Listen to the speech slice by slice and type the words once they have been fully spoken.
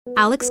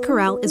Alex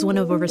Carell is one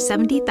of over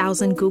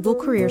 70,000 Google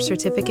Career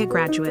Certificate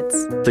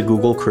graduates. The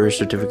Google Career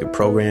Certificate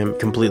program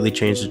completely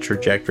changed the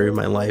trajectory of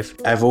my life.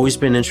 I've always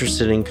been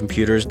interested in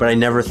computers, but I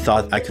never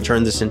thought I could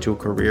turn this into a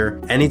career.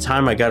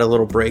 Anytime I got a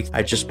little break,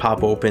 I just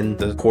pop open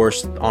the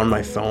course on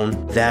my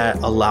phone. That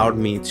allowed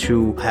me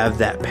to have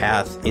that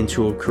path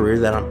into a career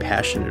that I'm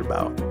passionate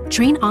about.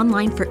 Train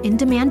online for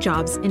in-demand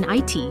jobs in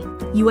IT,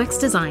 UX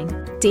design,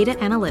 data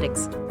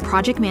analytics,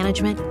 project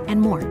management,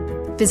 and more.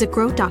 Visit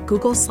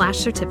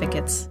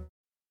grow.google/certificates.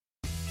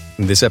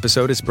 This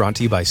episode is brought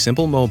to you by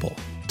Simple Mobile.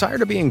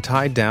 Tired of being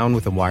tied down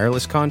with a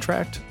wireless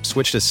contract?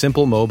 Switch to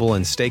Simple Mobile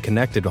and stay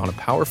connected on a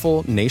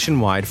powerful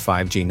nationwide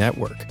 5G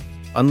network.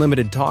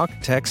 Unlimited talk,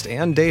 text,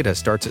 and data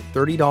starts at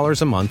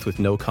 $30 a month with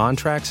no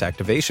contracts,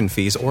 activation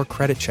fees, or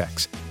credit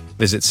checks.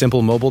 Visit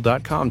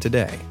simplemobile.com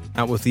today.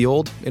 Out with the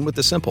old, in with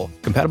the simple.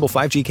 Compatible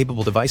 5G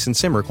capable device and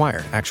SIM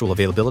required. Actual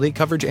availability,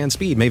 coverage, and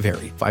speed may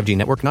vary. 5G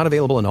network not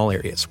available in all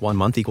areas. 1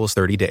 month equals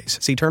 30 days.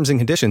 See terms and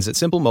conditions at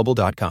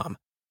simplemobile.com.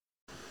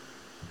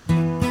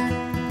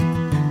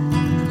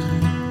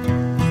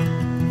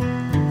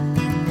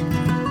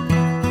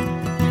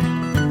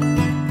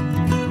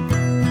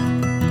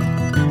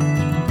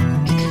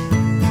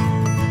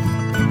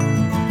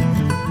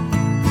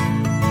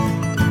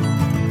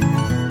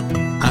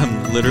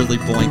 Literally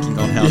blanking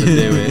on how to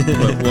do it,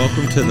 but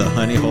welcome to the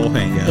Honey Hole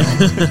Hangout.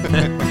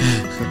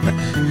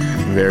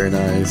 Very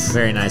nice.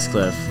 Very nice,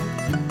 Cliff.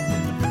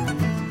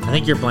 I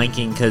think you're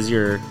blanking because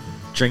you're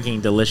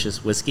drinking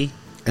delicious whiskey.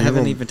 I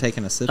haven't even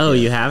taken a sip Oh,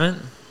 yet. you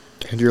haven't?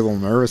 And you're a little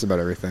nervous about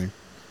everything.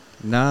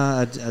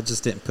 Nah, I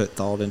just didn't put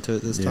thought into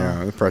it this time.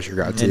 Yeah, the pressure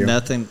got to and you.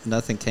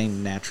 nothing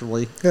came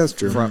naturally. Yeah, that's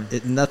true.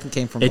 Nothing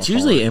came from It's the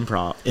usually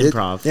heart.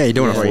 improv. Yeah, you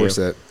don't want for to force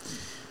you. it.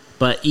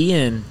 But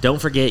Ian, don't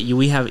forget,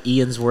 we have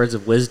Ian's words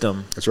of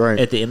wisdom. That's right.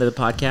 At the end of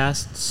the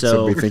podcast.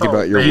 So we think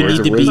about your you words need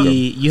of to wisdom.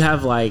 you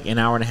have like an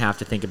hour and a half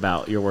to think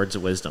about your words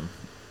of wisdom.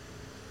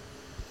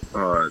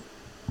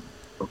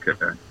 Okay.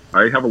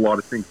 I have a lot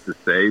of things to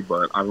say,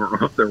 but I don't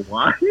know if they're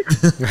wise.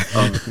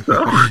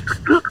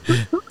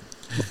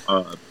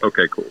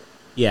 Okay, cool.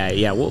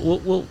 Yeah.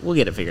 We'll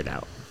get it figured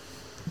out.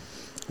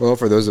 Well,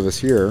 for those of us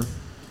here,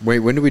 wait,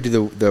 when do we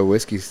do the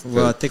whiskey?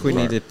 Well, I think we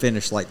need to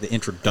finish like the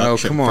introduction. Oh,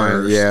 come on.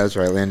 first. Yeah, that's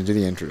right. Landon, do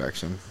the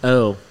introduction.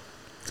 Oh,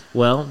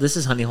 well, this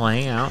is Honey Hole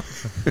Hangout.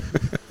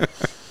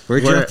 We're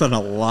jumping a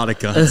lot of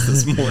guns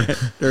this morning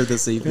or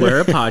this evening.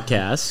 We're a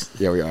podcast.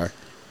 Yeah, we are.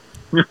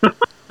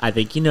 I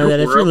think you know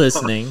that if We're you're a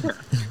listening.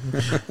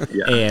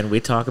 Yeah. And we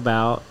talk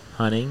about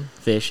hunting,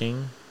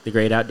 fishing, the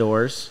great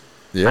outdoors,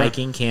 Yeah.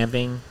 hiking,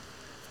 camping,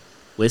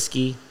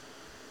 whiskey.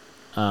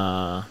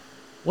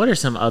 What are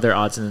some other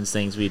odds and ends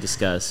things we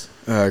discuss?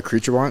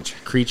 Creature Watch.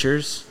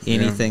 Creatures.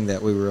 Anything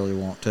that we really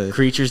want to.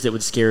 Creatures that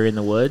would scare you in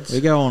the woods.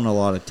 We go on a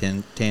lot of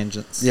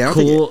tangents. Yeah, I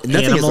don't Cool think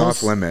nothing is animals.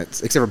 off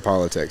limits except for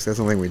politics. That's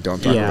the only thing we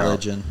don't talk Yeah. about.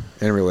 Religion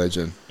And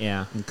religion.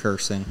 Yeah. and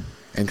cursing.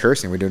 And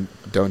cursing. We don't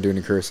do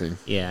any cursing.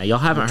 Yeah. Y'all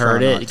haven't We try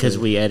heard it not because to.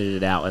 we edit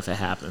it out if it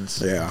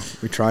happens. Yeah,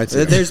 we tried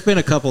to. There's been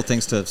a couple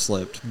things to have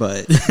slipped,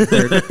 but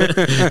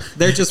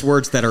they're just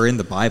words that are in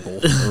the Bible.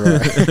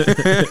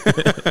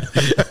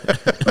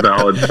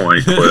 Valid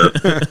point, Cliff.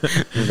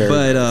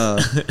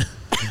 But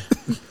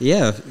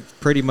yeah,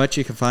 pretty much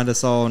you can find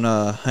us on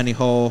Honey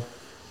Hole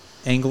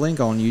Angling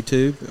on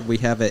YouTube. We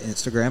have an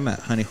Instagram at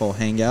Honey Hole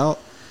Hangout.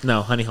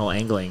 No, Honey Hole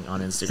Angling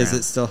on Instagram. Is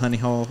it still Honey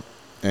Hole?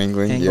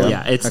 Angling. Angling?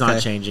 Yeah. Yeah, it's not Okay.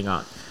 changing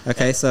on.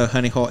 Okay, so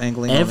Honey Hole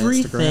Angling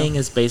Everything on Instagram.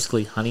 is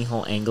basically Honey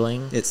Hole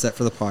Angling Except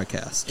for the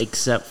podcast.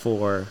 except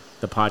for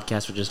the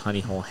podcast, which is Honey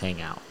Hole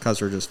Hangout.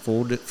 Because we're just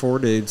four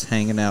dudes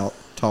hanging out,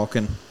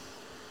 talking,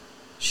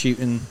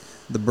 shooting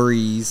the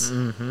breeze.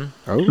 Mm-hmm.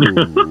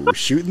 Oh,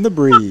 shooting the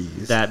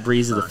breeze. That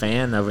breeze of the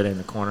fan over there in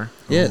the corner.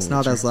 Yeah, it's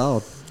not as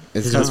loud.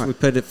 It's Because not. we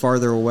put it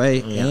farther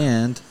away Yeah.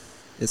 and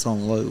it's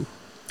on low.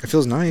 It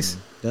feels nice.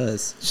 It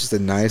does. It's just a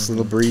nice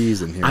little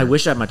breeze in here. I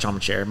wish I had my trauma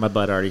chair. My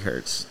butt already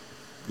hurts.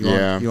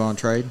 Yeah. You want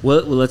to trade?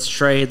 Well, let's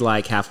trade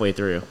like halfway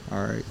through.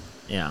 All right.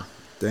 Yeah.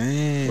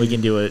 Dang. We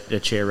can do a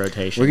chair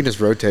rotation. We can just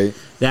rotate.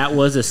 That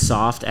was a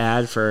soft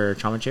ad for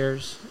trauma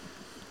chairs.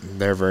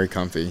 They're very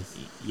comfy.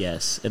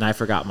 Yes, and I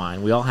forgot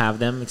mine. We all have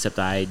them, except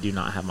I do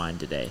not have mine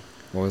today.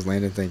 What was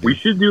Landon thinking? We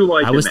should do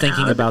like I was an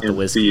thinking ad about the and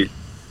whiskey. see-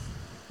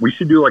 we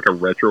should do like a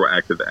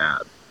retroactive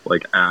ad,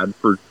 like ad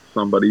for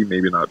somebody,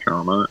 maybe not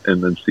trauma,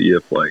 and then see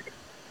if like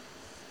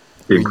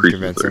We it can increases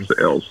convince their them.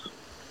 sales.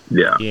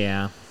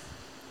 Yeah.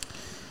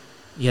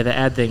 Yeah, the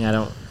ad thing, I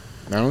don't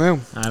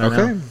know. I don't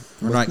okay. know.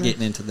 We're not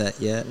getting into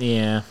that yet.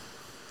 Yeah.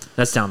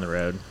 That's down the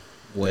road.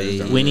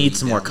 Way We need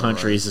some more down the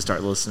countries to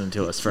start listening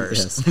to us road.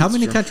 first. Yes. How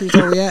many countries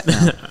are we at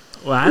now?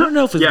 Well, I don't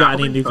know if we've Yeah, got how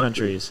any many new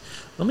countries?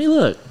 countries. Let me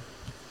look.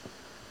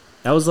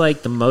 That was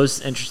like the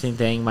most interesting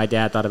thing my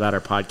dad thought about our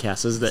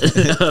podcast is that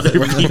other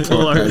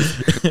people are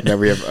that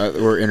we have.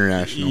 We're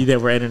international.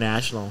 that we're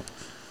international.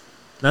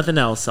 Nothing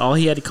else. All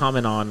he had to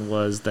comment on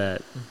was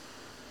that.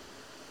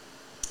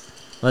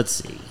 Let's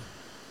see.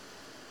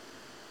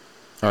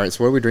 All right.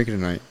 So what are we drinking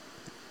tonight?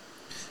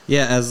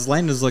 Yeah, as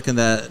Landon's looking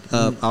that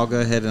up, I'll go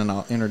ahead and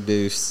I'll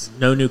introduce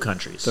No new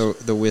countries.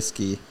 the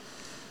whiskey.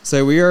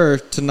 So we are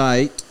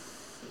tonight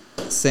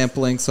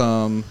sampling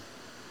some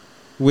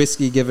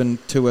whiskey given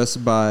to us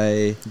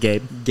by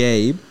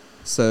Gabe,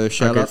 So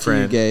shout good out to you,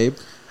 friend. Gabe.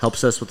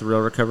 helps us with the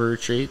Real Recovery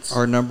Retreats.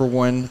 Our number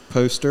one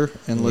poster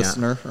and Yeah.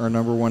 listener, our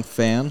number one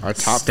fan. Our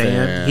top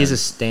stand. fan. He's a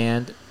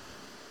stand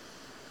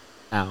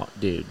out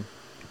dude.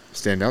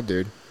 Stand out,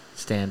 dude.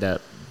 Stand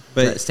up.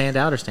 But Stand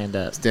out or stand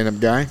up? Stand up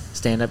guy.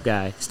 Stand up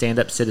guy. Stand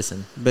up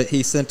citizen. but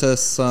he sent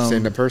us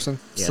Stand up person.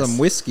 Yes. some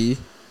whiskey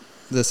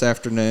this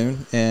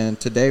afternoon, and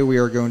today we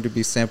are going to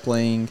be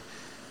sampling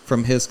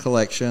from his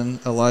collection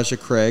Elijah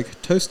Craig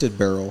Toasted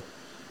Barrel,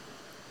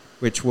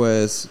 which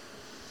was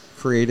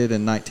created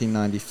in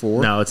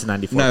 1994. No, it's a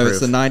 94 No, proof.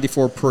 it's a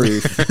 94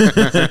 proof.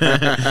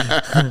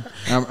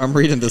 I'm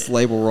reading this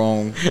label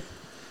wrong.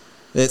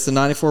 It's a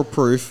 94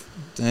 proof,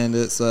 and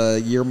it's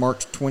year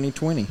marked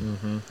 2020.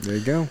 There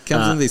you go.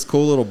 Comes in these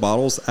cool little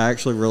bottles. I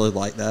actually really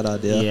like that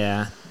idea.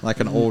 Yeah. Like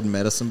an old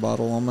medicine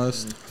bottle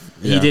almost.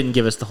 He Yeah. didn't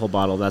give us the whole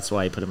bottle. That's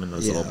why he put them in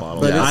those Yeah, little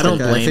bottles. but it's I don't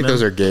okay. I blame think him.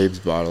 those are Gabe's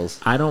bottles.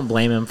 I don't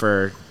blame him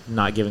for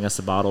not giving us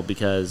the bottle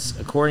because,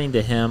 according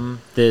to him,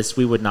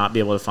 we would not be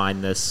able to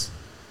find this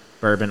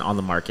bourbon on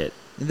the market.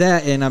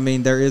 That, and I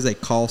mean, there is a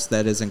cost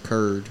that is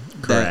incurred.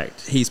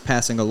 Correct. That he's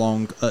passing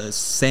along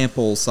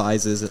sample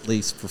sizes at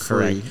least for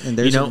free. Correct. And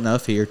there's You know-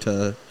 enough here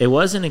to. It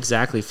wasn't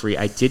exactly free.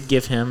 I did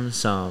give him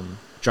some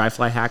dry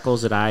fly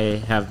hackles that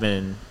I have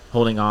been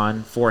holding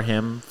on for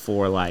him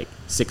for like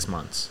 6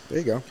 months. There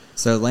you go.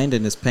 So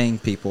Landon is paying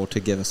people to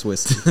give us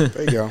whiskey.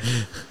 There you go.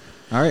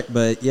 All right,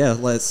 but yeah,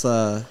 let's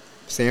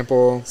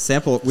Sample.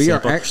 sample. We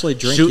Sample. are actually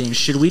drinking.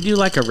 Should we do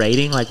like a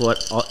rating, like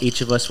what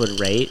each of us would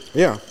rate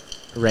Yeah.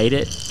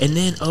 it, and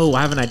then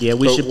I have an idea.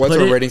 We But should what's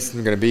put our it. rating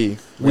system going to be?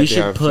 We have to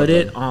should have put something.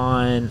 it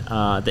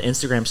on the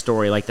Instagram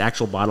story, like the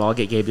actual bottle. I'll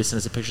get Gabe to send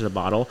us a picture of the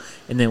bottle,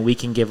 and then we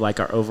can give like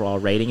our overall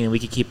rating, and we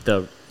could keep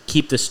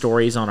the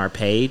stories on our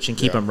page and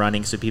keep Yeah. them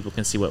running so people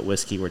can see what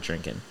whiskey we're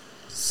drinking.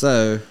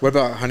 So What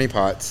about honey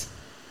pots?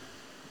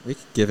 we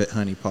could give it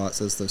honey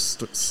pots as the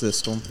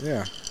system.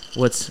 Yeah.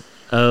 What's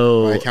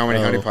Like how many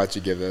honey pots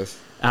you give this?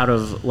 out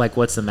of like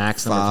what's the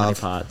max number of honey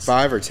 5. pots?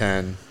 5 or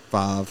 10?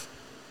 5.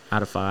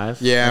 Out of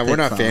 5. Yeah, I we're think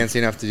not 5. fancy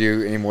enough to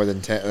do any more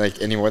than 10.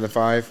 Like any more than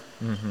 5.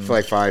 I feel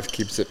like 5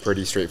 keeps it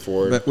pretty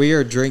straightforward. But we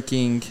are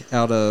drinking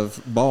out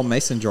of ball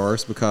mason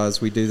jars because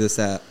we do this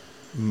at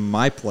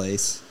my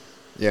place.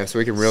 yeah, so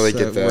we can really So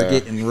get the. We're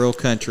getting real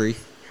country.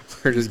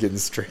 We're just getting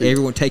straight.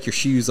 Everyone, take your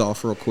shoes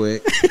off real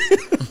quick.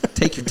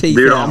 Take your teeth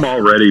Dude, out. I'm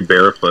already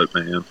barefoot,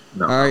 man.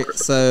 No, All right,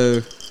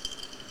 so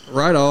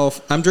right off,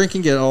 I'm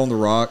drinking it on the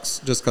rocks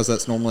just because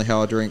that's normally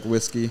how I drink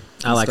whiskey.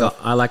 I and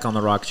stuff. like on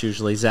the rocks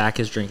usually. Zach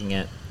is drinking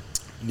it.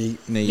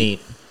 Neat. Neat.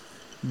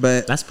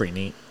 But That's pretty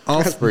neat.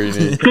 off, That's pretty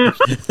neat.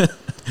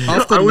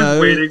 off the I was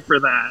nose, waiting for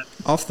that.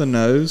 off the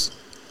nose,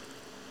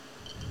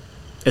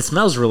 It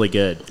smells really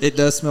good. it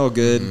does smell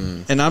good.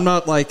 And I'm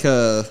not like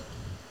a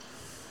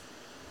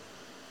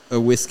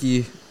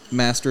whiskey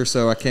master,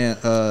 so I can't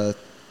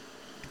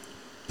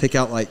pick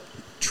out like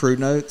true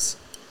notes.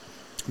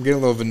 I'm getting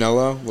a little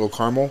vanilla, a little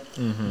caramel.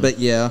 But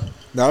yeah,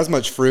 Not as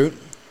much fruit.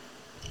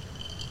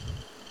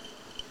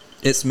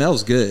 it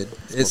smells good.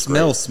 It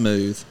smells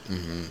smooth.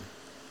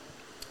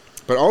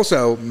 But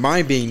also,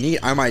 mine being neat,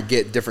 I might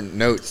get different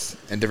notes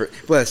and different.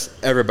 Plus,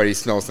 everybody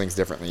smells things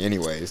differently,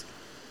 anyways.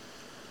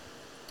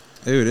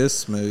 Ooh, it is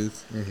smooth.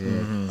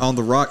 On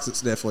the rocks,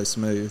 it's definitely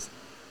smooth.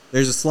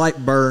 There's a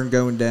slight burn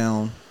going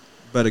down,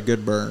 but a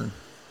good burn.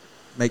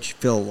 Makes you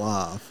feel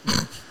alive.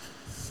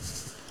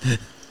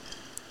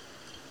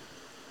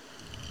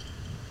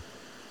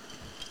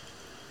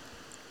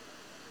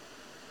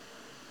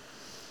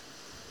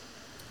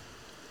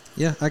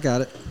 Yeah, I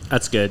got it.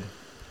 That's good.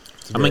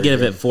 It's I'm gonna very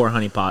give it good. 4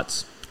 honey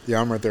pots. Yeah,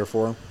 I'm right there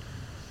for.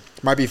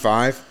 Might be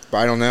 5, but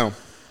I don't know.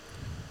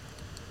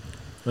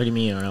 What do you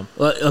mean? I don't know.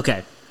 Well,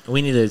 okay,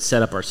 we need to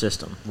set up our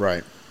system.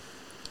 Right.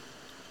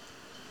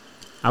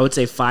 I would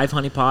say 5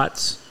 honey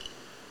pots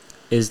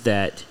is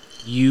that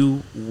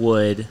you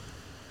would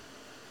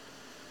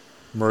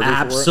Murder for it?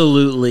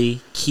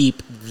 absolutely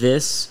keep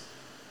this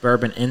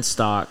bourbon in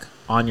stock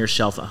on your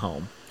shelf at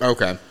home.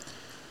 Okay.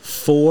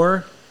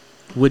 4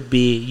 would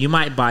be you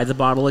might buy the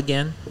bottle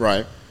again,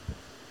 Right.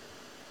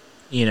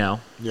 you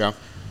know. Yeah.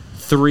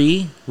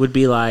 3 would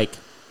be like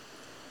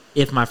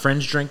if my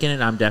friend's drinking it,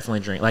 I'm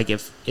definitely drinking. Like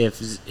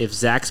if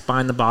Zach's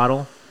buying the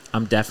bottle,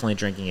 I'm definitely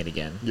drinking it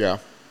again. Yeah.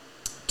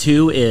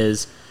 2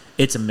 is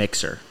it's a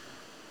mixer.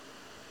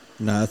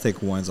 No, I think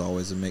 1's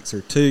always a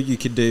mixer. 2, you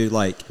could do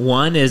like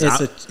 1 is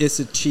it's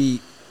a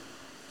cheap.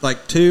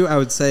 Like 2, I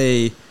would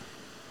say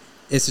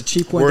it's a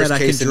cheap one Worst that I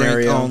can case drink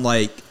scenario. on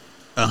like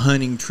a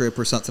hunting trip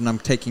or something. I'm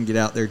taking it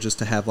out there just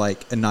to have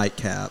like a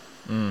nightcap,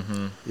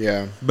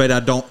 Yeah. but I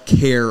don't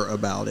care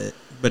about it.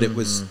 But it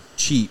was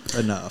cheap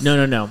enough.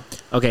 No.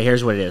 Okay,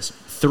 here's what it is.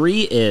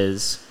 3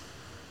 is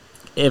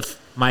if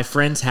my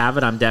friends have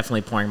it, I'm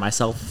definitely pouring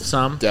myself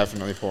some.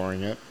 Definitely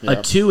pouring it. Yeah.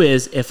 A 2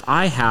 is if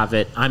I have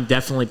it, I'm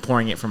definitely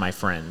pouring it for my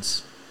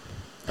friends.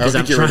 Because Okay,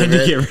 I'm get rid trying of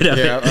to it. get rid of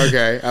Yeah, it.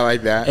 okay. I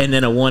like that. And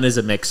then a 1 is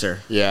a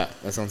mixer. Yeah,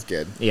 that sounds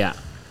good. Yeah.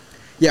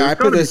 Yeah, I There's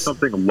put gotta be this.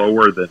 something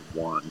lower than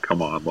 1.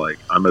 Come on, like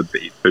I'm a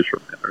bait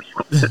fisherman or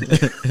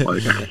something.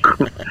 Like,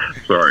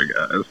 sorry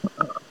guys.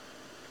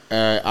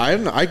 I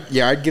don't know.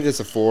 I'd give this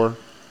a 4.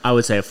 I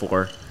would say a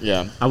 4.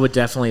 Yeah, I would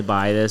definitely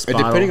buy this but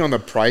bottle. depending on the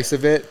price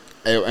of it,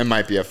 it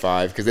might be a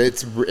 5 because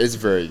it's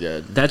very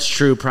good. That's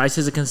true. Price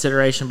is a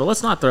consideration, but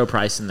let's not throw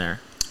price in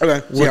there. Okay,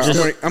 so Well,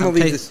 yeah, I'm gonna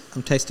leave this.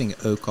 I'm tasting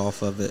oak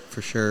off of it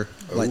for sure,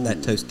 like that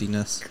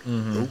toastiness.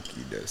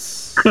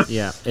 Oakiness.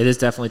 Yeah, it is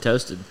definitely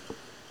toasted.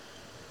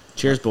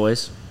 Cheers,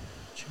 boys.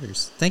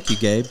 Cheers. Thank you,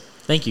 Gabe.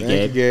 Thank you,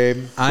 Thank Gabe.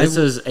 you, Gabe. This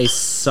is a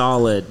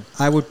solid.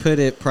 I would put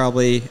it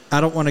probably.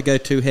 I don't want to go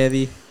too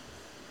heavy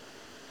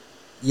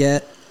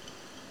yet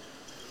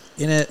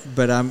in it,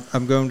 but I'm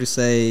going to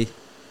say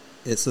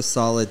it's a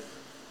solid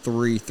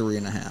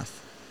 3.5.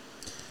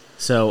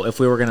 So if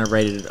we were going to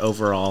rate it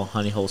overall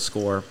honey hole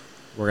score,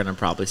 we're going to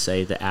probably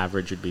say the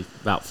average would be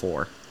about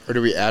 4. Or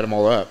do we add them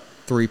all up?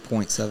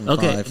 3.75.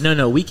 Okay,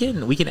 no, we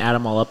can add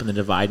them all up in the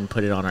divide and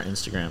put it on our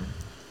Instagram.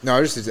 No,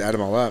 I just add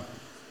them all up.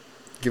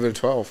 Give it a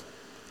 12.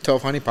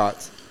 12 honey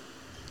pots.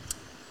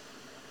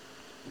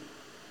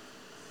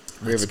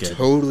 We have That's a good.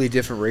 totally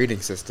different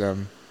rating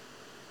system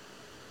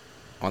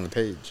on the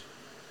page.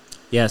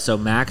 Yeah, so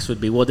max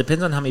would be, well, it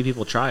depends on how many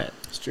people try it.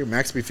 It's true.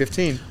 Max would be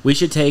 15. We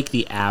should take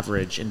the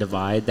average and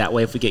divide. That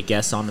way, if we get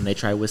guests on and they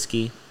try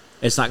whiskey,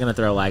 it's not going to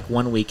throw like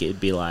 1 week, it'd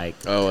be like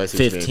Oh, I see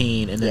what you mean.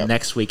 15. And then Yep.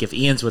 next week, if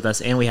Ian's with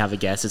us and we have a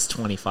guest, it's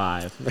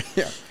 25.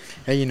 Yeah.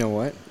 Hey, you know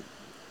what?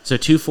 So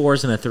 2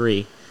 4s and a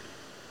 3.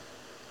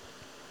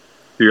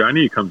 Dude, I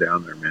need to come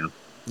down there, man.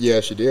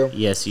 Yes, you do.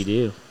 Yes, you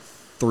do.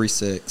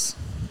 3.6.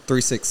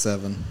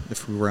 3.67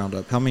 if we round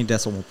up. How many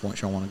decimal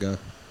points y'all want to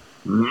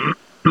go?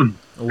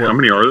 How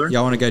many are there?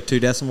 Y'all want to go 2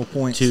 decimal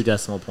points? 2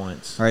 decimal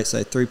points. All right,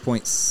 say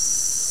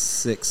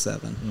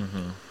 3.67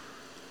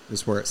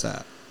 is where it's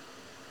at.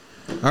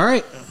 All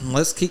right,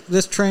 let's keep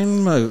this train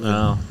moving.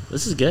 Oh,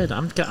 this is good.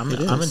 I'm It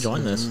is.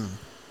 enjoying this.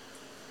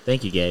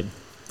 Thank you, Gabe.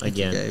 Thank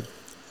you, Again. Gabe.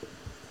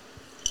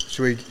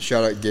 Should we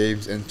shout out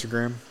Gabe's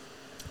Instagram?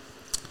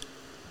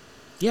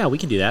 Yeah, we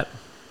can do that.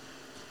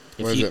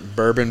 What is it?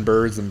 Bourbon,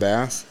 Birds, and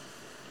Bass?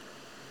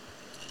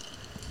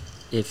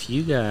 If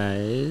you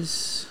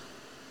guys,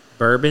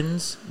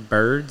 bourbons,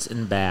 birds,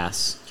 and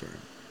bass. That's right.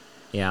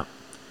 Yeah.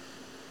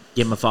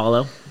 Give him a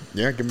follow.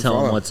 Yeah, give him a Tell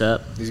follow. him what's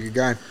up. He's a good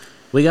guy.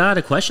 We got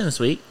a question this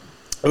week.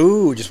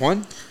 Ooh, just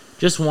one?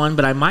 Just one,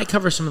 but I might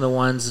cover some of the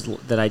ones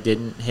that I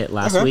didn't hit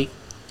last Okay. week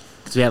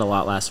because we had a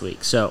lot last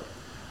week. So,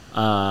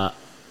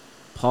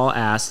 Paul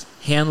asked,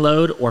 hand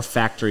load or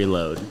factory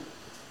load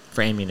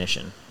for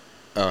ammunition?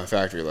 Oh,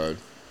 factory load.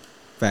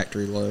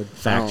 Factory load.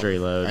 Factory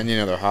load. I need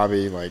another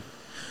hobby. Like,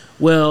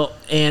 Well,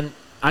 and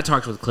I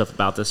talked with Cliff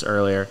about this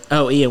earlier.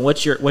 Oh, Ian,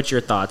 what's your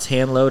thoughts?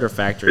 Hand load or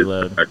factory It's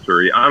load?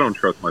 factory. I don't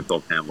trust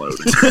myself hand loading.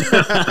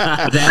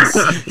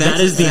 That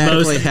is the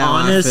exactly most how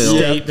I honest feel.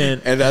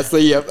 statement. and that's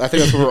the. Yep, I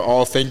think that's what we're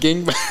all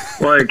thinking.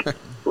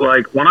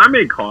 like when I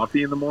make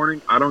coffee in the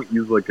morning, I don't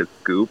use like a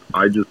scoop.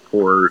 I just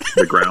pour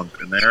the grounds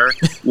in there.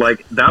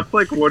 Like that's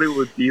like what it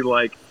would be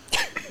like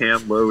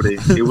hand loading.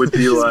 It would be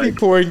Just be like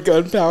pouring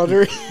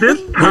gunpowder.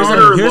 this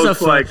powder here's a looks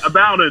fun- like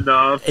about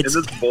enough, and It's-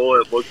 this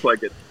bullet looks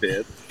like it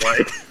fits.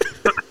 Like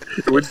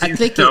it would be I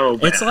think so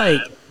bad. it's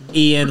like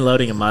Ian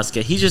loading a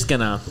musket. He's just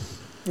gonna.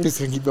 Just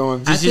gonna keep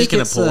going. He's just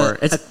gonna it's pour.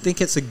 I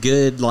think it's a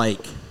good like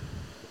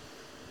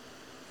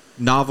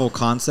novel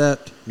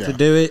concept Yeah. to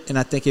do it, and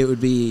I think it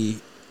would be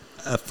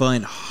a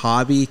fun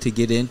hobby to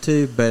get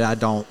into. But I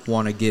don't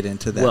want to get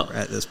into that Well,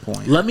 at this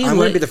point. Let me I'm going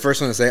lay, to be the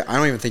first one to say I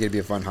don't even think it'd be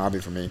a fun hobby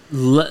for me.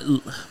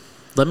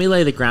 let me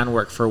lay the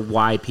groundwork for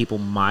why people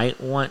might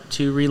want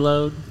to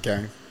reload.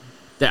 Okay.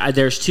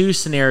 There's 2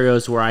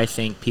 scenarios where I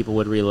think people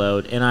would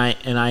reload,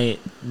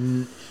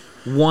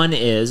 one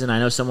is, and I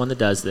know someone that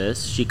does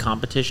this. She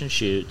competition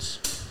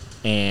shoots,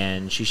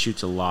 and she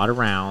shoots a lot of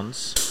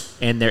rounds,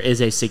 and there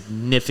is a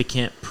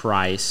significant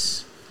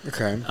price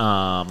Okay.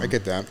 I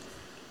get that.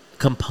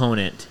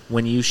 component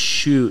when you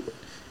shoot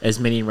as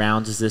many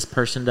rounds as this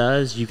person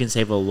does. You can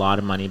save a lot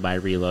of money by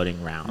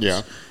reloading rounds.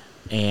 Yeah.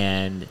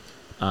 And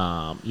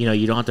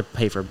you don't have to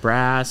pay for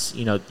brass.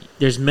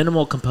 There's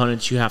minimal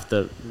components you have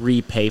to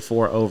repay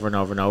for over and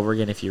over and over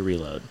again if you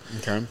reload.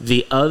 Okay.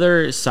 The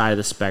other side of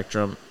the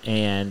spectrum,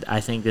 and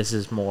I think this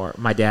is more,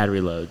 my dad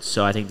reloads,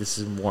 so I think this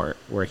is more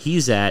where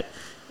he's at,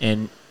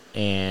 and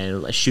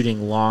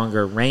shooting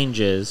longer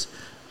ranges.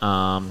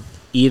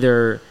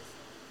 Either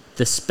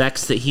the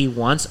specs that he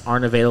wants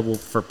aren't available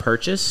for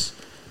purchase,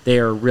 they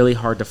are really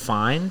hard to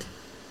find.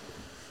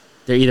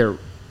 They're either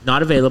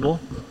not available,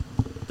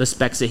 the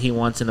specs that he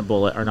wants in a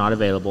bullet are not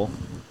available,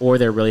 or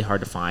they're really hard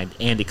to find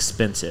and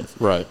expensive.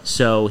 Right.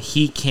 So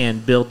he can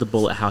build the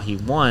bullet how he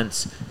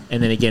wants,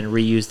 and then again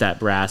reuse that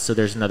brass. So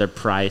there's another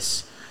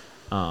price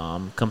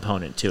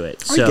component to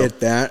it. So I get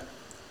that.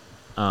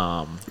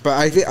 But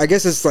I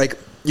guess it's like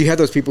you have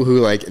those people who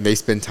like they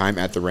spend time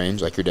at the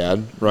range, like your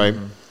dad, right?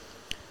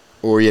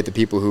 Or you have the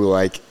people who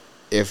like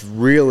if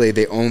really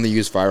they only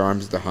use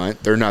firearms to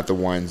hunt, they're not the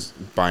ones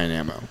buying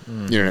ammo.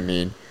 You know what I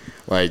mean?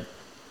 Like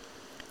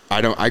I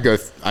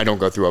don't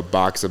go through a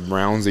box of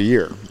rounds a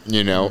year,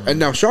 you know. And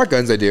now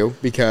shotguns I do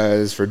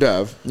because for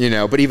Dove, you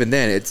know. But even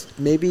then, it's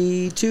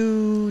maybe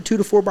 2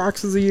 to 4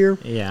 boxes a year.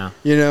 Yeah.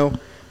 You know,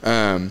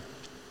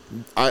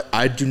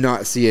 I do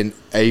not see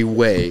a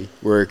way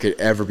where it could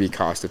ever be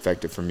cost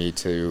effective for me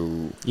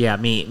to. Yeah,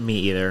 me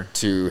either.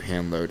 To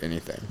hand load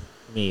anything.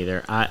 Me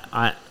either.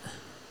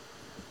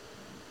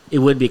 It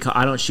would be.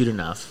 I don't shoot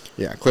enough.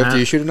 Yeah, Cliff, do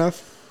you shoot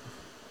enough?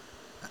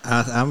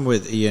 I'm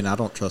with Ian. I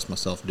don't trust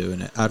myself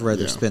doing it. I'd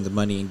rather spend the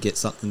money and get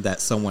something that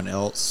someone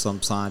else,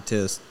 some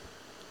scientist.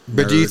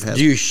 But do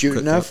you shoot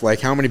enough? Up. Like,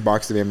 how many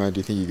boxes of ammo do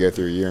you think you go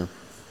through a year?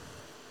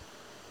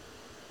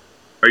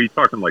 Are you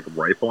talking like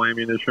rifle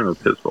ammunition or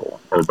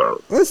pistol or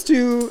both? Let's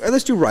do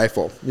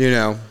rifle. You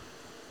know,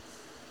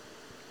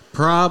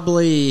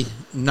 probably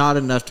not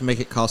enough to make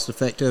it cost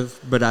effective,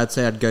 but I'd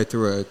say I'd go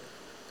through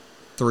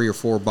 3 or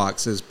 4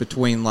 boxes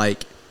between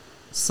like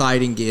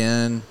sighting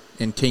in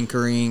and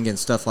tinkering and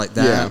stuff like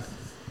that.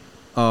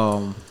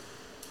 Yeah.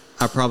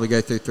 I probably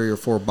go through 3 or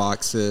 4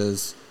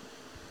 boxes.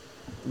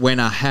 When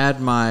I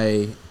had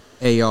my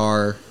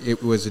AR,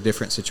 it was a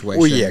different situation.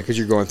 Well, yeah, because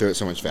you're going through it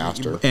so much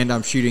faster. And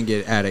I'm shooting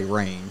it at a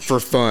range. For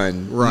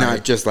fun. Right.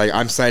 Not just like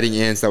I'm sighting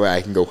in so that way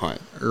I can go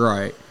hunt.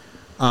 Right.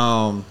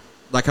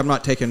 Like I'm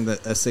not taking a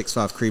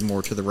 6.5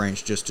 Creedmoor to the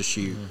range just to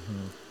shoot.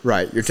 Mm-hmm.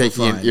 Right. You're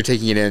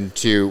taking it in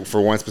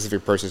for one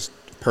specific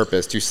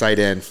purpose to sight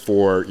in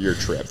for your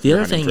trip. The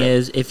other thing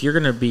is, if you're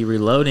going to be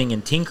reloading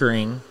and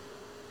tinkering,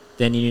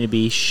 then you need to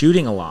be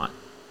shooting a lot.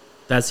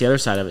 That's the other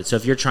side of it. So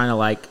if you're trying to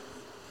like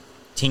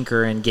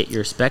tinker and get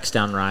your specs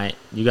down right,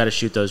 you got to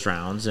shoot those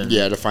rounds and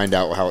to find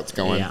out how it's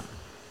going. Yeah.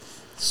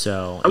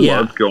 So I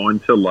love going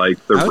to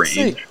like the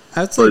range,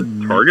 but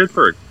targets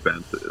are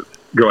expensive.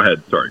 Go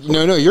ahead. Sorry.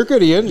 No, you're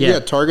good, Ian. Yeah,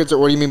 targets are.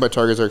 What do you mean by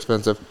targets are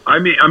expensive? I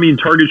mean,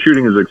 target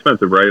shooting is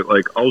expensive, right?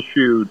 Like, I'll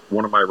shoot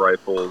one of my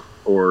rifles,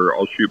 or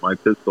I'll shoot my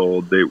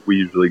pistol that we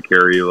usually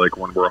carry, like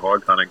when we're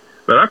hog hunting.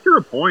 But after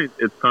a point,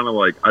 it's kind of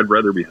like I'd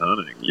rather be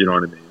hunting. You know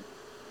what I mean?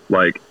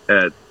 Like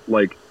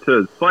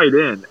to sight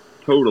in,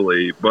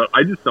 totally. But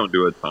I just don't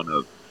do a ton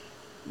of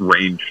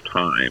range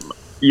time.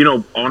 You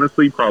know,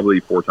 honestly, probably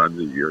 4 times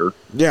a year.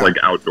 Yeah. Like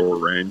outdoor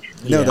range.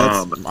 No,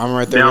 I'm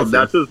right there. Now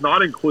that does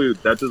not include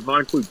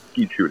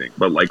skeet shooting,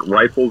 but like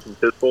rifles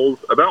and pistols,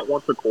 about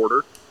once a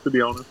quarter, to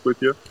be honest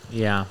with you.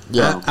 Yeah.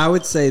 I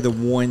would say the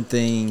one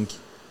thing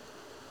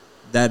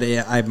that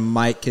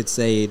I could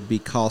say it'd be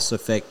cost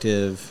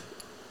effective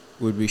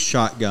would be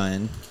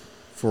shotgun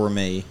for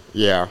me.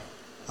 Yeah.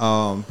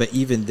 But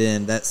even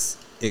then, that's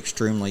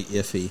extremely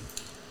iffy.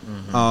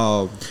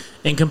 Mm-hmm.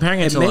 And comparing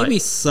it to maybe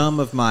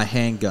some of my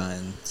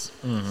handguns,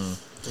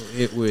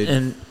 it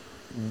would,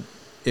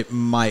 it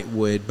might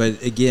would,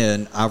 but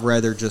again, I'd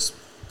rather just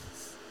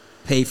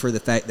pay for the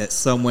fact that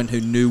someone who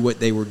knew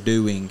what they were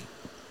doing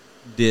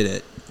did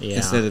it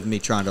instead of me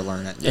trying to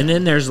learn it. And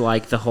then there's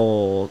like the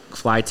whole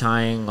fly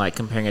tying, like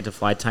comparing it to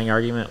fly tying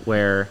argument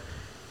where,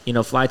 you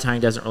know, fly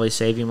tying doesn't really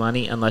save you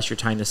money unless you're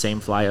tying the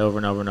same fly over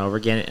and over and over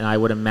again. And I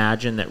would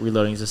imagine that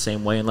reloading is the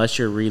same way, unless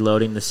you're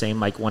reloading the same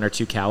like 1 or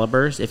 2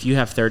 calibers. If you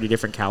have 30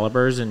 different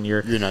calibers and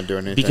you're not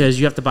doing anything because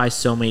you have to buy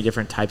so many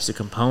different types of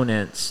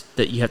components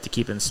that you have to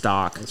keep in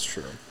stock. That's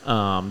true.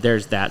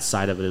 There's that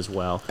side of it as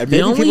well. And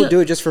maybe people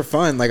do it just for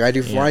fun, like I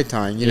do fly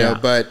tying, you know.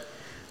 But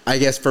I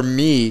guess for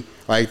me,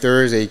 like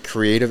there is a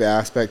creative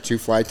aspect to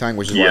fly tying,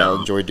 which is why I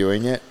enjoy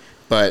doing it.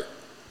 But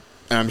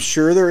and I'm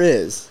sure there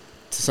is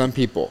to some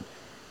people.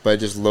 But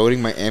just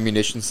loading my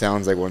ammunition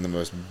sounds like one of the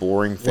most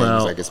boring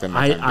things I could spend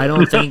my time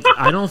doing.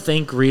 I don't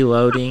think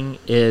reloading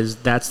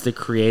that's the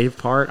creative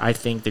part. I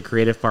think the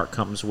creative part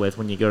comes with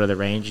when you go to the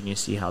range and you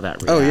see how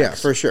that reacts. Oh yeah,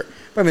 for sure.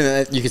 But I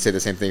mean, you could say the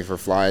same thing for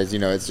flies. You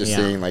know, it's just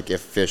seeing like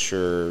if fish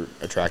are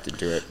attracted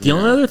to it. The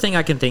only other thing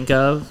I can think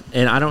of,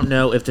 and I don't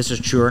know if this is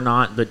true or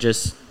not, but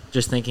just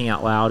thinking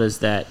out loud, is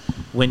that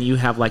when you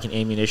have like an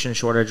ammunition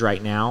shortage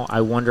right now,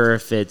 I wonder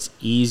if it's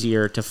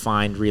easier to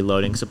find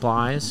reloading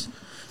supplies.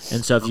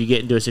 And so if you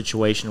get into a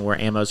situation where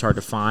ammo is hard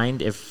to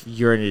find, if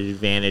you're at an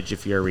advantage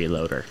if you're a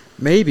reloader.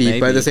 Maybe,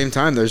 but at the same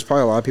time, there's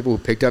probably a lot of people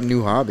who picked up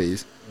new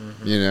hobbies,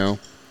 you know?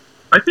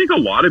 I think a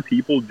lot of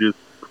people just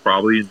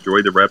probably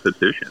enjoy the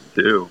repetition,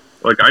 too.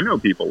 Like, I know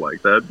people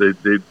like that.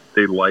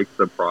 They like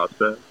the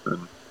process,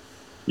 and,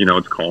 you know,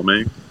 it's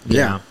calming.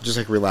 Yeah, just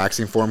like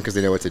relaxing for them because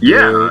they know what to do.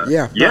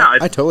 Yeah,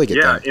 I totally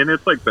get that. Yeah, and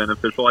it's, like,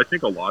 beneficial. I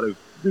think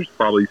there's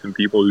probably some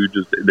people who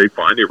they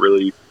find it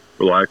really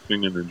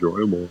relaxing and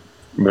enjoyable.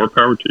 More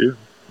power to you.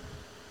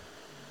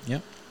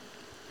 Yep.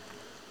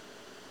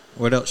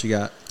 What else you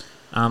got?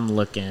 I'm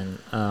looking.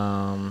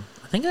 I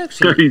think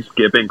actually he's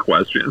skipping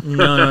questions.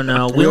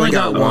 No. We only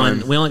got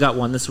one. We only got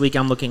one this week.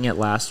 I'm looking at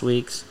last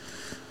week's.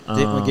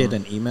 Didn't we get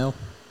an email?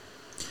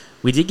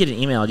 We did get an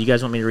email. Do you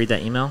guys want me to read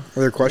that email?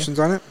 Are there questions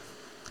on it?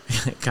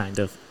 Kind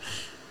of.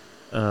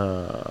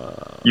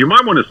 You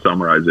might want to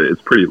summarize it.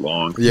 It's pretty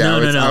long. Yeah,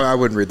 no. I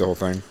wouldn't read the whole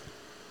thing.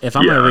 If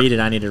I'm gonna read it,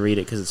 I need to read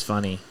it because it's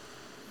funny.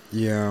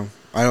 Yeah.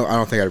 I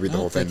don't think I'd read the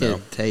whole thing, though.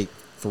 It'd take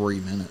 3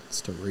 minutes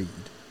to read.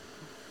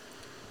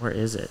 Where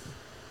is it?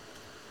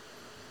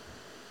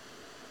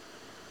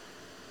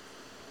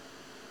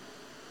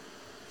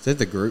 It's in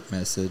the group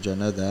message. I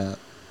know that.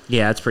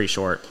 Yeah, it's pretty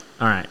short.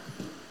 All right.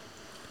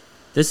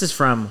 This is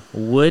from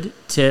Wood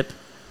Tip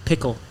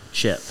Pickle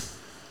Chip.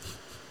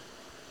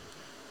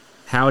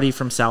 Howdy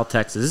from South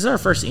Texas. This is our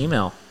first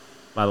email,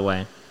 by the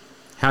way.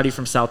 Howdy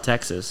from South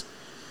Texas.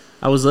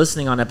 I was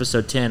listening on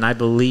episode 10, I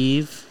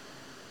believe,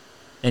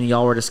 and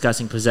y'all were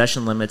discussing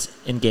possession limits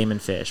in Game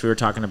and Fish. We were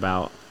talking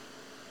about...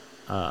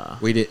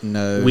 we didn't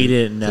know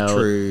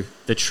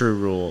the true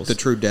rules. The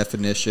true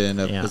definition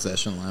of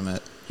possession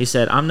limit. He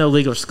said, I'm no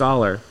legal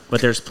scholar, but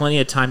there's plenty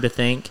of time to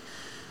think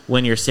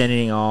when you're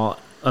sending all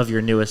of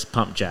your newest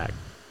pump jack.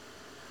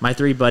 My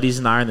 3 buddies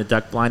and I are in the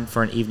duck blind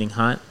for an evening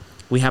hunt.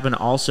 We happen to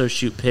also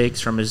shoot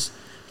pigs from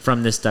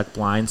this duck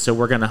blind, so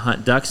we're going to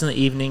hunt ducks in the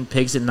evening,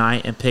 pigs at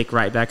night, and pick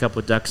right back up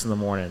with ducks in the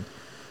morning.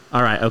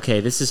 All right,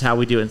 okay, this is how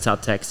we do it in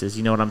South Texas.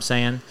 You know what I'm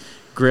saying?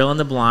 Grill in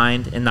the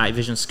blind and night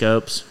vision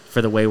scopes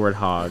for the wayward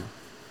hog.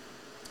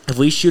 If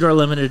we shoot our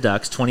limited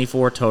ducks,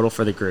 24 total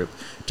for the group,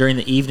 during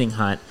the evening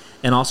hunt,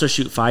 and also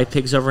shoot 5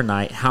 pigs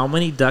overnight, how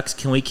many ducks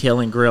can we kill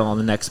and grill on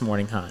the next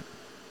morning hunt?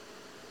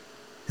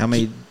 How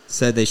many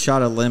said they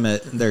shot a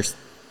limit? There's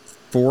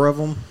 4 of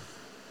them.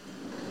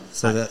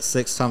 So that's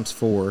 6 times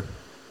 4.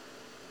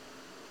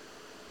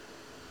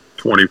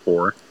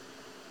 24.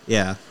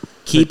 Yeah.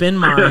 Keep in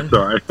mind.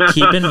 Sorry.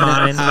 Keep in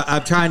mind.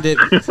 I'm trying to.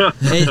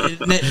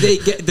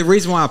 The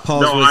reason why I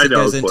paused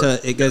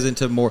was it goes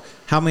into more.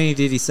 How many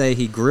did he say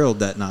he grilled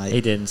that night?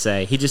 He didn't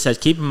say. He just says,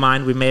 keep in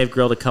mind we may have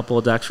grilled a couple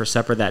of ducks for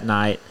supper that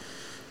night.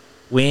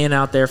 We ain't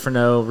out there for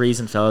no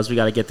reason, fellas. We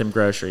got to get them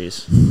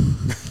groceries.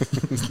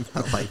 I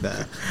like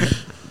that.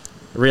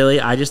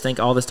 Really, I just think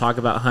all this talk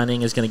about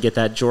hunting is going to get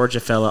that Georgia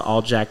fella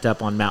all jacked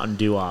up on Mountain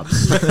Dew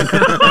ops.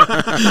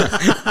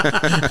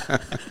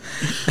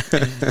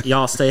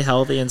 Y'all stay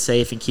healthy and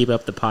safe and keep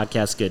up the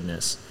podcast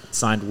goodness.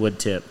 Signed, Wood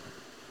Tip.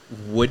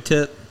 Wood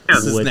Tip?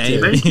 That's his Wood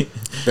name? Tip.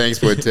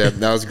 Thanks, Wood Tip.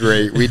 That was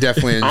great. We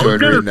definitely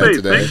enjoyed reading that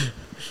today.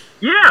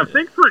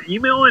 Thanks for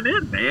emailing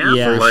in, man.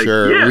 Yeah, for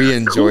sure. Yeah, we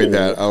enjoyed cool.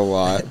 that a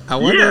lot. I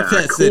wonder if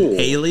that's cool. an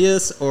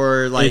alias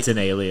or like. It's an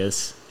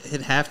alias.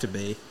 It'd have to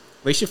be.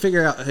 We should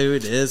figure out who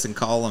it is and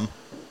call him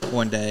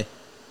one day.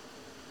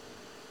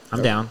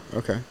 I'm down.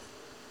 Okay.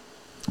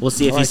 We'll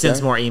see if he like sends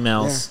that. more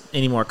emails,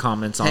 any more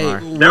comments on our...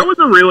 That was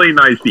a really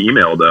nice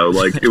email, though.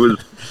 Like, it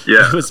was,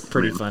 It was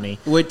pretty funny.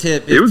 Wood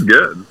Tip. It was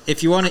good.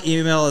 If you want to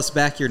email us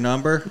back your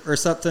number or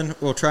something,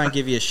 we'll try and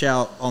give you a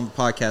shout on the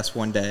podcast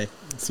one day.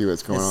 See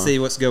what's going on. See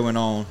what's going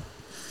on.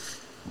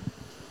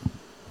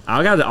 All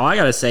I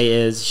gotta say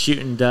is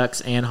shooting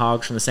ducks and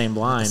hogs from the same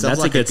blind. Sounds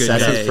That's like a good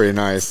setup. That's pretty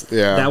nice.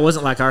 Yeah. That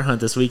wasn't like our hunt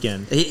this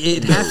weekend.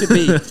 It'd have to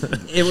be.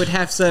 It would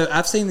have. So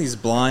I've seen these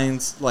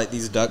blinds, like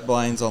these duck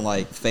blinds, on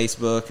like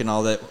Facebook and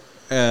all that,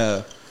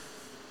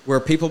 where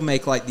people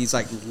make like these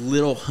like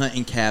little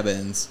hunting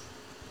cabins,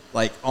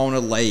 like on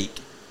a lake,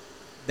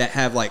 that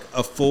have like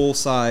a full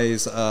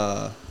size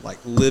like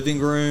living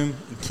room,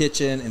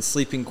 kitchen, and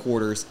sleeping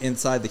quarters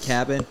inside the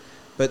cabin.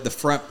 But the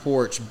front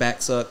porch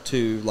backs up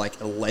to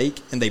like a lake,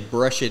 and they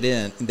brush it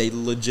in, and they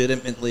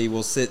legitimately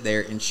will sit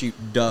there and shoot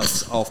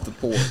ducks off the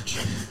porch.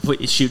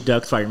 What, you shoot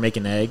ducks while you're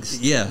making eggs?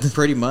 Yeah,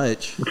 pretty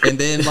much. And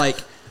then like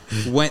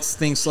once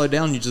things slow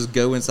down, you just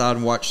go inside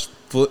and watch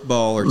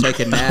football or take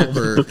a nap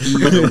or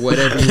eat or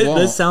whatever you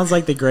want. This sounds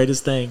like the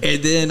greatest thing.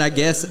 And then I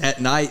guess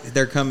at night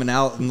they're coming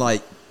out and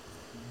like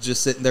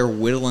just sitting there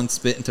whittling,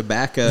 spitting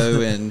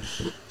tobacco and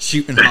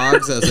shooting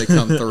hogs as they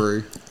come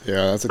through.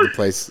 Yeah, that's a good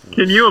place.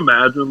 Can you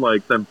imagine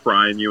like them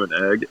frying you an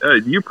egg?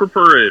 Do you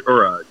prefer it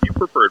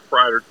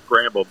fried or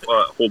scrambled?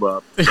 Hold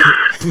up. They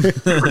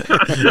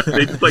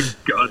just like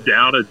gun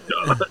down a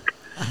duck.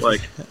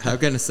 Like I'm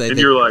gonna say, and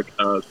you're like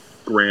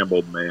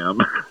scrambled, ma'am.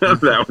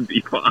 That would be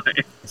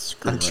fine.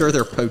 I'm sure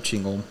they're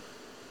poaching them.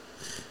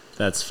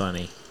 That's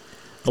funny.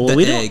 Well,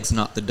 The eggs,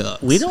 not the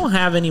ducks. We don't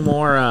have any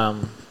more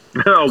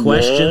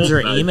questions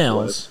or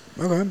emails.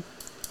 Okay.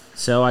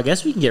 So I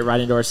guess we can get right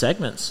into our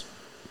segments.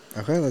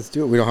 Okay, let's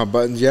do it. We don't have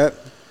buttons yet.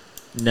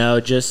 No,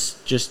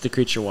 just the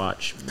Creature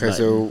Watch. Okay, button.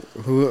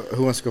 so who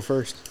wants to go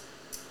first?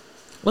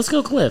 Let's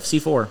go Cliff,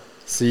 C4.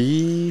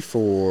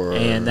 C4.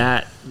 And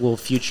that will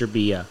future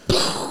be a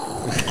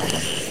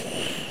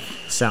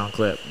sound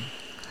clip.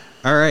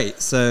 All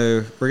right,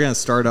 so we're going to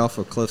start off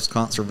with Cliff's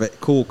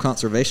cool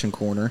conservation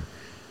corner.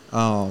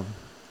 And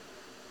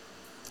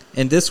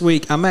this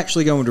week, I'm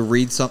actually going to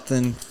read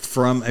something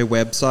from a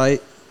website.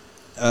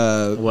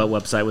 What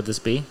website would this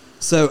be?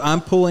 So I'm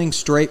pulling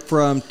straight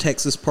from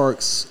Texas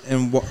Parks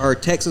or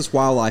Texas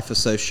Wildlife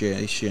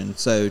Association,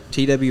 so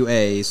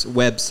TWA's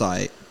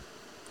website.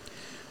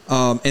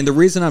 And the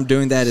reason I'm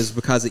doing that is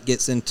because it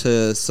gets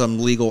into some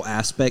legal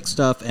aspect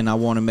stuff, and I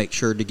want to make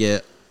sure to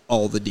get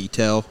all the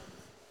detail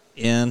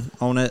in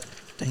on it.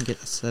 Dang it,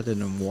 I set it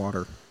in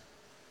water.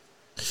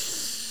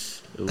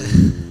 Ooh.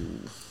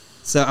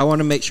 So I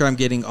want to make sure I'm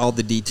getting all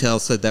the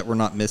details so that we're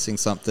not missing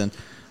something.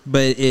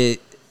 But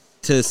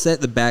to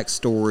set the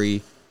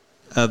backstory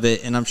of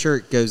it, and I'm sure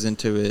it goes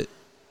into it.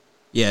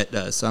 Yeah, it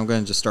does. So I'm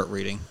going to just start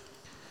reading.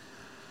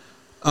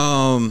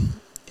 In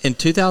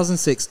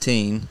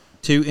 2016,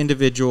 2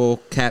 individual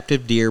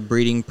captive deer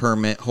breeding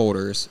permit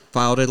holders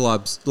filed a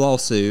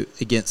lawsuit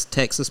against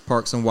Texas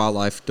Parks and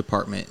Wildlife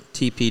Department,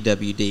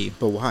 TPWD.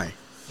 But why?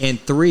 And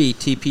 3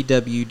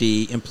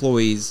 TPWD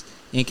employees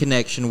in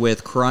connection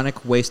with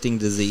chronic wasting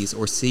disease,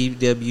 or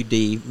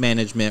CWD,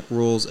 management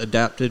rules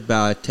adopted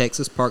by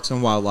Texas Parks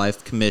and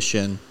Wildlife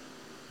Commission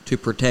to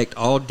protect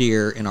all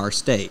deer in our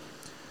state.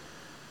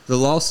 The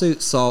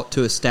lawsuit sought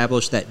to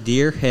establish that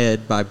deer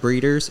head by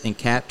breeders in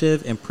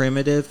captive and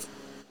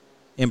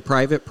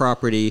private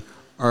property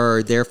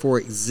are therefore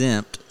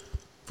exempt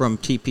from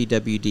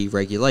TPWD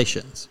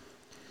regulations.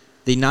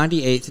 The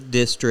 98th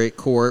District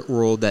Court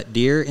ruled that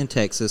deer in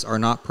Texas are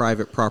not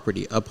private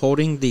property,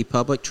 upholding the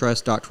public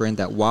trust doctrine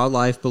that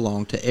wildlife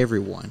belong to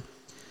everyone.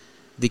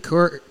 The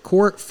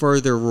court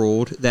further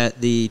ruled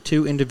that the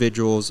 2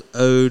 individuals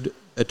owed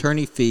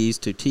attorney fees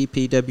to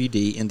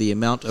TPWD in the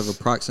amount of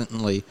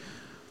approximately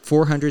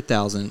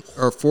 $400,000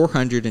 or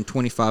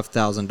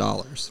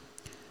 $425,000.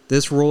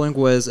 This ruling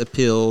was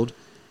appealed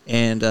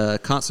and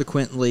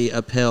consequently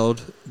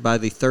upheld by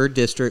the 3rd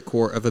District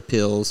Court of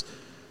Appeals,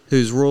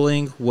 whose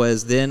ruling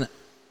was then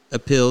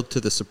appealed to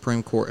the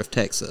Supreme Court of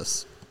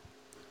Texas.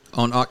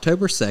 On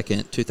October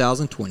 2nd,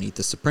 2020,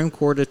 the Supreme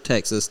Court of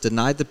Texas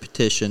denied the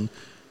petition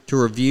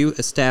to review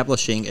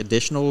establishing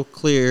additional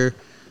clear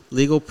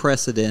legal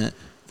precedent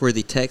for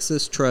the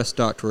Texas trust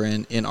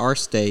doctrine in our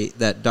state,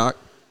 that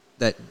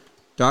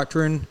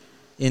doctrine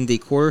in the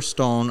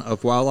cornerstone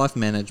of wildlife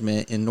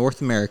management in North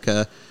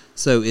America,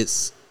 so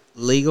its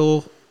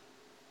legal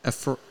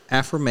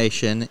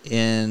affirmation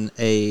in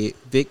a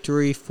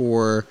victory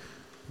for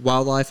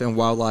wildlife and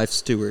wildlife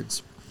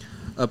stewards.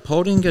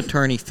 Upholding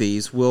attorney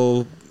fees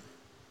will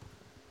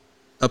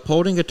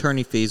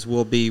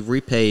be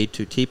repaid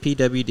to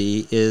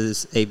TPWD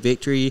is a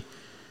victory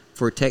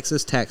for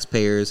Texas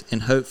taxpayers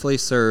and hopefully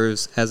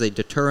serves as a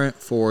deterrent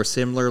for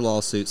similar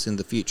lawsuits in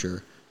the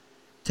future.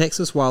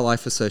 Texas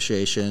Wildlife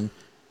Association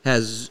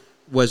was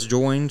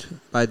joined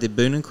by the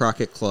Boone and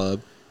Crockett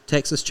Club,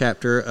 Texas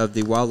chapter of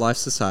the Wildlife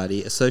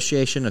Society,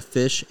 Association of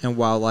Fish and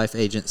Wildlife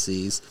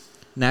Agencies,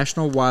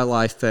 National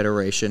Wildlife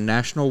Federation,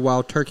 National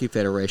Wild Turkey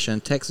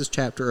Federation, Texas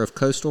chapter of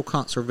Coastal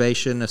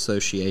Conservation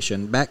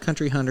Association,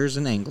 Backcountry Hunters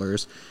and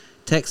Anglers,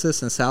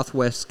 Texas and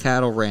Southwest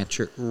Cattle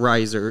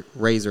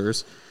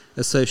Raisers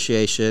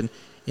Association,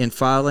 in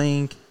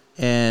filing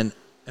an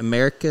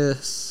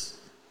amicus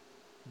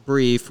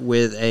brief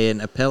with an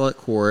appellate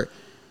court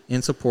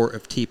in support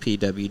of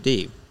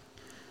TPWD.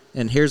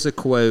 And here's a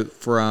quote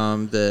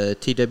from the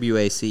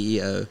TWA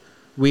CEO.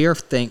 "We are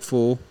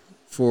thankful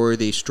for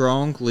the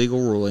strong legal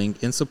ruling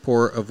in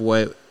support of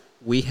what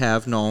we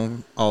have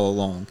known all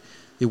along.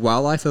 The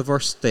wildlife of our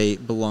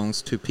state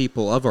belongs to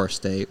people of our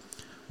state.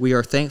 We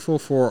are thankful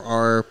for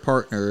our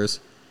partners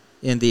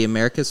in the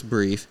amicus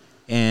brief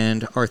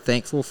and are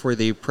thankful for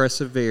the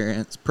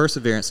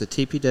perseverance of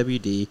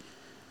TPWD,"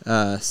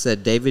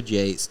 said David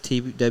Yates,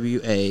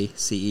 TWA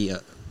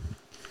CEO.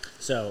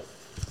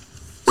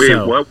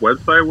 What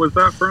website was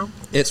that from?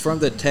 It's from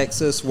the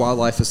Texas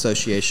Wildlife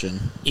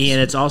Association.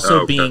 And it's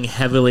also being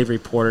heavily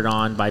reported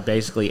on by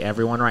basically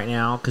everyone right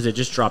now because it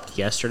just dropped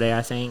yesterday,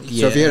 I think.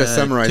 So if you had to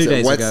summarize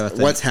it,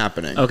 what's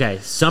happening? Okay,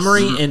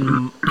 summary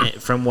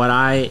from what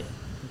I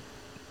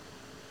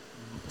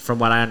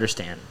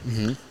understand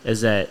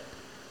is that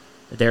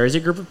there is a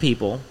group of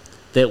people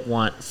that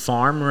want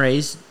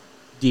farm-raised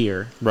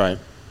deer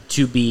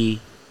to be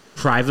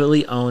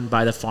privately owned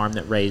by the farm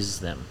that raises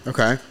them.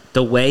 Okay.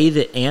 The way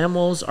that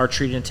animals are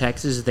treated in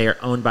Texas, they are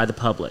owned by the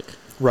public.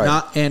 Right.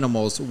 Not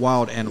animals,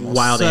 wild animals.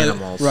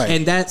 Animals. Right.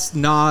 And that's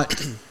not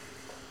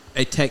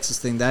a Texas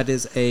thing. That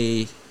is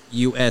a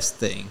U.S.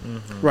 thing.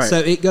 Mm-hmm. Right. So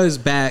it goes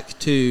back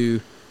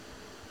to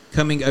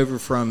coming over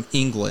from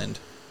England.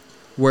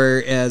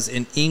 Whereas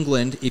in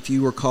England, if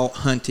you were caught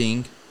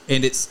hunting,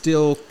 and it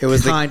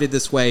was kind of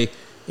this way,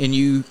 and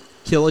you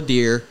kill a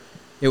deer,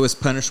 it was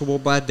punishable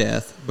by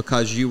death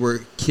because you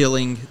were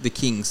killing the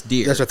king's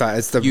deer. That's what I thought.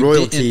 It's the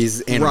royalties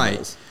animals.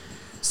 Right.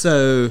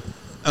 So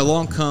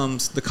along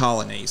comes the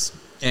colonies,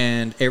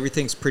 and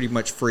everything's pretty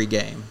much free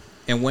game.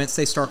 And once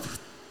they start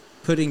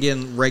putting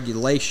in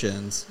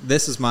regulations,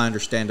 this is my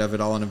understanding of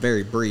it all in a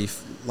very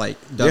brief,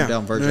 dumbed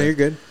down version. No, you're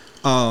good.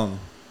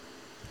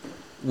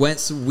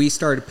 Once we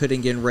started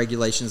putting in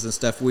regulations and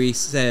stuff, we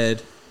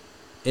said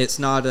it's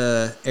not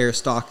a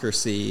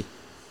aristocracy.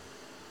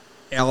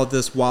 All of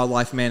this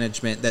wildlife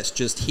management that's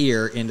just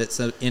here in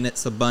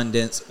its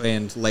abundance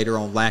and later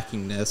on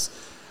lackingness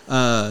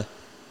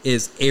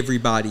is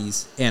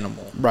everybody's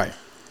animal. Right.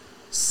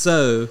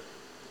 So,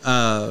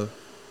 all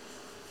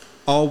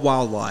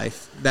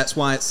wildlife, that's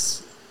why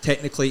it's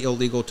technically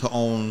illegal to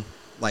own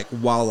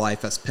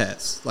wildlife as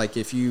pets.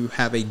 If you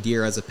have a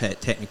deer as a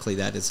pet, technically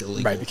that is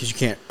illegal. Right, because you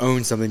can't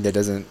own something that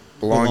doesn't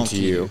belong to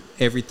you.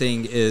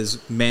 Everything is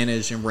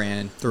managed and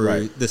ran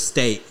through the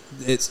state.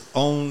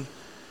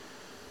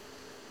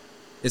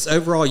 It's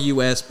overall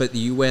U.S., but the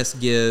U.S.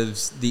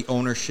 gives the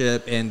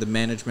ownership and the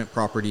management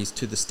properties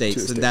to the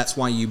states, and that's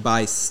why you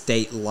buy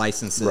state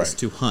licenses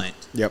to hunt.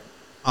 Yep.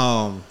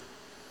 So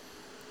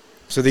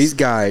these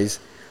guys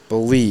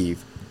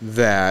believe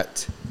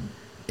that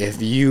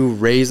if you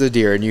raise a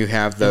deer and you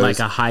have those like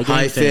a high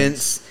game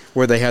fence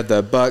where they have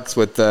the bucks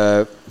with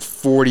the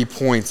 40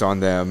 points on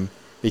them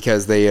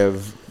because they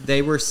have...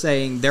 They were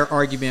saying their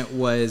argument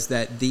was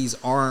that these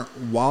aren't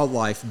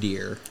wildlife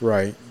deer.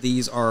 Right.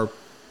 These are,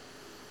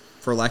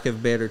 for lack of a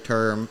better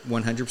term,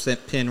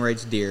 100%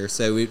 pen-raised deer.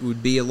 So it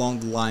would be along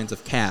the lines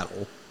of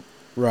cattle.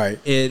 Right.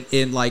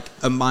 In like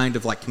a mind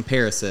of like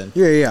comparison.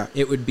 Yeah.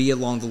 It would be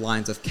along the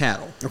lines of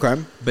cattle.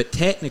 Okay. But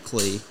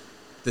technically,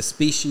 the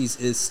species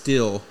is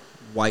still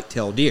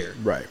white-tailed deer.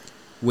 Right.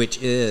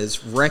 Which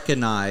is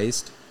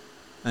recognized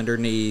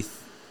underneath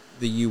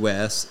the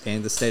U.S.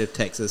 and the state of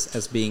Texas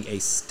as being a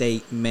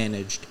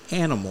state-managed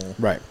animal.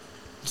 Right.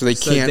 So they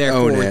can't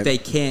own it. They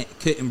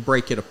couldn't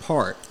break it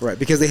apart. Right.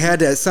 Because they had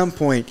to, at some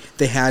point,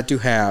 they had to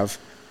have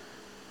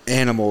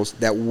animals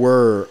that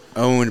were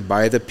owned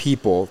by the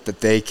people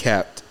that they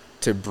kept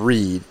to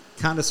breed.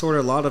 Kind of, sort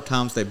of, a lot of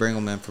times they bring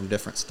them in from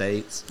different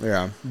states.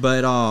 Yeah.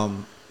 But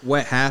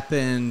what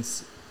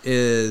happens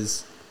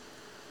is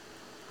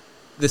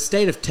the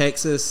state of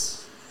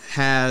Texas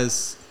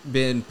has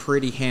been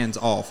pretty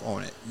hands-off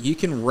on it. You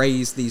can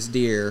raise these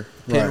deer,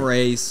 pen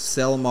raise,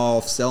 sell them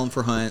off, sell them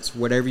for hunts,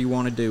 whatever you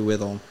want to do with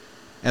them,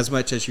 as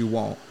much as you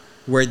want.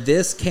 Where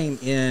this came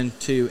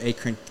into a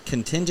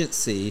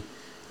contingency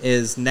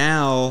is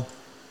now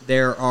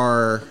there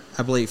are,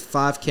 I believe,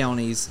 5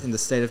 counties in the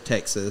state of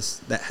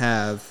Texas that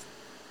have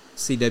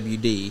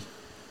CWD.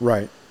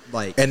 Right.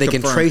 Like, and they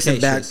can trace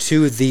cases. them back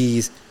to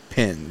these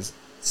pens.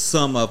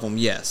 Some of them,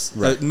 yes.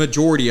 Right. The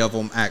majority of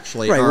them,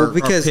 actually, right, are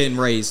because,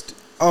 pen-raised.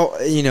 Oh,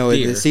 you know,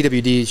 deer. the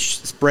CWD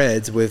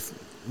spreads with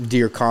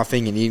deer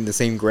coughing and eating the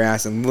same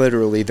grass, and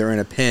literally they're in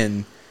a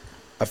pen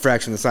a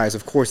fraction of the size.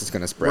 Of course it's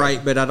going to spread.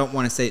 Right, but I don't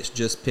want to say it's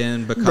just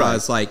pen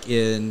because, like,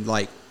 in,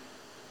 like,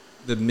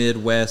 the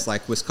Midwest,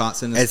 like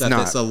Wisconsin and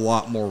stuff, it's a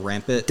lot more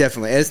rampant.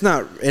 Definitely. It's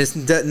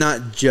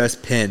not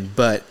just pen,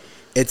 but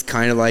it's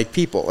kind of like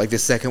people. Like, the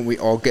second we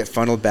all get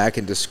funneled back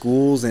into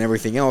schools and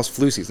everything else,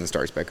 flu season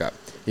starts back up.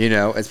 You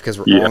know, it's because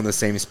we're all in the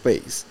same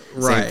space.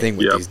 Right. Same thing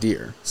with these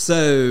deer.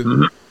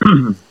 So,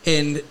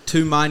 and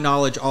to my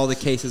knowledge, all the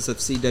cases of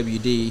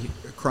CWD,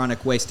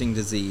 chronic wasting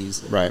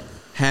disease, right,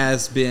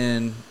 have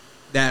been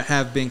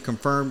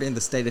confirmed in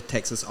the state of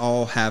Texas,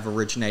 all have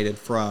originated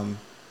from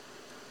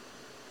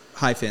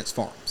high fence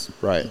farms.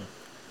 Right.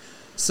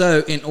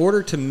 So, in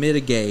order to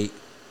mitigate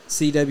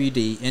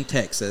CWD in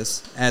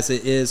Texas, as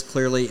it is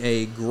clearly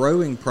a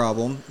growing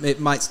problem, it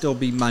might still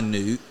be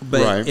minute,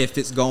 but if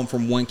it's gone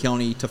from 1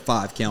 county to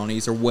 5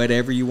 counties or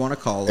whatever you want to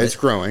call it, it's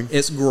growing.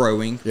 It's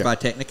growing by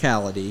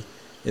technicality,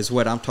 is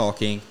what I'm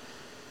talking.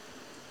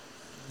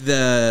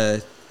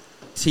 The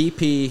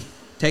TP,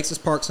 Texas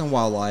Parks and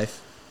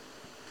Wildlife.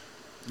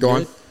 Go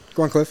on,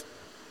 Cliff.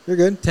 You're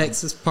good.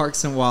 Texas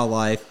Parks and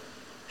Wildlife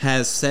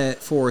has set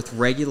forth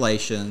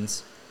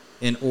regulations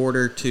in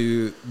order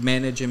to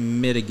manage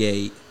and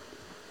mitigate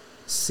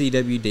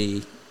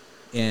CWD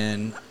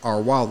in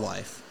our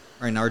wildlife,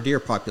 or in our deer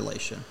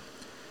population.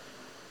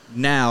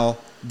 Now,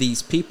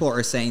 these people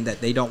are saying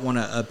that they don't want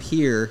to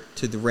adhere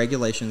to the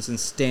regulations and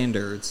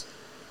standards,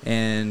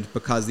 and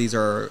because these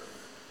are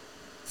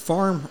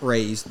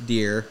farm-raised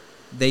deer,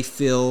 they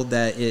feel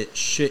that it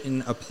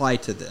shouldn't apply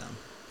to them.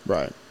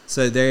 Right.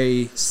 So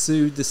they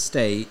sued the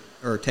state,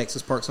 or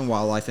Texas Parks and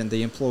Wildlife, and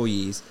the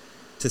employees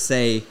to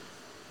say,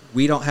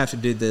 we don't have to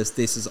do this.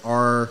 This is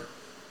our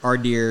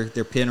deer.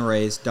 They're pen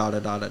raised.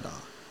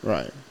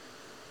 Right.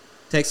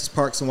 Texas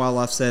Parks and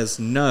Wildlife says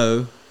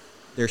no.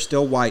 They're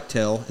still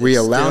whitetail. We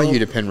allow you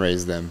to pen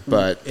raise them,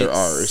 but they're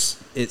ours.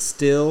 It's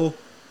still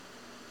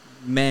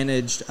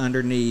managed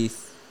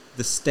underneath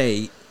the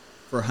state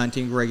for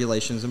hunting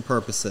regulations and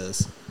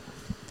purposes.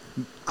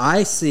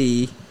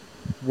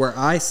 Where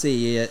I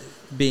see it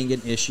being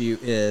an issue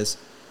is,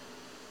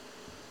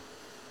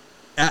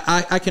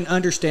 I can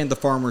understand the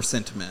farmer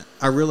sentiment.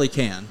 I really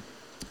can.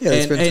 Yeah,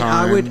 it's been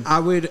time. I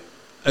would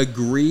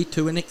agree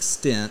to an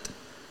extent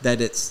that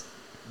it's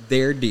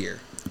their deer.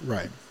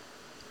 Right.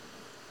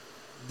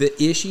 The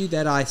issue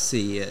that I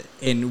see it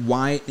and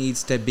why it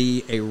needs to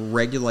be a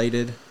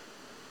regulated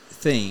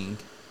thing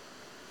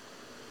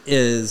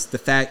is the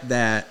fact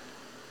that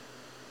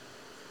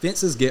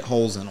fences get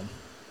holes in them.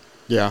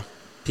 Yeah.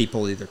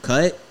 People either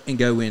cut and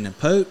go in and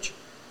poach.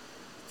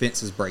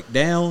 Fences break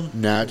down.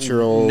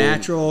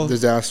 Natural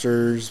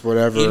disasters,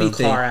 whatever.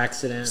 Anything. Car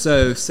accident.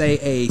 So, say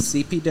a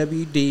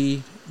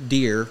CPWD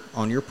deer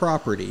on your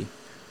property,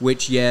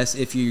 which, yes,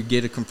 if you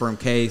get a confirmed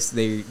case,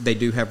 they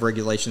do have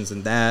regulations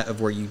in that of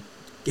where you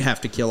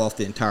have to kill off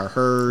the entire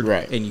herd.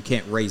 Right. And you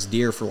can't raise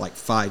deer for like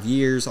 5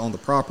 years on the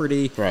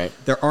property. Right.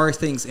 There are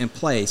things in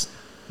place.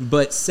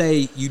 But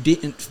say you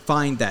didn't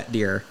find that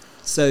deer.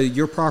 So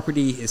your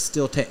property is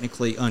still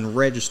technically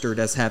unregistered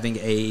as having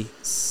a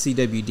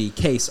CWD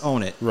case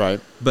on it.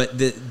 Right. But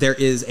there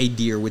is a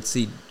deer with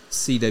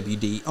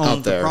CWD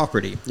on the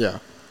property. Yeah.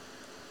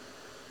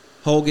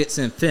 Hole gets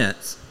in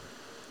fence.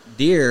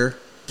 Deer,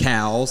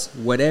 cows,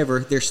 whatever,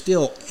 they're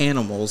still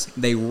animals.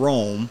 They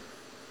roam,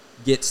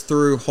 gets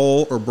through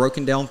hole or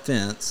broken down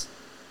fence,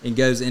 and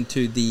goes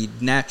into the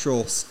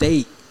natural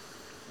state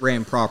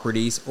ran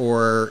properties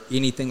or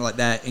anything like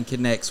that and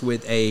connects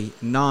with a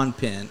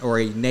non-pen or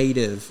a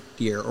native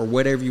deer or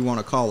whatever you want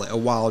to call it, a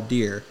wild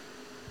deer,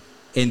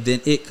 and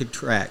then it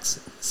contracts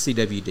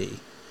CWD,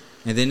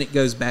 and then it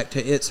goes back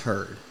to its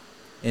herd,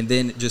 and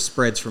then it just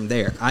spreads from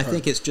there. I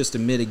think it's just a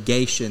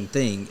mitigation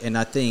thing, and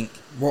I think...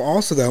 Well,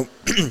 also, though,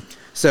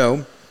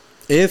 so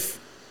if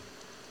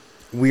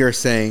we are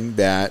saying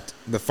that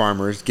the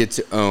farmers get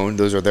to own,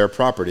 those are their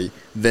property,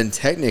 then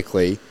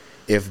technically,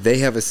 if they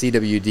have a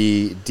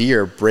CWD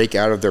deer break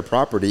out of their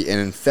property and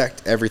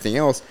infect everything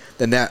else,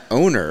 then that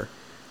owner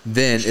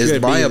then is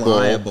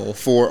liable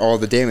for all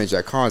the damage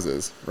that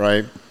causes,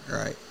 right?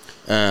 Right.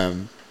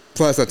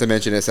 Plus, not to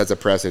mention, it sets a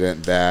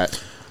precedent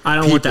that I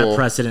don't want that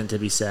precedent to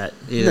be set.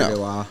 Either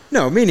do I.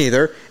 No, me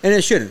neither, and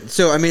it shouldn't.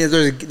 So, I mean,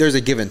 there's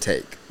a give and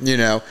take. You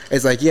know,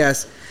 it's like,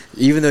 yes,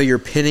 even though you're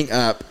pinning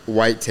up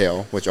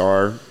whitetail, which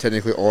are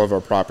technically all of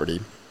our property,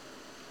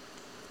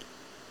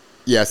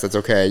 yes, that's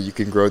okay. You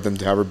can grow them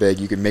to however big.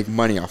 You can make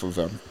money off of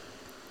them,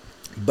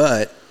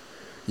 but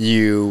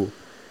you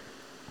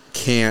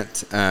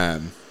can't.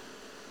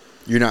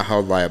 You're not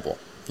held liable.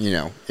 You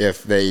know,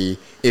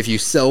 if you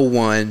sell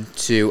one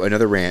to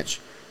another ranch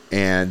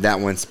and that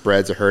one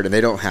spreads a herd and they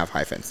don't have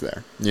high fence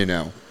there, you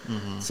know,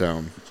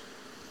 so.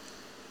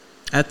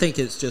 I think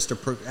it's just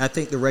I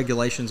think the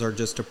regulations are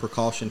just a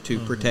precaution to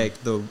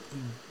protect the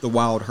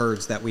wild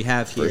herds that we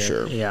have here. For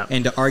sure. Yeah.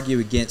 And to argue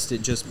against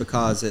it just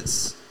because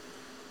it's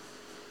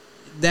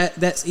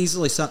that's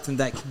easily something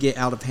that could get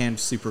out of hand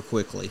super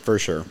quickly. For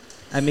sure.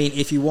 I mean,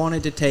 if you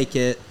wanted to take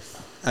it,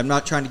 I'm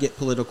not trying to get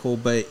political,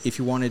 but if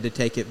you wanted to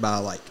take it by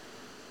like,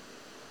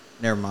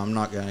 never mind, I'm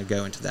not going to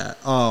go into that.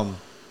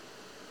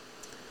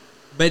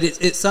 But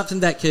it's something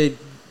that could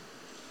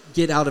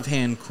get out of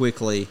hand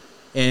quickly,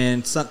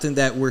 and something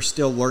that we're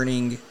still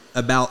learning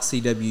about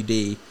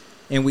CWD,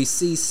 and we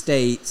see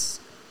states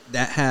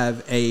that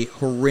have a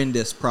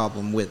horrendous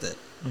problem with it.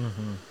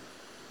 Mm-hmm.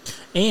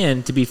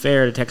 And to be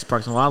fair to Texas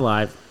Parks and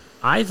Wildlife,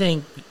 I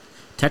think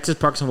Texas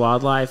Parks and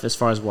Wildlife, as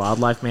far as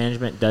wildlife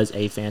management, does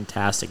a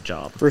fantastic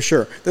job. For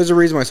sure. There's a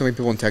reason why so many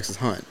people in Texas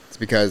hunt. It's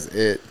because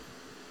it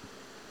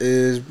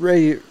is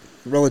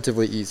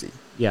relatively easy.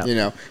 Yeah. You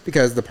know,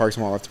 because the Parks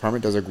and Wildlife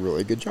Department does a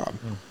really good job.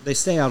 They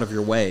stay out of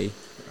your way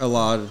a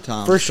lot of the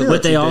time. For sure.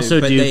 But they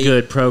also do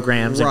good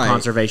programs and Right.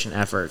 conservation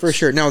efforts. For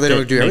sure. No, they that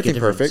don't do make a everything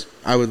difference.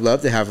 perfect. I would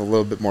love to have a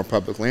little bit more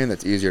public land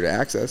that's easier to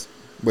access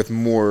with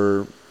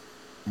more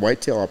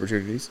whitetail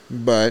opportunities,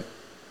 but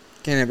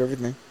can't have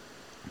everything.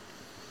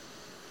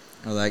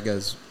 Well, that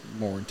goes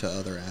more into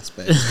other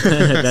aspects.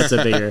 That's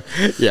a bigger.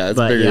 Yeah, it's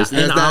But, bigger. yeah. That's,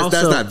 And that's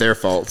also, not their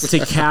fault. To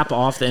cap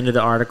off the end of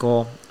the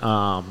article,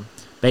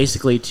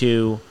 basically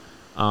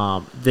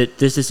that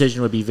this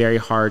decision would be very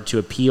hard to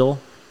appeal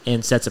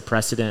and sets a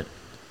precedent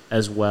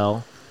as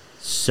well.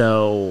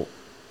 So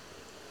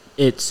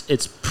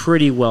it's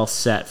pretty well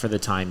set for the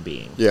time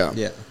being. Yeah.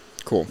 Yeah.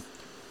 Cool.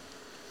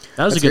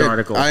 That was That's a good good.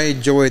 article. I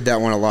enjoyed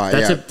that one a lot.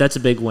 That's a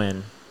big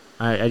win.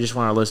 I just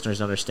want our listeners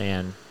to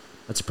understand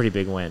that's a pretty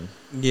big win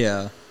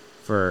Yeah.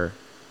 for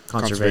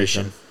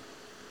conservation.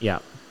 Yeah.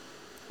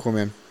 Cool,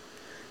 man.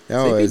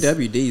 That was,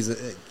 CPWD's,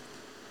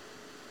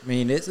 I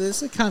mean,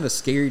 it's a kind of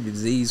scary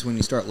disease when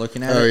you start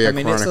looking at it. oh, yeah, I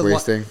mean, chronic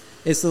wasting.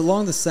 It's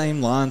along the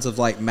same lines of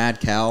like mad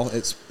cow.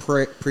 It's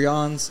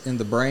prions in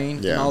the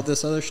brain Yeah. and all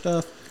this other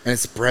stuff. And it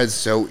spreads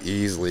so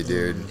easily,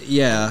 dude.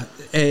 Yeah,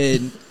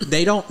 and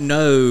they don't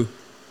know.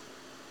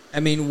 I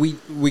mean,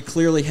 we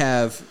clearly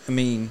have. I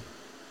mean,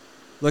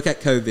 look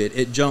at COVID.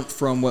 It jumped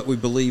from what we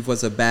believe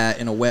was a bat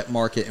in a wet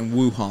market in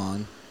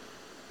Wuhan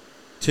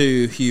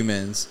to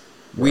humans.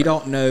 We Right.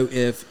 don't know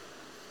if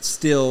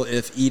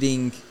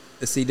eating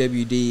a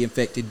CWD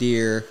infected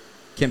deer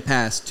can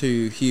pass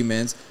to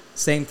humans.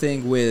 Same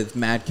thing with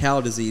mad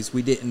cow disease.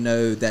 We didn't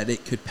know that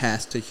it could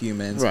pass to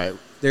humans. Right.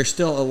 There's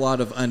still a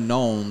lot of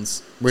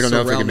unknowns. We don't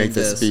know if we can make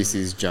surrounding the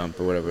species jump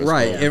or whatever. It's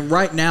Right, called. and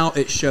right now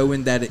it's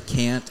showing that it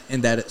can't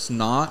and that it's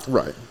not.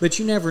 Right. But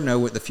you never know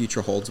what the future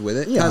holds with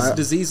it Yeah, because I-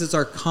 diseases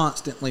are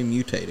constantly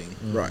mutating.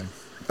 Right.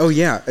 Oh,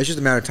 yeah. It's just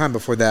a matter of time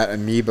before that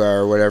amoeba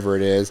or whatever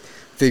it is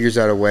figures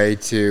out a way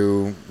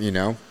to, you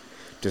know,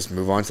 just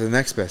move on to the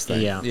next best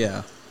thing. Yeah.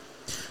 Yeah.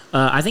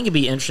 I think it'd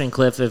be interesting,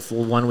 Cliff, if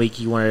one week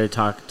you wanted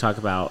to talk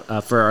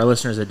about, for our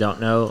listeners that don't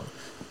know,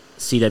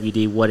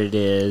 CWD, what it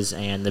is,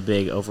 and the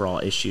big overall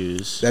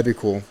issues That'd be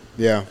cool.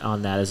 Yeah.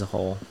 on that as a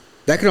whole.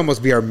 That could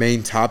almost be our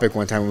main topic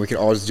one time, and we could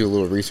all just do a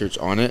little research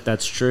on it.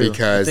 That's true. I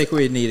Because think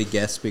we need a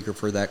guest speaker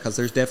for that because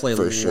there's definitely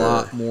For a sure.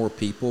 lot more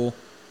people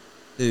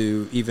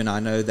who even I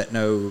know that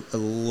know a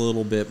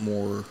little bit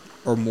more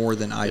or more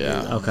than I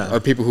yeah, do. Okay. or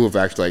people who have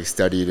actually like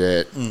studied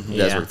it, that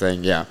Yeah. sort of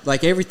thing. Yeah,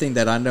 Like everything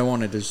that I know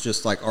on it is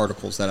just like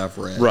articles that I've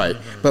read. right.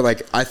 But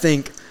like, I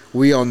think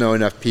we all know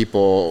enough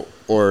people,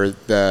 or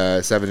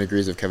the 7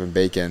 Degrees of Kevin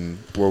Bacon,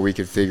 where we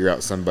could figure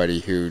out somebody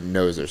who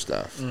knows their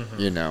stuff.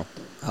 You know,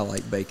 I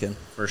like bacon.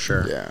 For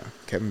sure. yeah,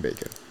 Kevin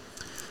Bacon.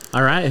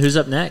 All right, who's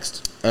up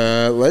next?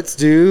 Let's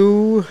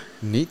do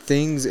neat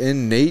things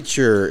in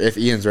nature. If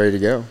Ian's ready to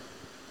go.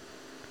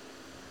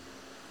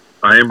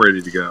 I am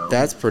ready to go.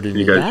 That's pretty Can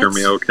neat. you guys hear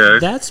me okay?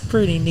 That's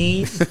pretty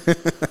neat.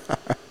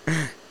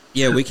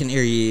 Yeah, we can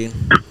hear you.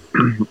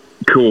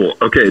 Cool.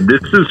 Okay,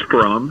 this is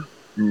from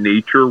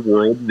Nature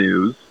World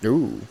News.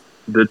 Ooh.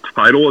 The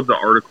title of the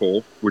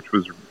article, which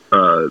was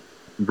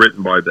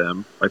written by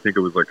them, I think it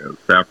was like a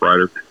staff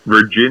writer,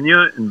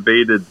 Virginia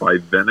invaded by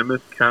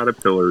venomous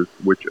caterpillars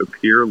which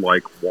appear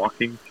like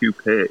walking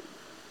toupees.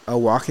 A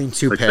walking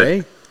toupee?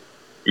 Like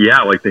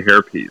yeah, like the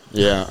hairpiece.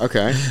 Yeah,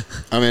 okay.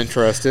 I'm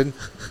interested.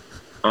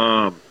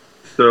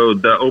 So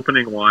the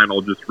opening line,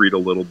 I'll just read a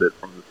little bit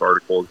from this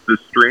article. This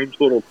strange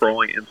little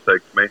crawling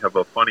insect may have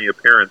a funny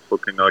appearance,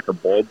 looking like a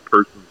bald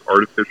person's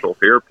artificial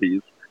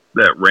hairpiece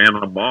that ran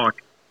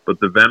amok, but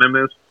the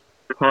venomous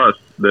pus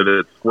that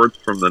it squirts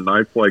from the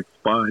knife-like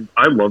spine,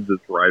 I love this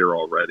writer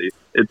already,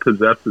 it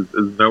possesses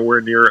is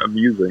nowhere near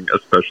amusing,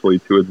 especially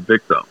to its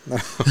victim.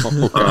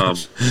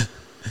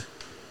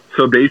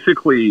 So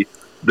basically,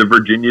 the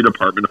Virginia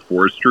Department of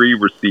Forestry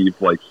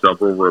received like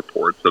several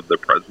reports of the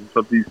presence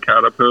of these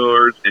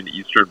caterpillars in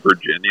eastern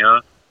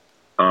Virginia.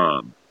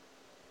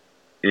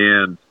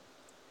 And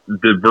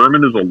the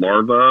vermin is a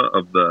larva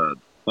of the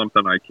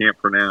something I can't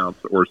pronounce,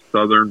 or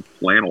southern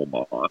flannel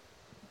moth.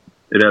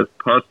 It has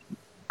pus,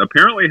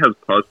 apparently has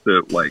pus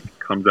that like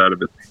comes out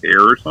of its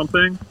hair or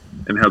something,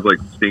 and has like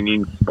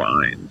stinging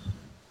spines.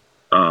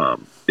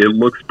 It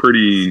looks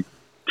pretty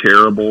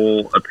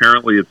terrible.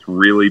 Apparently it's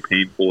really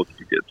painful if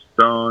you get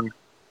stung.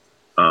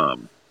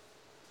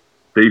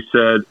 They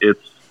said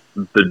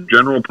the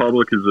general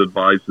public is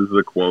advised, as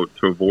a quote,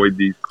 to avoid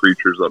these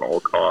creatures at all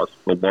costs.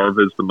 The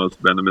larva is the most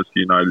venomous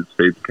United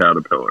States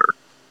caterpillar.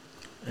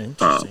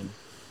 Interesting.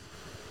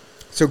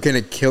 So can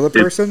it kill a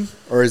person,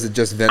 or is it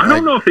just venom? I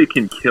don't know if it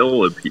can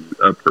kill a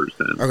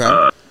person.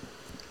 Okay.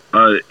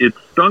 It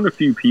stung a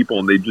few people,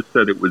 and they just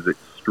said it was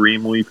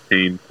extremely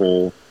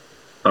painful.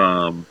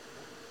 Let's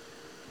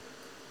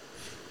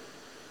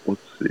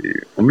see.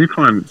 Let me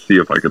see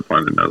if I can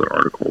find another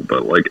article.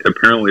 But like,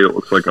 apparently, it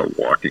looks like a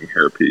walking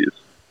hairpiece.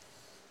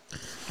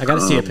 I got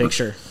to see a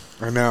picture.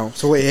 I know.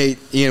 So wait, hey,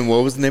 Ian,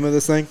 what was the name of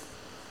this thing?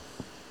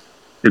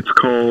 It's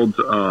called.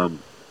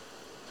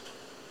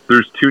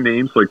 There's two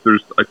names. Like,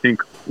 there's, I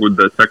think, with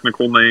the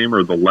technical name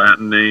or the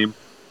Latin name,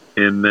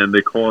 and then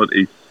they call it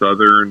a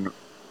southern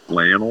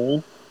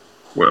flannel.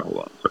 Wait, hold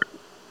on a second.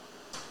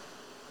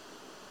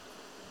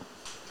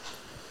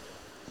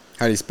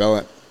 How do you spell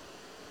it?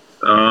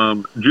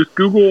 Just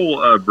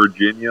Google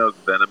Virginia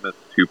venomous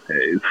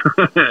toupees.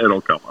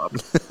 It'll come up.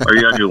 Are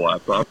you on your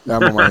laptop?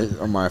 I'm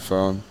on my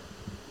phone.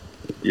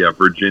 Yeah,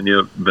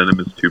 Virginia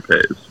venomous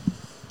toupees.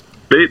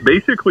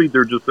 Basically,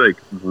 they're just like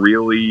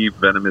really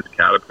venomous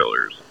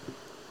caterpillars.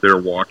 They're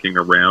walking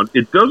around.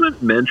 It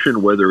doesn't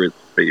mention whether it's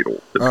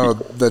fatal to people.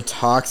 The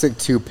toxic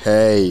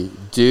toupee.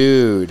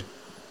 Dude.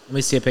 Let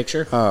me see a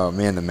picture. Oh,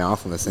 man, the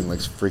mouth on this thing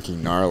looks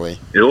freaking gnarly.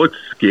 It looks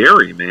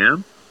scary,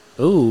 man.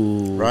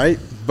 Ooh. Right?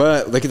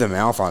 But look at the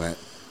mouth on it.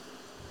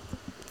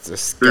 It's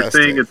disgusting. They're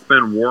saying it's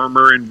been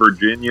warmer in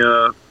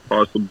Virginia,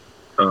 possibly,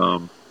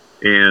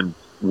 and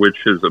which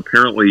has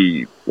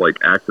apparently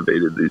like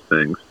activated these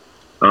things.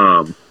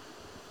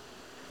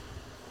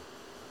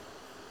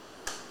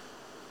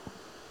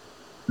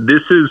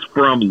 This is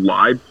from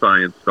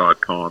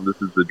LiveScience.com.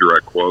 This is the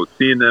direct quote.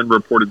 CNN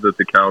reported that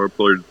the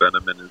caterpillar's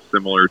venom is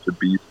similar to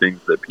bee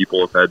stings that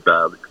people have had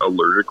bad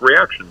allergic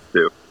reactions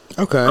to.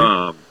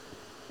 Okay.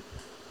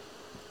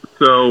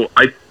 So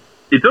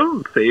it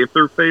doesn't say if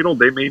they're fatal.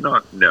 They may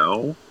not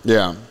know.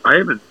 Yeah.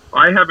 I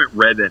haven't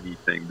read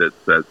anything that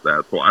says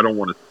that, so I don't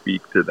want to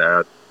speak to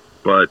that.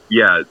 But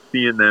yeah,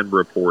 CNN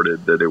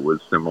reported that it was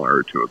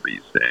similar to a bee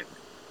sting.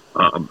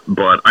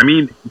 But I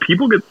mean,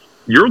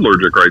 you're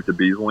allergic, right, to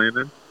bees,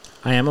 Landon?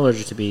 I am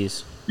allergic to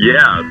bees.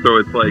 Yeah, so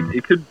it's like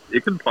it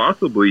could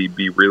possibly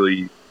be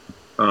really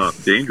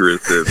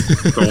dangerous if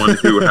someone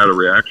who had a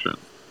reaction.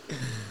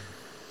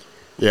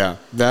 Yeah,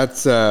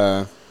 that's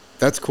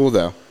cool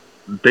though.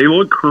 They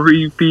look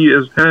creepy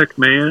as heck,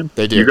 man.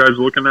 They do. You guys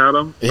looking at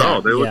them? Yeah.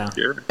 Oh, they look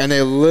scary. And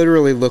they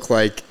literally look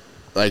like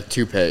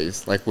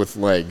toupees, like with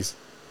legs.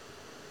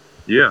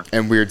 Yeah.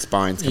 And weird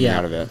spines coming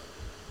out of it.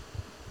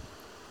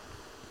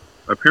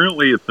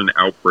 Apparently, it's an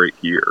outbreak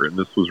year, and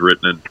this was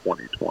written in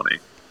 2020.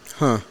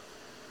 Huh.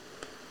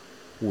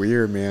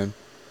 Weird, man.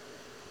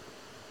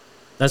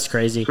 That's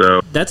crazy.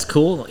 So, that's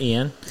cool,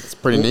 Ian. It's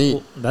pretty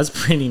neat. That's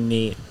pretty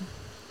neat.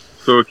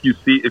 So if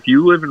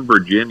you live in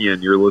Virginia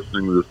and you're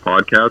listening to this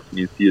podcast and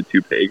you see a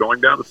toupee going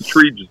down the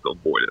street, just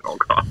avoid it at all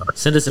costs.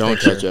 Send us a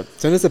picture. Don't touch it.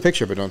 Send us a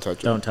picture, but don't touch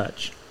it. Don't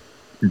touch.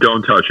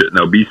 Don't touch it.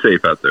 No, be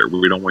safe out there.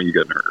 We don't want you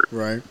getting hurt.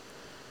 Right.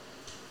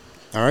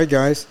 All right,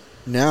 guys.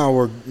 Now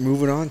we're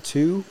moving on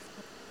to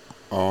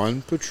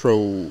On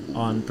Patrol.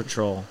 On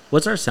Patrol.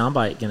 What's our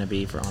soundbite going to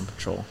be for On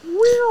Patrol? There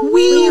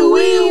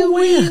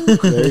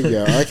you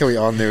go. I like how we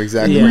all knew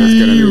exactly what it's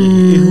going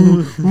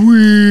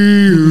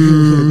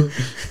to be.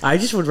 I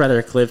just would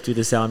rather Cliff do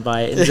the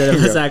soundbite instead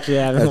of us actually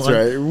having That's one.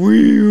 right.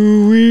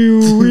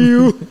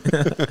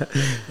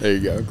 There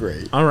you go.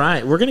 Great. All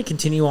right. We're going to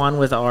continue on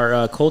with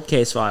our cold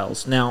case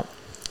files. Now,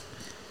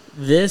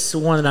 This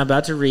one that I'm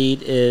about to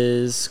read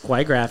is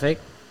quite graphic,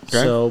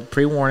 so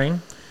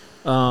pre-warning.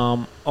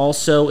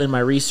 Also, in my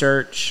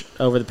research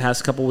over the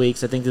past couple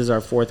weeks, I think this is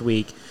our 4th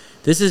week,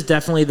 this is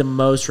definitely the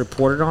most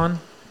reported on.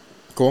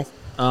 Cool.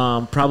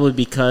 Probably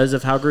because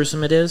of how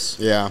gruesome it is.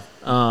 Yeah.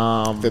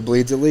 If it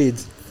bleeds, it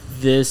leads.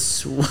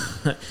 This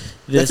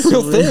That's a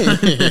real thing.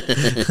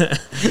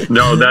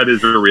 No, that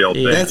is a real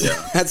thing.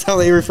 That's how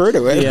they refer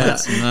to it. Yeah.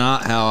 That's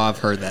not how I've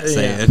heard that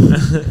said.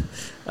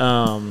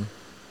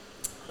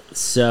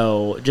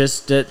 So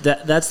just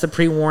that's the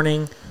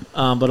pre-warning,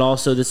 but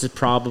also this is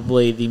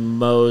probably the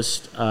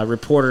most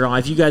reported on.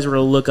 If you guys were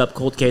to look up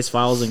cold case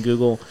files in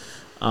Google,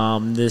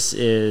 this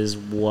is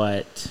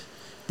what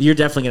you're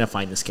definitely going to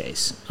find this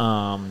case.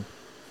 The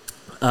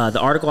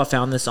article I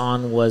found this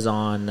on was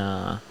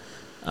on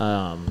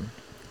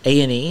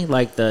A&E,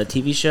 like the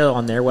TV show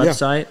on their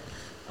website,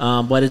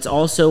 but it's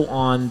also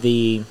on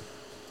the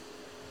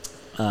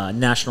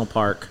National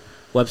Park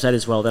website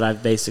as well that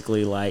I've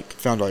basically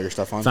found all your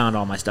stuff on. Found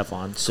all my stuff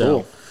on.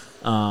 So,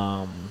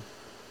 cool.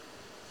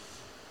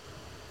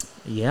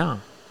 Yeah,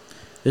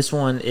 this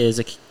one is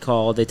they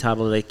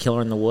titled "A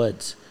Killer in the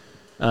Woods."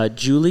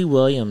 Julie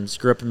Williams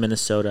grew up in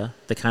Minnesota,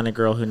 the kind of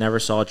girl who never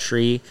saw a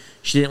tree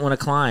she didn't want to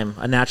climb.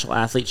 A natural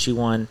athlete, she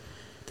won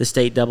the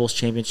state doubles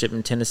championship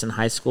in tennis in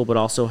high school, but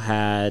also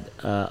had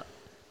a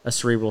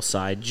cerebral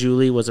side.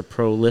 Julie was a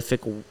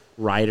prolific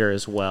writer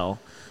as well.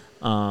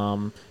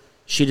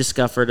 She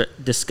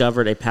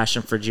discovered a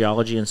passion for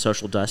geology and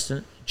social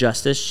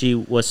justice. She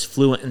was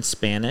fluent in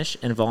Spanish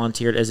and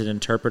volunteered as an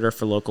interpreter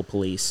for local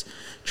police,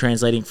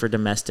 translating for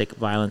domestic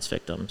violence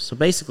victims. So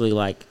basically,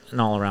 like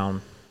an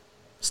all-around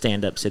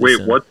stand-up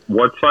citizen. Wait,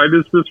 what side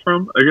is this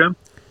from again?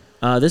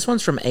 This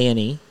one's from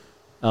A&E,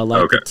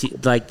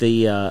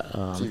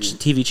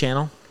 TV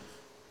channel.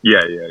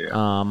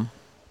 Yeah.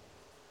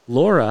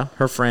 Laura,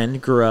 her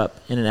friend, grew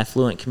up in an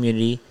affluent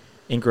community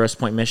in Grosse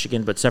Pointe,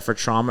 Michigan, but suffered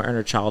trauma in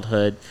her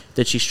childhood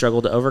that she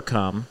struggled to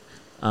overcome.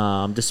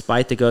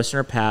 Despite the ghosts in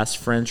her past,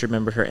 friends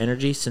remembered her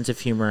energy, sense of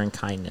humor, and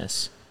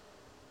kindness.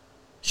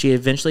 She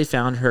eventually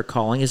found her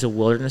calling as a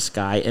wilderness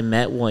guide and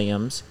met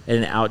Williams at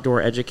an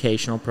outdoor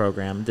educational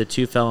program. The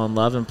two fell in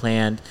love and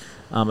planned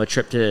a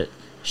trip to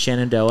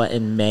Shenandoah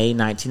in May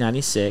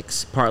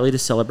 1996, partly to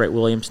celebrate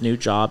Williams' new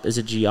job as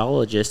a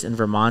geologist in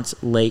Vermont's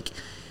Lake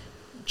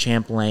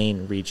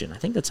Champlain region. I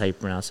think that's how you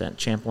pronounce that.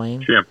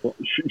 Champlain?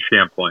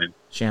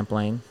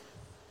 Champlain.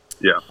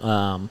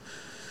 Yeah.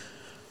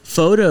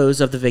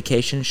 Photos of the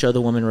vacation show the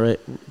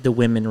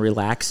women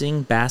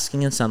relaxing,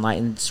 basking in sunlight,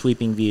 and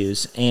sweeping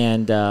views.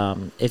 And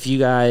if you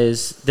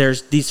guys,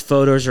 these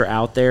photos are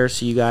out there,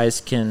 so you guys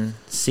can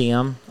see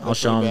them. I'll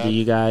show them to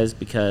you guys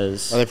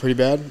because are they pretty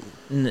bad?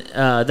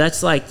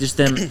 That's like just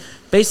them.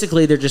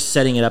 Basically, they're just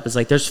setting it up. It's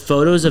like there's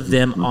photos of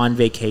them on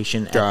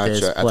vacation at this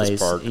place. At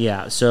this park.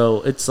 Yeah,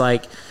 so it's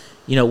like,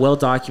 well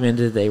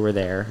documented they were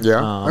there.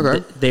 Yeah,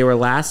 okay. They were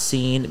last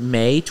seen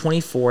May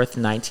 24th,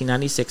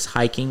 1996,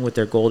 hiking with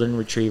their golden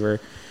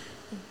retriever,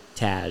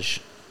 Taj.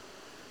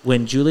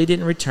 When Julie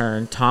didn't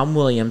return, Tom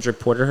Williams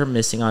reported her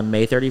missing on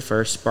May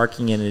 31st,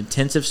 sparking an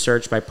intensive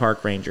search by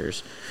park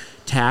rangers.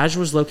 Taj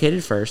was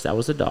located first, that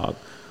was the dog,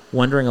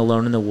 wandering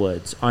alone in the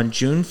woods. On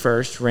June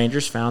 1st,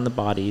 rangers found the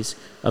bodies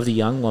of the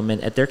young woman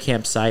at their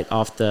campsite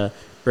off the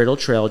Brittle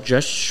Trail,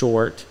 just a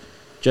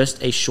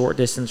short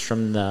distance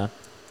from the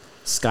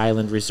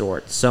Skyland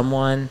Resort.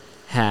 Someone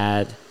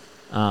had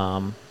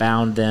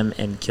bound them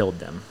and killed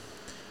them.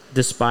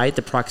 Despite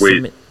the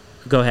proximity...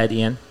 Go ahead,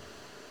 Ian.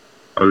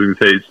 I was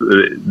going to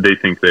say, they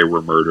think they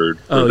were murdered.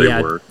 Oh,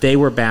 yeah. They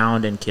were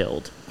bound and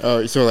killed.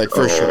 Oh, so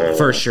for sure.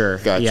 For sure.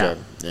 Gotcha.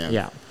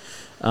 Yeah.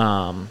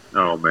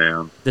 Oh,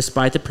 man.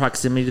 Despite the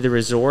proximity to the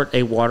resort,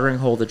 a watering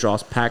hole that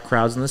draws packed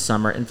crowds in the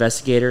summer,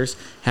 investigators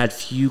had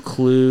few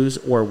clues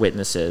or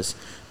witnesses.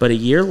 But a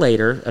year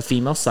later, a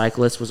female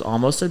cyclist was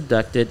almost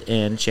abducted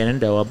in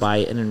Shenandoah by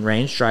an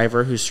enraged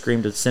driver who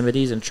screamed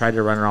obscenities and tried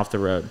to run her off the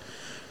road.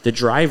 The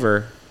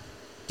driver,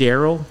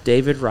 Daryl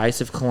David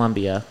Rice of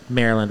Columbia,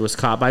 Maryland, was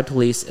caught by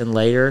police and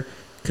later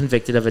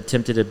convicted of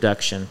attempted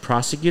abduction.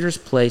 Prosecutors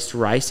placed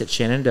Rice at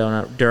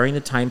Shenandoah during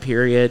the time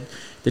period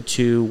the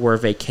two were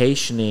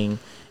vacationing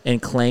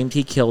and claimed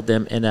he killed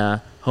them in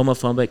a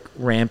homophobic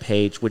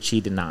rampage, which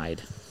he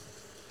denied.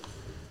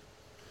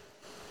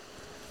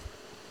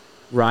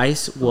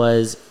 Rice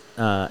was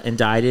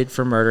indicted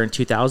for murder in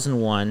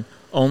 2001,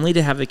 only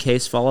to have the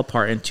case fall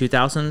apart in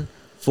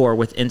 2004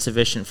 with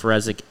insufficient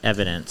forensic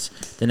evidence.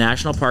 The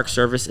National Park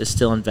Service is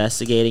still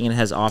investigating and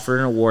has offered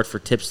an award for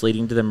tips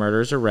leading to the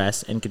murderer's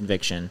arrest and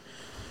conviction.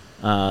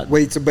 But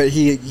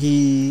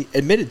he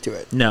admitted to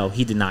it? No,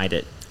 he denied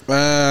it.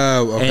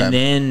 Oh, okay. And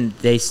then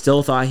they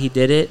still thought he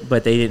did it,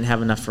 but they didn't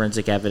have enough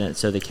forensic evidence,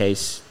 so the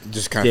case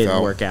just kind of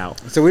didn't work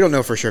out. So we don't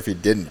know for sure if he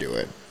didn't do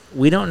it.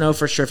 We don't know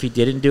for sure if he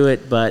didn't do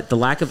it, but the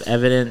lack of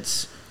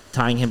evidence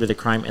tying him to the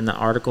crime in the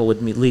article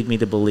would lead me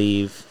to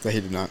believe that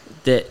he did not.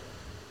 That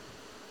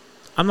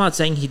I'm not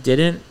saying he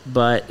didn't,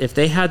 but if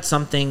they had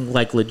something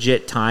like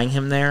legit tying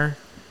him there,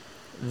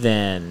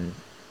 then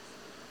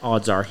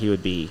odds are he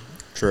would be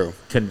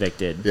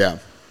convicted. Yeah.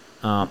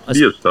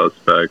 Be a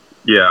suspect.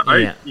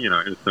 Yeah,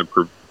 Yeah.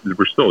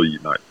 we're still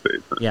United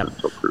States. Yeah.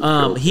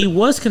 He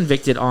was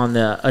convicted on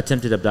the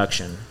attempted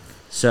abduction.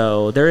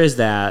 So there is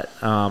that.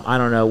 I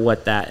don't know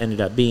what that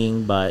ended up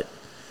being, but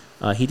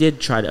he did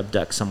try to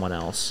abduct someone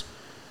else.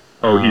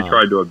 Oh, he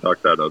tried to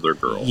abduct that other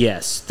girl.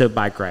 Yes, the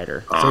bike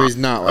rider. So he's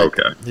not like,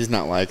 he's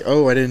not like,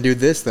 oh, I didn't do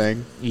this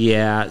thing.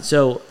 Yeah.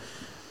 So,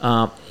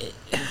 I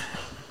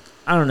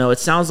don't know. It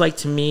sounds like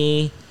to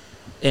me,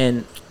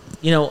 and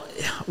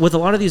with a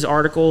lot of these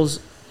articles,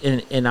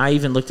 and I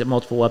even looked at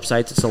multiple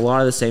websites, it's a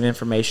lot of the same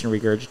information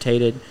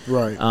regurgitated.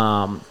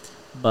 Right.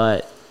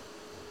 But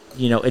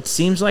it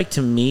seems like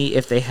to me,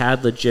 if they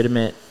had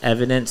legitimate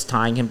evidence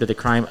tying him to the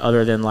crime,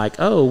 other than like,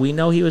 oh, we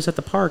know he was at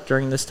the park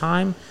during this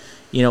time,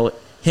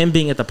 him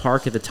being at the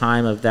park at the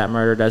time of that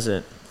murder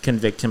doesn't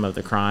convict him of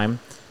the crime.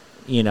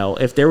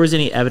 If there was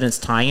any evidence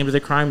tying him to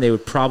the crime, they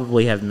would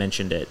probably have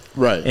mentioned it.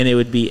 Right. And it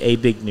would be a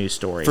big news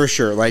story. For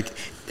sure. Like,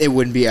 it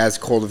wouldn't be as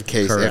cold of a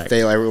case Correct. if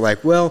they were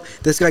like, well,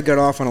 this guy got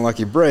off on a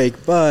lucky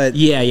break, but...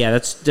 Yeah,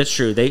 that's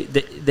true.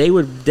 They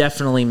would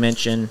definitely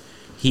mention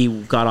he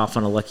got off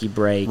on a lucky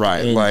break.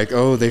 Right. And, like,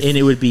 oh, they... And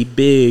it would be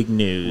big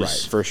news.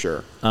 Right, for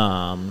sure.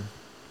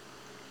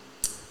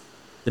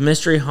 The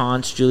mystery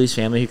haunts Julie's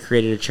family, who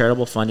created a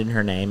charitable fund in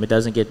her name. It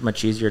doesn't get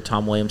much easier,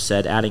 Tom Williams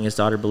said, adding his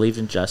daughter believed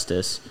in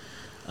justice,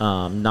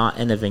 not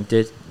in a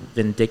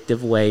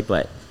vindictive way,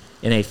 but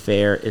in a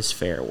fair is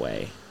fair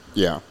way.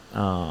 Yeah.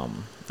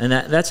 And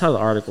that's how the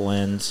article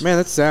ends. Man,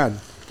 that's sad.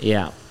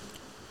 Yeah,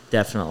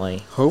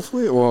 definitely.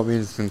 Hopefully, well, I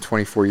mean, it's been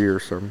 24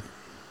 years, so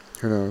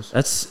who knows?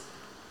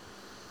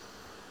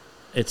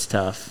 It's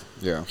tough.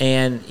 Yeah.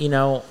 And,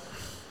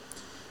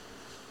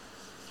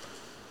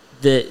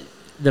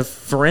 the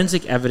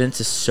forensic evidence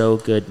is so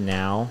good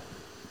now.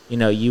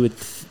 You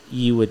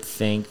would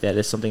think that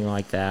it's something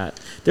like that.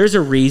 There's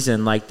a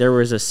reason, like, there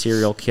was a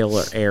serial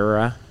killer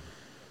era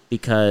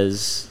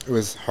because it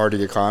was hard to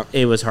get caught.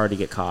 It was hard to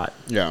get caught.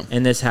 Yeah.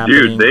 And this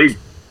happening... Dude,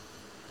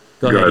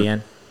 Go ahead,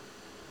 Ian.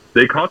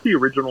 They caught the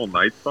original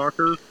Night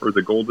Stalker, or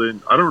the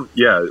Golden...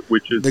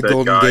 which is the that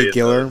Golden guy Gate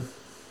Killer.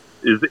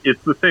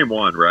 It's the same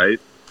one,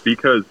 right?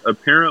 Because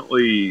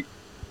apparently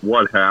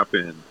what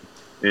happened,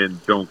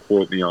 and don't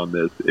quote me on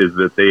this, is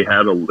that they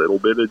had a little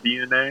bit of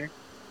DNA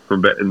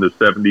from in the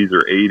 70s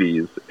or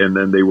 80s, and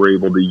then they were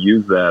able to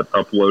use that,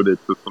 upload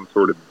it to some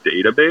sort of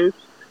database,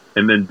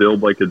 and then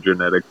build like a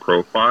genetic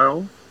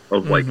profile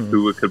of like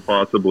who it could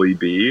possibly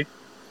be.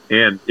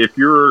 And if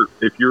you're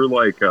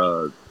like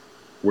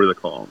what do they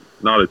call them?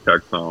 Not a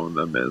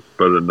taxonomist,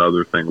 but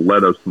another thing.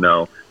 Let us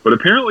know. But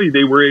apparently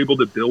they were able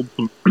to build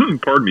some,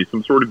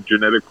 some sort of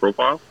genetic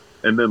profile,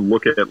 and then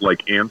look at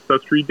like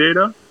ancestry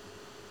data,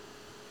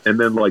 and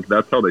then like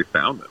that's how they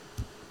found him.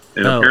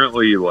 And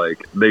apparently,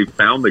 like, they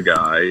found the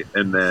guy,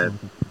 and then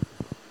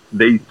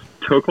they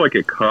took like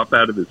a cup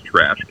out of his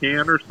trash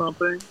can or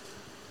something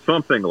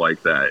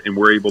like that, and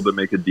were able to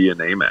make a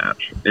DNA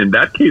match. And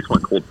that case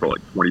went cold for like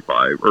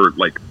 25 or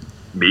like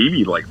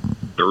maybe like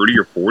 30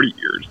 or 40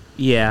 years.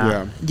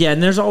 Yeah.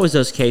 And there's always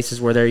those cases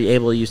where they're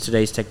able to use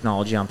today's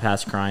technology on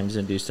past crimes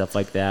and do stuff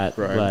like that.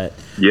 Right. But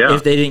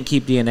if they didn't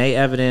keep DNA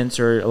evidence,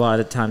 or a lot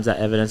of the times that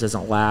evidence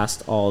doesn't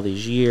last all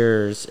these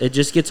years, it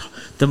just gets,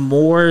 the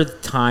more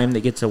time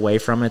that gets away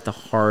from it, the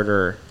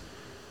harder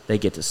they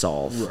get to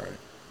solve. Right.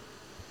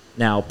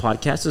 Now,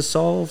 podcasts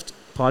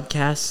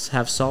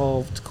have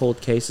solved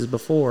cold cases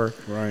before.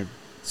 Right.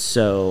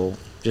 So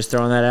just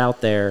throwing that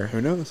out there.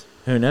 Who knows?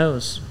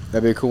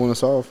 That'd be a cool one to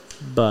solve.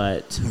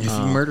 But if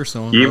you murder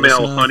someone,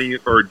 email honey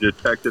or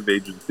detective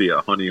agency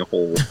at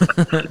honeyhole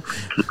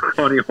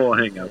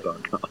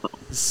honeyholehangout.com.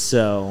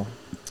 So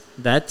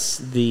that's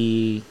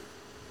the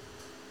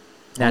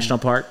National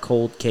Park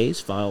Cold Case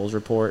Files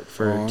report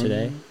for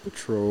today.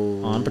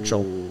 On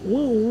patrol.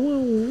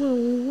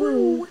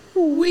 Whoa.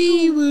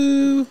 Wee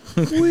woo.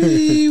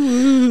 Wee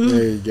woo.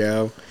 There you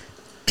go.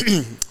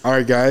 All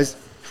right, guys.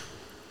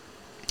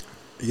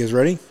 You guys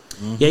ready?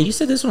 Yeah, you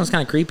said this one was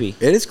kind of creepy.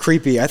 It is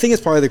creepy. I think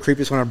it's probably the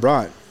creepiest one I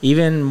brought.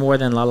 Even more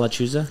than La La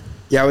Chusa?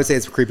 Yeah, I would say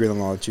it's creepier than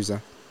La La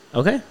Chusa.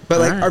 Okay. But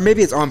like, or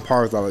maybe it's on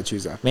par with La La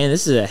Chusa. Man,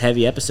 this is a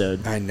heavy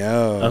episode. I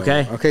know.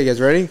 Okay. Okay, you guys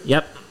ready?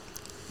 Yep.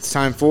 It's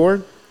time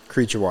for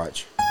Creature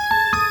Watch.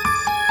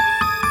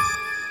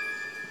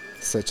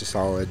 Such a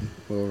solid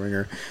little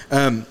ringer.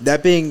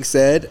 That being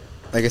said,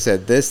 like I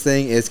said, this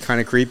thing is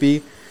kind of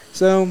creepy.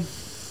 So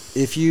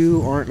if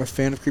you aren't a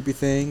fan of creepy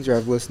things, or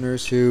have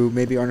listeners who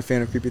maybe aren't a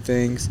fan of creepy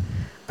things,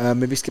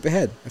 maybe skip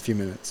ahead a few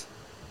minutes.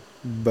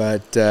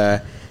 But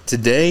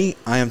today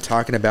I am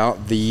talking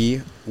about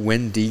the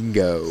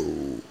Wendigo.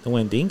 The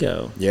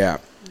Wendigo? Yeah.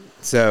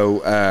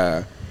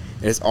 So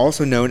it's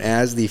also known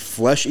as the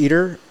flesh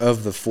eater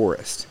of the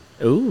forest.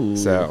 Ooh.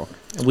 So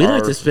we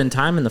like to spend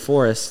time in the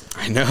forest.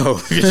 I know.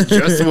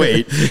 Just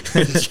wait.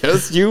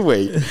 Just you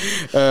wait.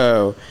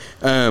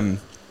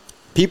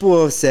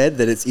 People have said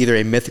that it's either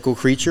a mythical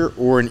creature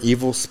or an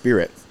evil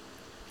spirit.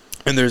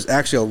 And there's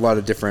actually a lot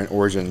of different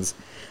origins.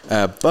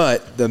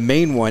 But the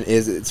main one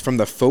is it's from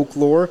the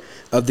folklore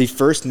of the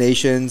First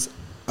Nations.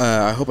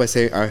 I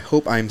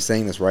hope I'm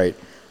saying this right.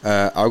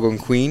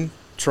 Algonquin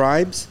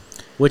tribes.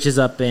 Which is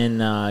up in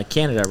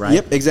Canada, right?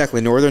 Yep,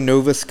 exactly. Northern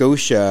Nova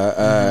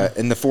Scotia,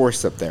 in the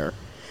forests up there.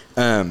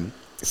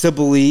 So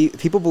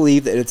people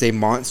believe that it's a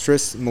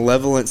monstrous,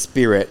 malevolent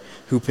spirit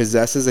who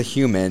possesses a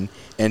human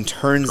and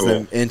turns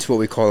them into what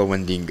we call a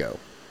Wendigo.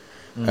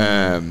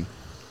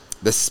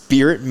 The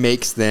spirit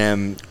makes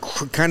them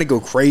kind of go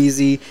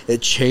crazy.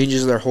 It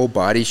changes their whole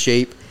body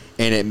shape,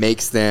 and it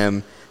makes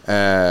them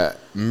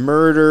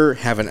murder,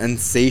 have an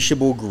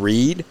insatiable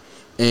greed,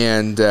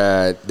 and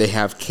they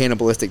have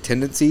cannibalistic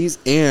tendencies.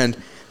 And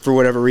for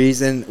whatever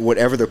reason,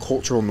 whatever the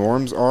cultural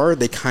norms are,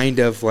 they kind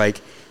of like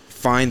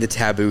find the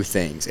taboo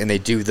things, and they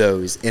do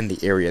those in the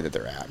area that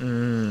they're at.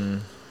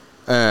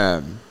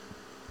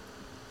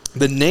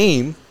 The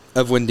name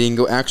of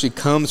Wendigo actually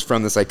comes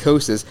from the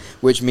psychosis,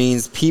 which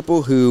means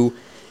people who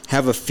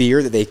have a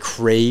fear that they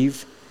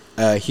crave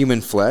human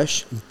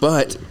flesh,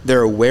 but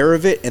they're aware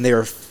of it and they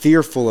are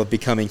fearful of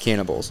becoming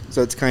cannibals.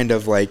 So it's kind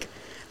of like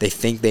they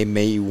think they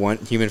may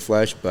want human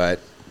flesh, but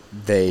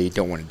they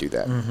don't want to do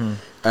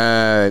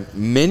that.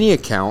 Many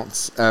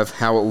accounts of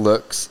how it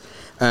looks,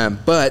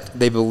 but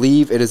they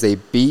believe it is a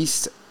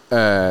beast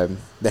that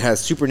has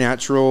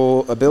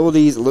supernatural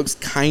abilities. It looks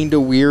kind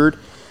of weird.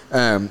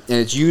 And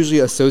it's usually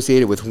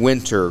associated with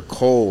winter,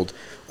 cold,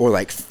 or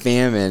like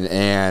famine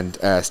and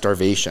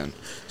starvation.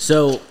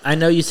 So I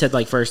know you said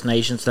like First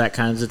Nations, so that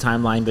kind of is a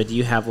timeline, but do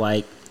you have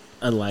like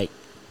a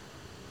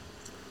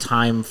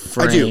time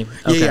frame?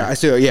 I do. Okay.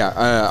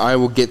 I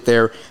will get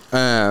there.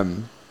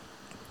 Kind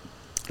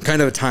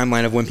of a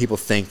timeline of when people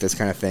think this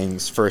kind of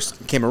things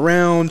first came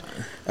around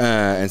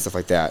and stuff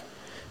like that.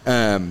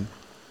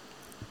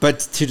 But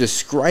to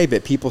describe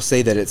it, people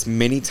say that it's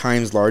many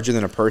times larger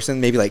than a person,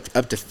 maybe like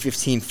up to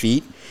 15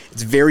 feet.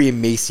 It's very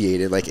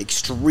emaciated, like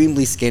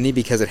extremely skinny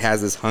because it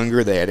has this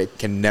hunger that it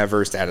can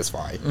never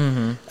satisfy.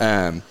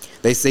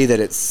 They say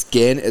that its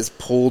skin is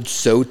pulled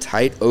so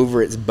tight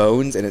over its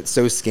bones, and it's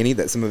so skinny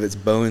that some of its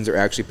bones are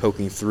actually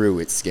poking through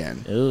its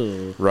skin.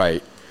 Ooh.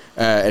 Right.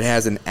 It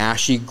has an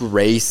ashy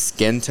gray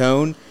skin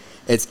tone.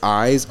 Its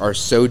eyes are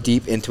so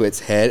deep into its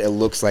head, it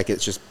looks like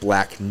it's just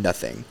black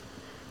nothing.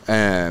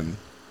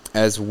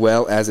 As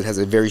well as it has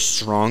a very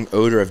strong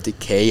odor of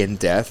decay and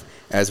death,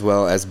 as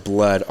well as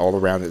blood all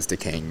around its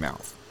decaying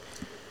mouth.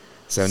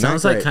 So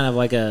sounds like kind of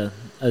like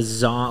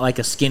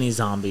a skinny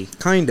zombie.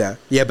 Kinda,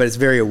 yeah, but it's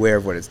very aware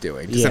of what it's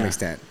doing to some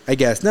extent, I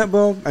guess. Not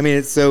well. I mean,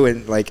 it's so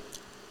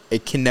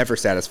it can never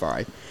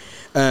satisfy.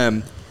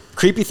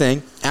 Creepy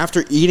thing: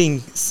 after eating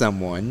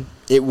someone,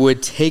 it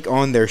would take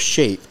on their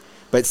shape,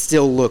 but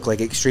still look like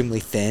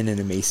extremely thin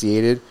and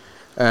emaciated.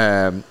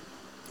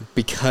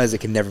 Because it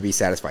can never be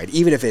satisfied.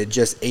 Even if it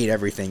just ate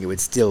everything, it would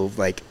still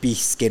like be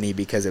skinny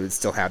because it would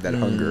still have that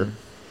hunger.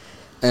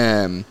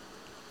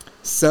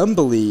 Some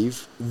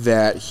believe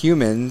that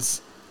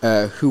humans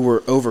who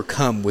were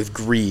overcome with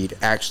greed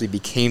actually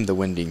became the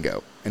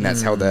Wendigo, and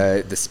that's how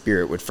the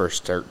spirit would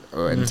first start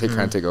and kind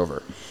of take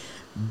over.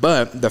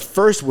 But the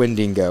first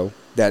Wendigo,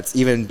 that's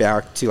even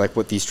back to like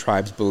what these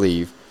tribes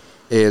believe,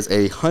 is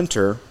a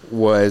hunter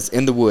was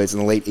in the woods in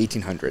the late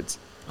 1800s.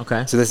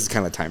 Okay. So this is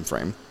kind of the time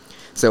frame.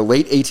 So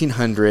late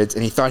 1800s,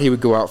 and he thought he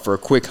would go out for a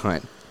quick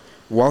hunt.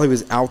 While he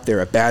was out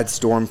there, a bad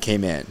storm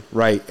came in,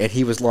 right? And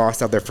he was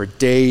lost out there for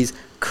days,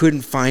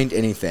 couldn't find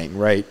anything,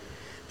 right?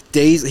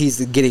 Days, he's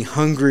getting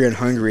hungrier and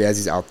hungrier as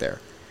he's out there.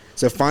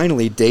 So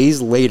finally,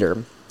 days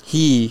later,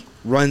 he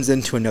runs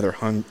into another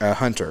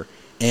hunter,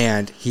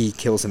 and he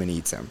kills him and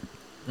eats him.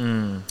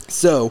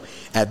 So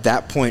at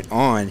that point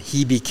on,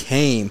 he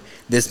became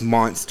this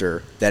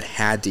monster that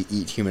had to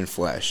eat human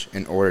flesh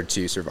in order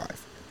to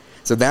survive.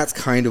 So that's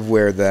kind of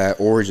where the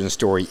origin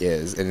story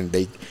is, and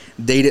they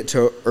date it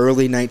to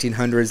early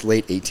 1900s,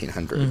 late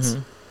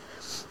 1800s.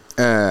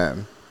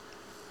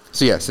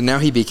 So now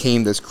he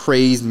became this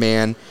crazed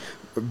man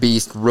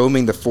beast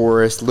roaming the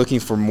forest,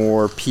 looking for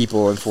more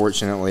people,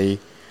 unfortunately.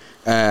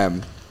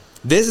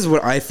 This is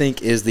what I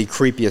think is the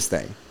creepiest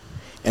thing,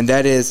 and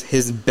that is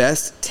his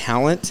best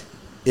talent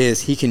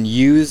is he can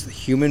use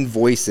human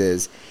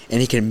voices,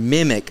 and he can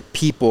mimic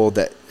people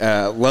that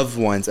loved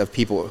ones of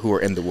people who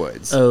are in the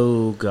woods.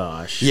 Oh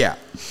gosh. Yeah.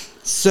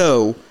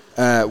 So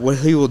what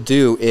he will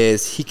do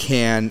is he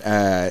can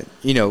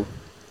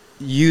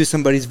use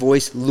somebody's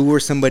voice, lure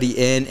somebody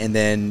in, and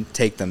then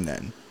take them.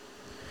 Then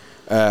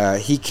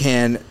he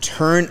can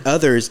turn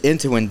others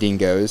into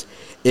Wendigos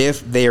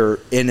if they're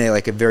in a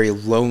very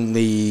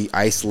lonely,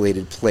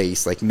 isolated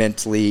place, like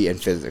mentally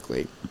and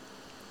physically.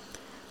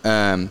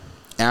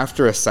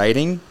 After a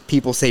sighting,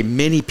 people say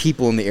many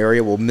people in the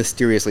area will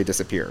mysteriously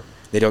disappear.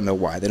 They don't know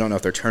why. They don't know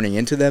if they're turning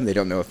into them. They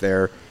don't know if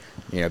they're,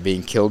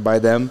 being killed by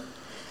them.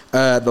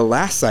 The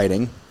last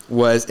sighting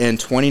was in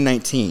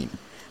 2019.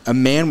 A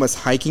man was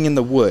hiking in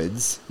the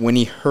woods when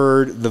he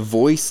heard the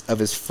voice of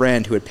his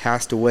friend who had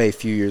passed away a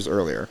few years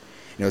earlier,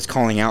 and it was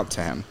calling out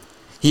to him.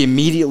 He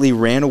immediately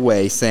ran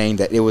away, saying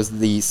that it was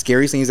the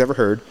scariest thing he's ever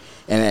heard,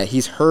 and that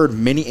he's heard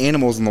many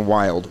animals in the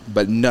wild,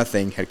 but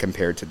nothing had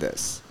compared to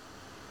this.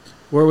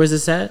 Where was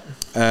this at?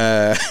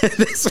 I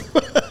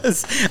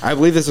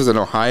believe this was in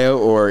Ohio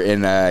or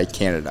in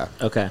Canada.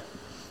 Okay.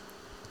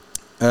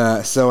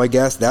 So I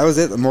guess that was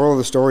it. The moral of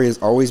the story is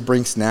always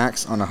bring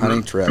snacks on a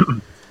hunting trip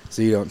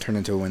so you don't turn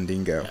into a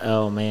Wendigo.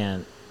 Oh,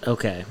 man.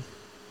 Okay.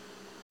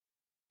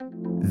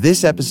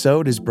 This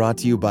episode is brought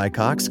to you by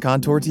Cox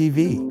Contour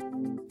TV.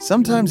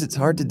 Sometimes it's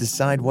hard to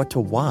decide what to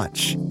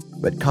watch,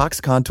 but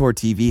Cox Contour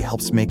TV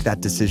helps make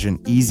that decision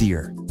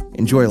easier.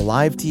 Enjoy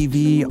live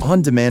TV,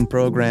 on-demand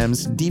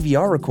programs,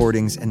 DVR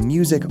recordings, and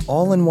music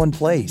all in one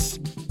place.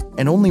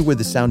 And only with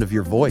the sound of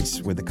your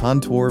voice with the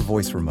Contour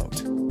voice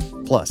remote.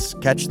 Plus,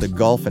 catch the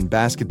golf and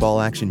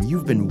basketball action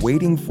you've been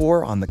waiting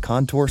for on the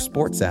Contour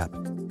Sports app.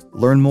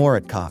 Learn more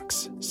at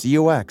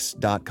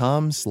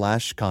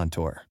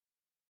cox.com/contour.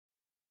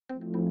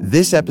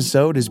 This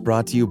episode is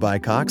brought to you by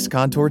Cox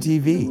Contour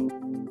TV.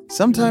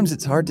 Sometimes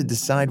it's hard to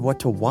decide what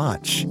to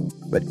watch,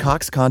 but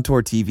Cox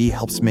Contour TV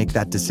helps make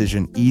that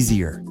decision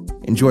easier.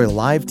 Enjoy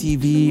live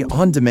TV,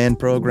 on-demand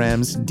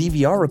programs,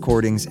 DVR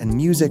recordings, and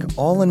music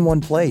all in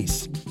one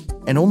place.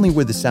 And only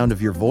with the sound of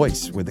your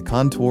voice with the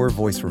Contour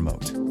voice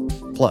remote.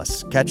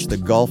 Plus, catch the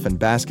golf and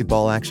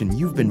basketball action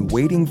you've been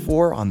waiting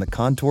for on the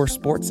Contour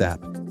Sports app.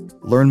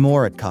 Learn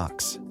more at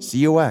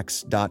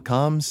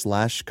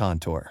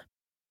cox.com/contour.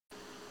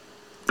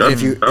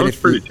 That was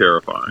pretty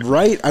terrifying.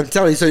 Right? I'm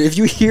telling you. So if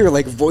you hear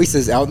like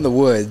voices out in the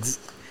woods,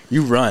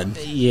 you run.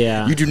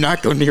 Yeah. You do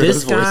not go near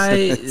This those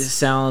voices. guy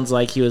sounds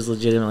like he was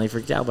legitimately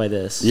freaked out by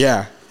this.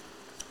 Yeah,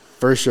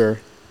 for sure.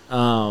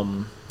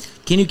 Can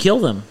you kill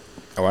them?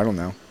 Oh, I don't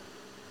know.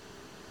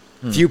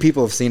 Few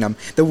people have seen them.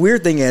 The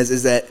weird thing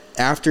is that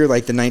after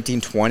like the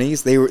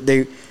 1920s,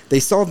 they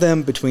saw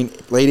them between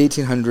late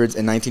 1800s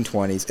and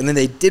 1920s, and then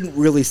they didn't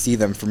really see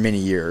them for many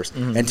years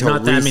until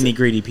Not that many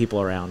greedy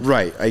people around.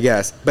 Right, I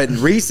guess. But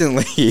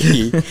recently,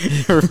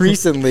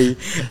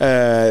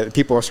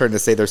 people are starting to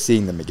say they're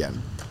seeing them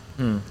again.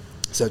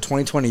 So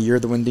 2020, you're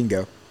the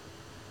Wendigo.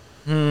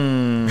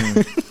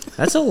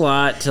 That's a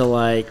lot to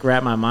like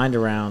wrap my mind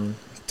around.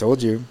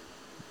 Told you.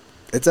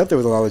 It's up there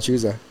with La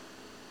Lechuza.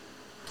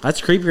 That's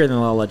creepier than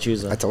La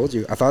Lechuza. I told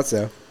you. I thought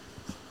so.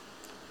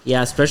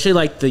 Yeah, especially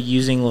like the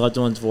using loved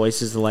ones'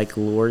 voices to like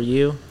lure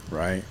you.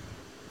 Right.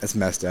 That's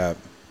messed up.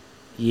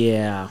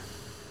 Yeah.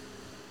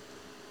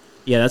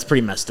 Yeah, that's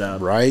pretty messed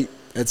up. Right?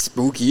 That's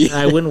spooky.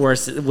 I wouldn't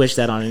wish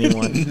that on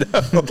anyone.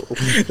 No.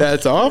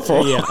 That's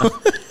awful. Yeah.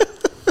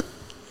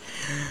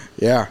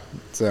 Yeah.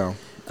 So.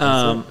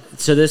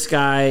 So this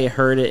guy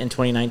heard it in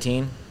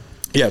 2019?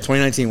 Yeah,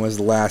 2019 was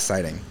the last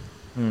sighting.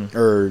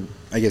 Or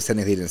I guess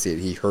technically he didn't see it.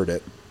 He heard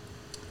it.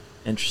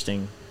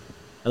 Interesting.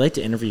 I'd like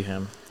to interview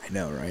him. I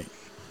know, right?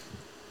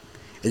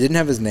 It didn't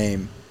have his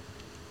name.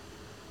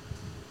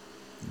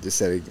 It just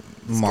said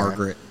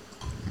Margaret.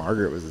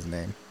 Margaret was his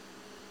name.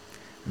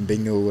 And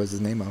Bingo was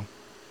his name-o.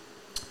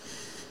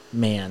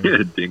 Man.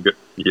 Dingo.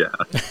 Yeah.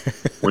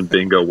 When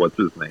Dingo, what's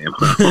his name?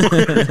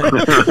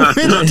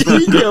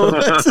 Dingo,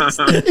 what's his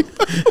name?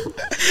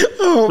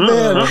 Oh,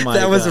 man. Oh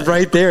that was God.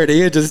 right there.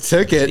 Dingo just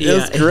took it. Yeah. It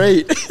was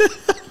great.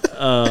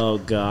 Oh,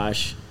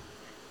 gosh.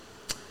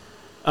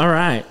 All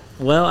right.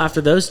 Well, after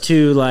those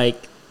two,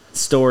 like,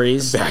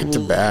 stories. Back to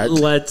back.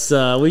 Let's,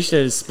 we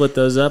should have split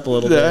those up a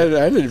little bit. I don't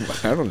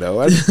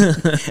know. I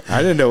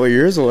didn't know what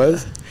yours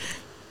was.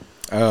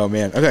 Oh,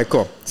 man. Okay,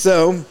 cool.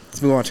 So,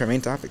 let's move on to our main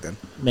topic then.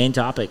 Main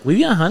topic.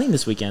 We went hunting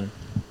this weekend.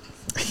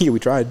 Yeah, we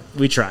tried.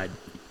 We tried.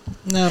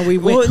 No, we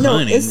went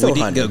hunting. it's still We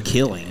didn't hunting. go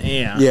killing.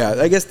 Yeah. Yeah,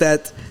 I guess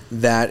that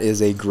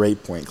is a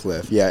great point,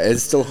 Cliff. Yeah,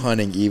 it's still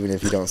hunting even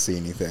if you don't see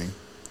anything.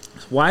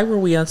 Why were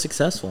we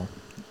unsuccessful?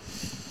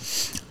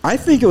 I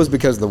think it was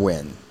because of the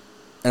wind.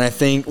 And I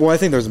think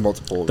there's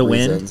multiple The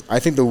wind? reasons. I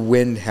think the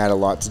wind had a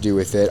lot to do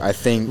with it. I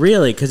think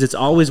Really? Because it's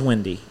always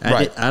windy.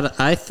 Right.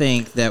 I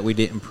think that we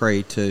didn't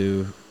pray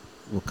to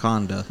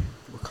Wakanda.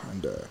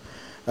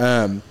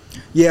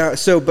 yeah,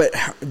 so but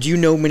do you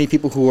know many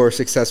people who are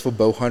successful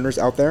bow hunters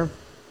out there?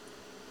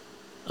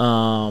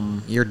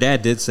 Your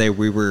dad did say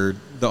we were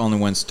the only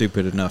ones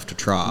stupid enough to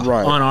try.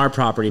 Right. On our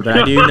property, but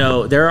I do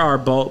know there are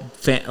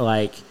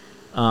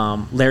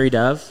Larry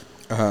Dove,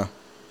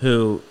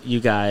 who you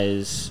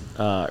guys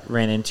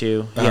ran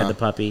into. He had the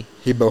puppy.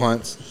 He bow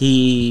hunts.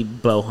 He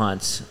bow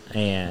hunts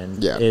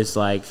and is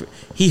like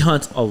he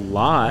hunts a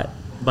lot,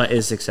 but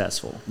is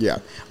successful. Yeah,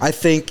 I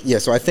think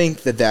so I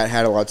think that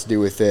had a lot to do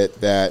with it.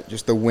 That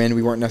just the wind,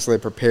 we weren't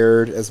necessarily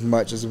prepared as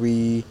much as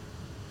we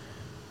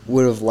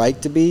would have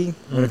liked to be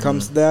when it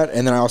comes to that.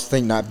 And then I also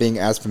think not being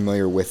as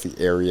familiar with the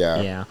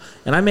area. Yeah,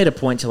 and I made a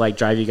point to like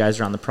drive you guys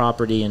around the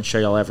property and show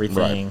y'all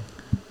everything. Right.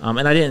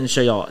 And I didn't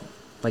show y'all,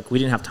 like we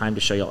didn't have time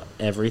to show y'all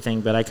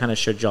everything, but I kind of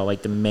showed y'all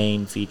like the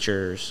main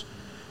features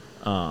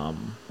of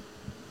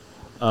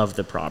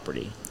the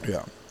property.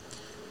 Yeah.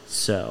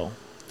 So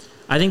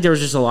I think there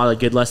was just a lot of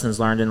good lessons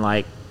learned, and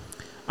like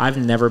I've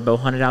never bow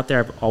hunted out there.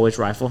 I've always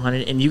rifle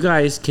hunted, and you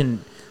guys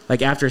can,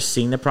 like, after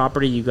seeing the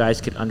property, you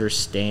guys could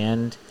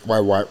understand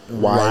why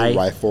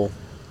rifle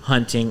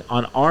hunting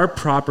on our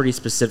property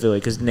specifically,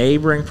 because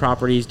neighboring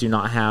properties do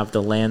not have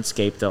the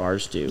landscape that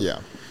ours do. Yeah.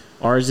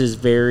 Ours is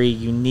very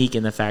unique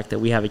in the fact that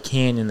we have a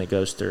canyon that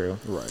goes through.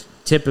 Right.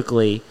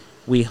 Typically,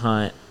 we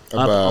hunt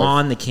up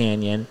on the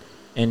canyon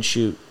and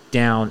shoot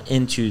down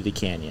into the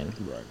canyon.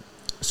 Right.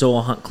 So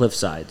we'll hunt cliff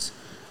sides.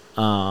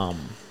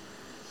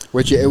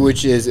 Which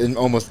is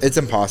it's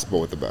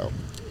impossible with the bow.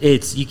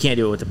 You can't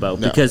do it with the bow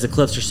because the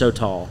cliffs are so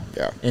tall.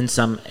 Yeah. In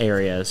some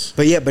areas.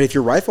 But if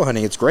you're rifle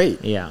hunting, it's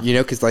great. Yeah.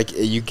 Because like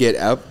you get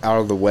out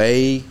of the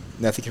way,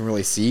 nothing can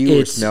really see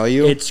you or smell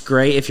you. It's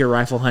great if you're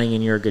rifle hunting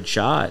and you're a good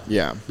shot.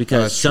 Yeah.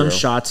 Because some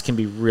shots can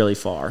be really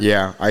far.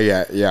 Yeah. I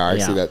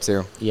see that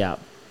too. Yeah.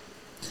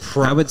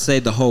 I would say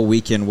the whole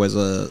weekend was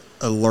a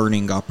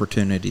learning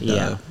opportunity,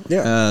 though.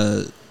 Yeah.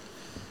 Yeah.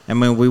 And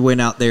when we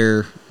went out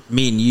there,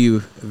 me and you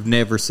have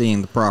never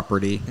seen the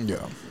property.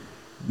 Yeah.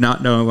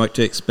 Not knowing what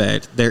to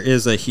expect. There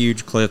is a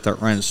huge cliff that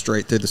runs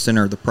straight through the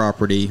center of the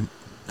property.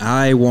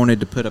 I wanted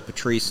to put up a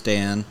tree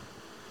stand,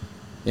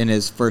 and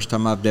it's the first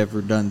time I've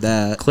ever done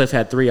that. Cliff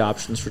had 3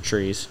 options for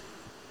trees.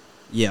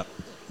 Yep.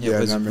 Yeah, It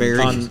was and very...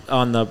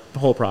 on the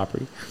whole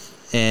property.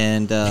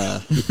 And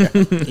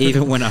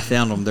even when I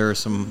found them, there were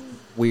some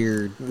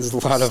weird There's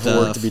a lot of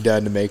work to be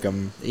done to make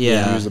them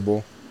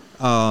usable.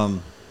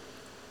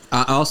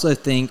 I also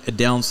think a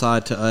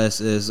downside to us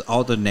is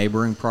all the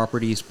neighboring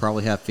properties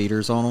probably have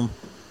feeders on them,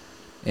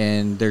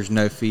 and there's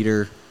no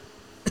feeder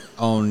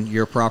on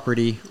your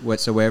property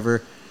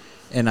whatsoever.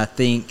 And I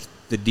think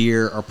the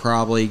deer are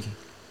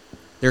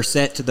they're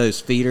set to those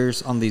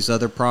feeders on these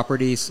other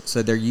properties,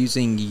 so they're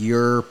using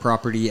your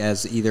property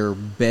as either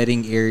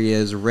bedding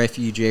areas,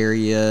 refuge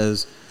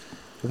areas,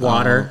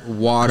 Water.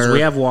 'Cause we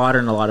have water,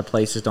 and a lot of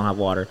places don't have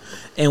water.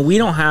 And we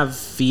don't have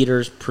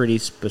feeders pretty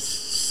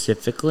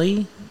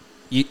specifically.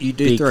 You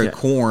do throw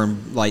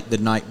corn like the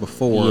night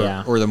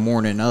before or the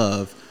morning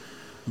of,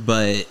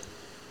 but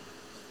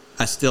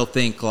I still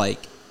think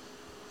like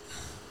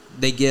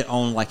they get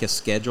on like a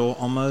schedule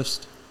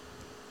almost.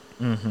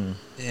 Mm-hmm.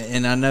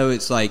 And I know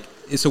it's like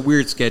it's a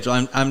weird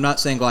schedule. I'm not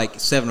saying like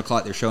 7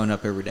 o'clock they're showing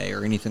up every day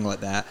or anything like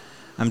that.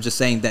 I'm just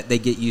saying that they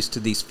get used to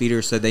these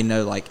feeders, so they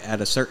know like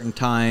at a certain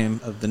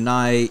time of the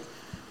night,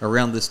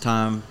 around this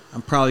time,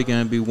 I'm probably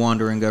going to be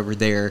wandering over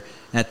there.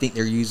 And I think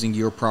they're using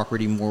your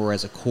property more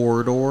as a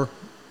corridor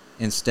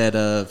instead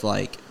of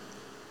like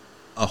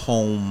a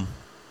home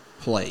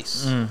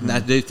place. Mm-hmm. And I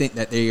do think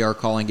that they are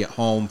calling it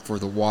home for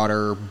the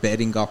water,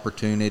 bedding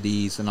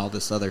opportunities, and all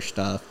this other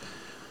stuff.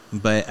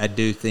 But I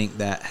do think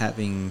that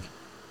having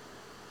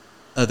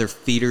other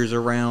feeders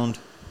around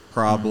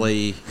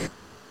probably...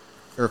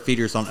 or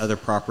feeders on other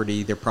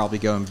property, they're probably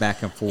going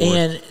back and forth.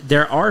 And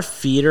there are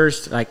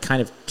feeders, like,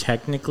 kind of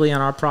technically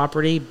on our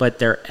property, but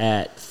they're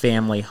at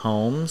family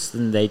homes,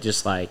 and they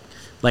just, like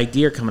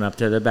deer coming up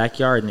to the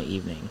backyard in the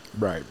evening.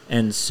 Right.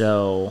 And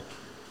so,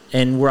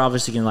 and we're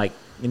obviously going to, like,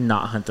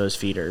 not hunt those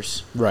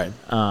feeders. Right.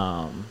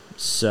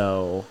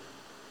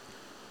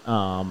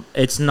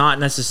 It's not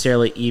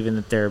necessarily even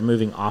that they're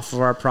moving off of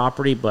our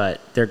property,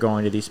 but they're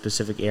going to these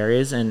specific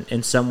areas, and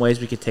in some ways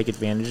we could take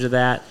advantage of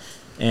that,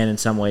 and in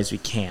some ways we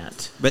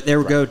can't. But they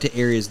would go to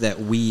areas that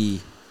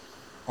we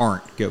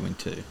aren't going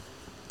to.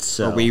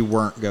 Or we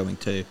weren't going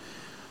to.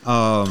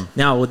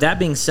 Now, with that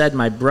being said,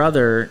 my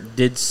brother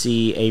did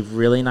see a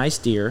really nice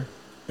deer.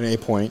 An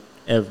 8-point.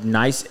 A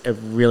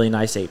really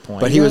nice 8-point.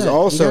 But he was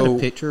also... You got a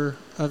picture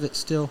of it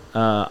still?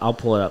 I'll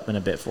pull it up in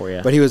a bit for you.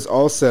 But he was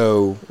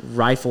also...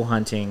 rifle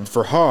hunting.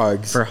 For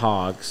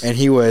hogs. And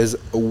he was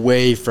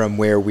away from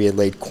where we had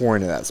laid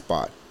corn in that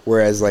spot.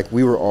 Whereas, like,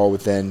 we were all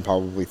within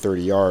probably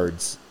 30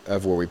 yards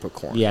of where we put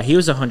corn. Yeah, he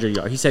was 100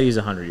 yards. He said he was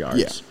 100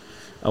 yards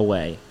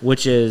away,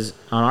 which is,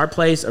 on our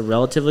place, a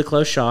relatively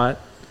close shot,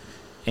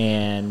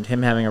 and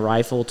him having a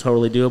rifle,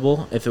 totally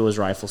doable if it was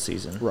rifle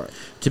season. Right.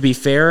 To be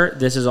fair,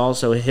 this is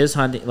also his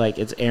hunting, like,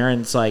 it's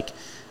Aaron's, like,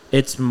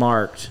 it's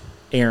marked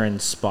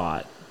Aaron's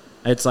spot.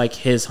 It's, like,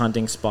 his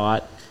hunting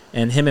spot,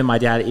 and him and my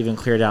dad even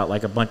cleared out,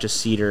 like, a bunch of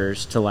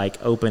cedars to, like,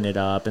 open it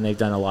up, and they've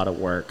done a lot of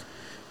work,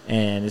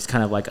 and it's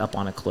kind of, like, up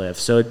on a cliff,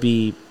 so it'd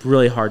be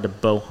really hard to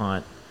bow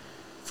hunt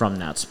from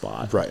that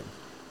spot. Right.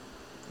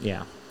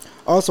 Yeah.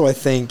 Also, I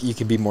think you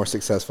can be more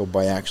successful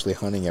by actually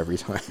hunting every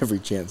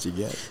chance you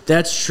get.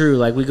 That's true.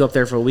 Like, we go up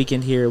there for a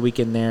weekend here, a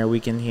weekend there, a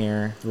weekend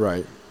here.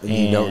 Right. And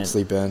you don't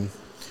sleep in.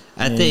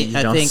 I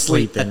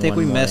think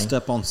we messed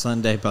up on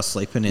Sunday by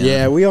sleeping in.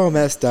 Yeah, we all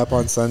messed up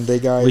on Sunday,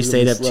 guys. We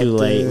stayed up too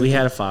late. We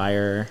had a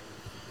fire.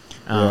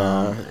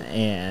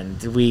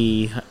 And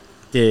we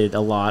did a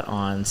lot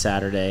on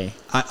Saturday.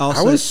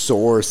 I was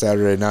sore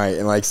Saturday night,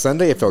 and like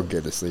Sunday it felt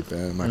good to sleep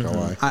in, I'm not gonna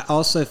lie. I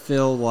also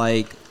feel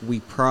like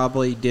we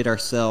probably did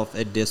ourselves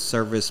a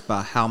disservice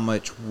by how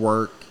much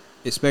work,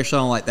 especially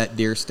on like that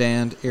deer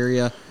stand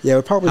area. Yeah,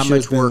 we probably how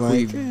much work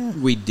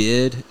we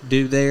did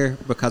do there,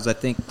 because I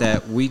think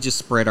that we just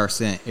spread our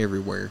scent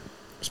everywhere.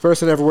 Spread our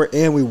scent everywhere,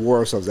 and we wore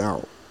ourselves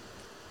out.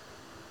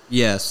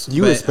 Yes,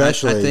 you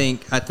especially.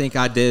 I think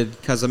I did,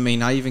 because I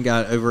mean I even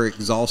got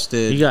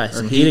overexhausted. You got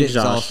some heat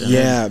exhaustion.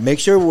 Yeah, make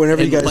sure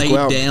whenever you guys go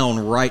out, down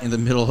right in the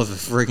middle of a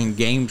friggin'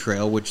 game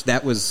trail, which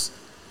that was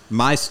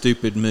my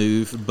stupid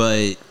move,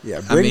 but Yeah,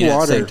 I bring mean, at the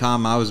water. same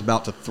time, I was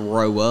about to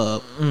throw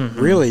up.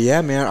 Really?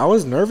 Yeah, man. I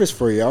was nervous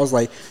for you. I was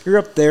like, you're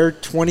up there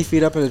 20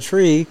 feet up in a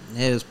tree.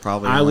 It was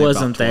probably I only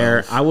wasn't about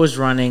there. 12. I was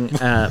running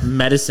a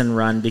medicine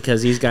run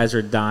because these guys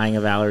are dying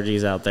of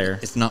allergies out there.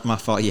 It's not my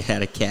fault you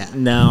had a cat.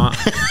 No,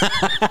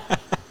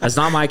 that's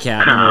not my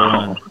cat. Number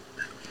one.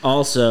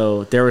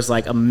 Also, there was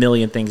like a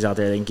million things out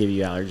there that can give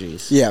you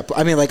allergies. Yeah,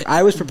 I mean, like,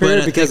 I was But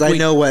prepared I because think I we-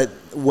 know what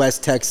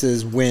West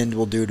Texas wind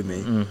will do to me.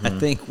 Mm-hmm. I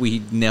think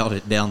we nailed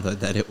it down, though,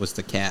 that it was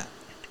the cat.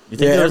 You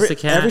think Yeah, it was every,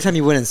 the cat? every time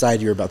you went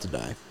inside, you were about to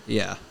die.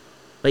 Yeah.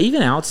 But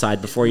even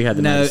outside before you had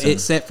the No, medicine.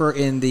 except for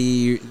in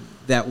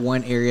that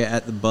one area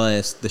at the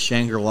bus, the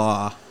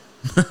Shangri-La,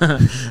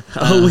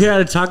 Oh, we got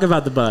to talk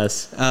about the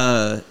bus.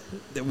 where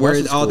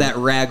was all cool. that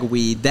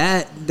ragweed,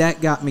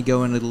 that got me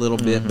going a little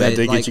bit. That But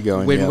did get like, you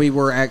going, When yeah. we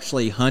were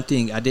actually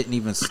hunting, I didn't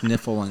even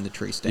sniffle in the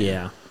tree stand.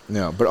 Yeah.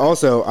 No, but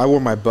also, I wore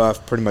my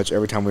buff pretty much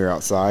every time we were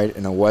outside,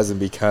 and it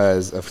wasn't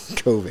because of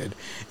COVID.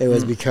 It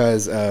was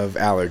because of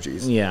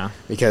allergies. Yeah.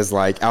 Because,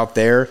 like, out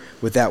there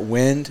with that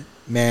wind,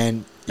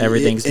 man,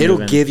 Everything's it'll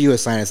moving. give you a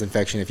sinus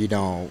infection if you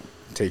don't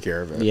take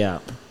care of it. Yeah.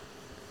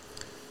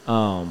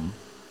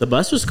 The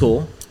bus was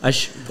cool.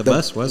 The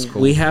bus was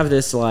cool. We have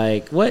this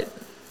like what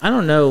I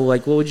don't know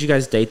like what would you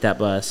guys date that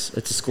bus?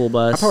 It's a school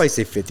bus. I'd probably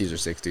say 50s or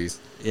 60s.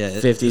 yeah,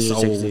 50s it's or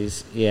old.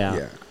 60s. Yeah.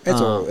 Yeah.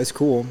 It's old. It's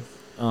cool.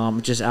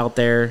 Just out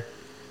there.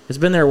 It's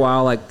been there a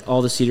while. Like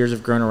all the cedars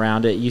have grown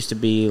around it. It used to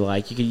be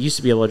like used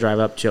to be able to drive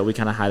up to it. We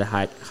kind of had to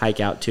hike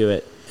out to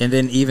it. And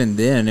then even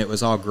then, it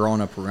was all growing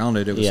up around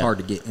it. It was Yeah. hard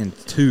to get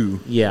into.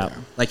 Yeah.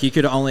 Like, you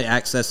could only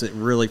access it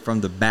really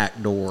from the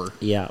back door.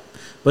 Yeah.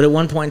 But at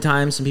one point in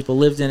time, some people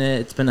lived in it.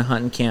 It's been a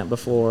hunting camp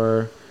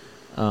before.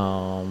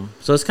 So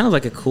it's kind of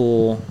like a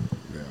cool.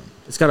 Yeah.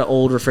 It's got an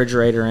old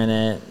refrigerator in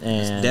it,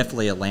 and It's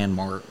definitely a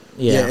landmark.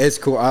 yeah. It's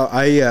cool.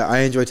 I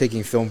enjoy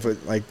taking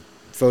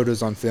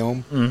photos on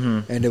film,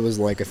 and it was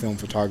like a film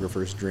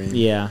photographer's dream.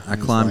 Yeah. I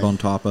climbed on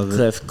top of it.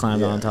 Cliff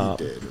climbed Yeah, on he top.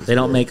 did. It was They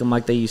don't cool. make them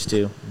like they used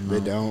to.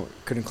 They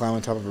couldn't climb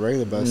on top of a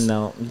regular bus.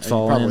 No, you'd And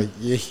fall probably, in.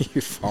 Yeah,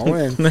 you'd fall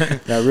in.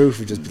 That roof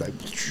would just be like.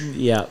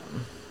 Yeah.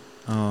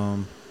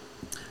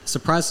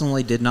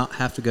 Surprisingly, did not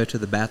have to go to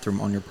the bathroom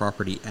on your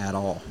property at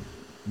all.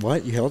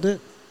 What? You held it?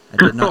 I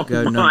did not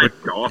go Oh my number.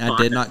 God. I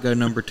did not go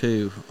number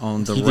 2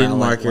 on the. You didn't Rowlett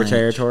mark your Ranch.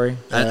 territory.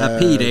 I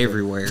peed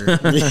everywhere,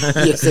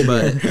 Yes, it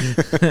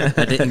but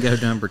I didn't go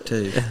number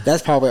 2.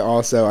 That's probably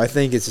also. I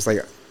think it's just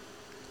like.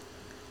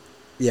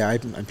 Yeah, I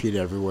peed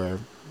everywhere,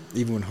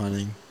 even when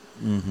hunting.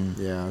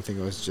 Mm-hmm. Yeah, I think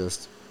it was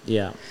just.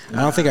 Yeah. I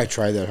don't think I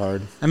tried that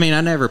hard. I mean,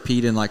 I never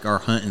peed in like our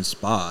hunting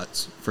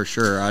spots for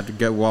sure. I'd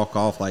go walk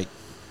off like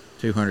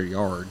 200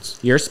 yards.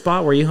 Your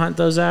spot where you hunt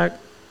though, Zach?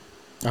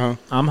 Uh huh.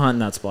 I'm hunting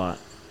that spot.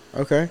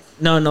 Okay.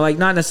 No, like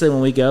not necessarily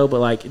when we go, but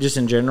like just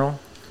in general.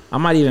 I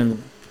might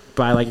even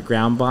buy like a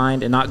ground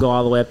blind and not go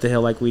all the way up the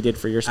hill like we did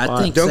for your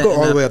spot. think- Don't go Setting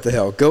all the up- way up the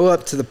hill. Go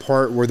up to the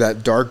part where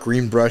that dark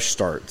green brush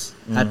starts.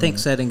 I think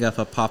setting up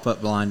a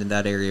pop-up blind in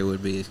that area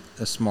would be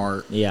a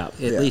smart. Yeah. At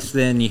Yeah. least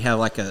then you have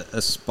like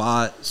a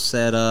spot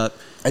set up.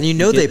 And you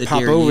know Get they the pop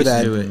deer over used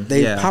that. to it.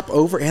 They Yeah. pop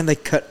over and they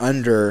cut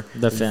under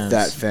The fence.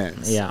 That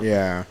fence. Yeah.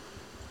 Yeah.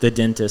 The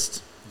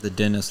dentist. The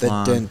dentist The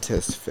line.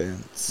 dentist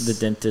fence. The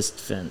dentist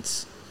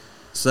fence.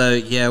 So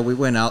yeah, we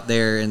went out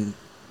there and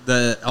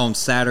on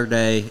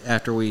Saturday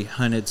after we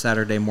hunted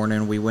Saturday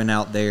morning, we went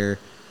out there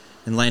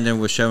and Landon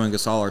was showing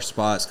us all our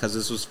spots because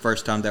this was the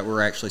first time that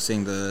we're actually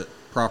seeing the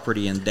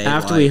property in daylight.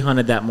 After we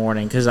hunted that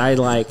morning, because I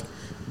like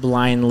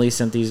blindly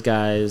sent these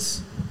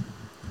guys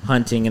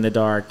hunting in the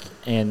dark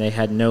and they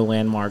had no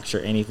landmarks or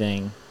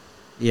anything.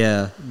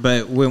 Yeah,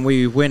 but when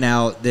we went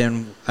out,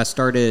 then I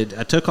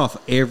took off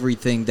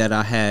everything that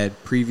I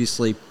had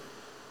previously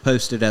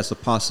posted as a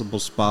possible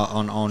spot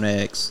on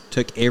OnX,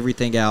 took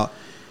everything out,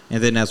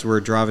 and then as we were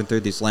driving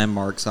through these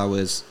landmarks, I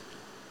was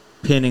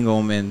pinning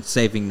them and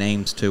saving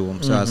names to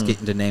them, so I was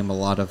getting to name a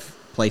lot of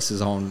places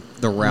on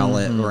the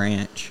Rowlett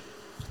Ranch.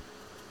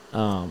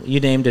 You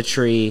named a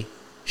tree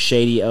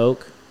Shady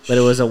Oak, but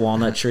it was a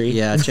walnut tree.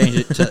 Yeah, I changed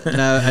it to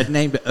no. I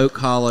named it Oak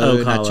Hollow, Oak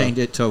and Hollow. I changed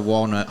it to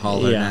Walnut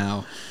Hollow Yeah.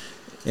 now.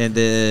 And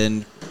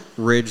then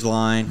Ridge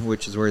Line,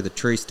 which is where the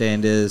tree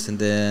stand is, and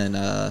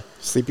then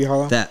Sleepy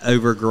Hollow? that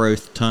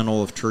overgrowth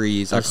tunnel of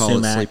trees. I Of call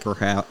sumac. it Sleeper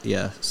House.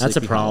 Yeah, That's a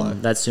Sleepy problem. Hollow.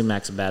 That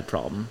sumac's a bad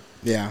problem.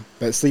 Yeah.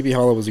 But Sleepy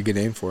Hollow was a good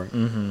name for it.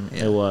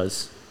 Yeah. It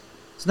was.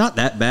 It's not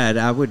that bad.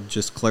 I would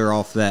just clear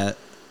off that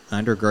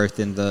undergrowth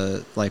in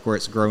the like where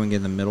it's growing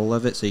in the middle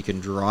of it, so you can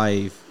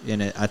drive in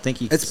it. I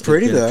think you. Can It's still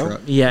pretty, get a though.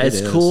 truck. Yeah, It it's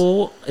is.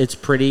 cool. It's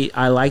pretty.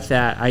 I like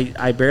that.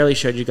 I barely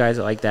showed you guys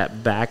like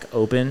that back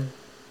open.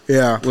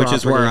 Yeah. Which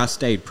is where property. I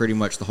stayed pretty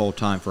much the whole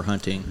time for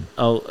hunting.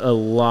 A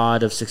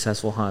lot of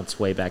successful hunts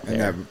way back In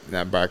there.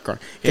 that back corner.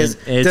 And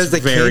it's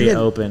very canyon,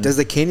 open. Does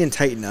the canyon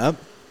tighten up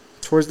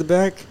towards the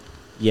back?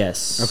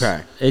 Yes.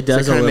 Okay. It So it does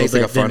a kinda little makes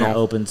like bit. a Then it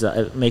funnel. opens up.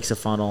 It makes a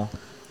funnel.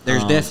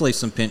 There's definitely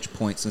some pinch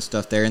points and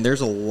stuff there, and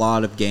there's a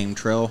lot of game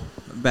trail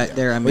back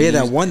there. I mean, Well, yeah,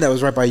 that one that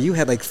was right by you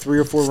had like 3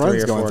 or 4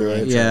 runs or going four through it.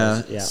 games.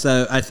 yeah. Yeah.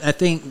 So I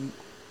think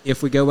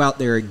if we go out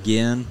there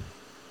again,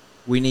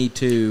 we need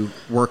to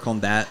work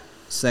on that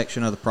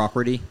section of the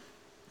property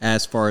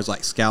as far as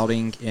like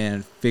scouting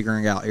and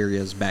figuring out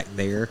areas back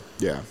there.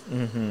 Yeah.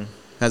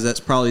 Because that's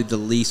probably the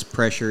least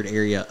pressured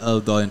area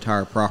of the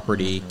entire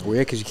property. Well,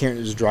 yeah, because you can't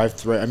just drive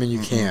through. I mean, you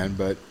can,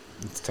 but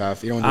it's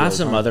tough. You don't. I have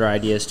some other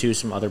ideas too,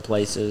 some other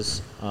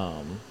places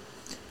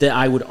that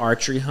I would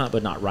archery hunt,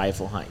 but not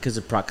rifle hunt because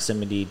of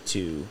proximity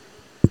to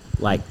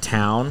like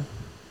town.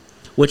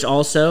 Which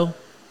also,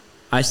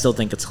 I still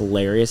think it's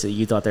hilarious that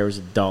you thought there was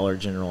a Dollar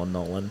General in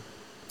Nolan.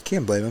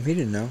 Can't blame him. He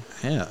didn't know.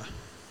 Yeah.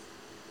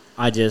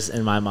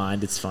 In my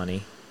mind, it's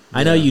funny.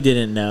 I know you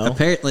didn't know.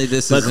 Apparently,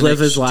 this but is. But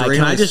Cliff is like,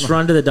 "Can I just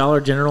run to the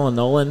Dollar General in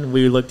Nolan?"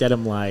 We looked at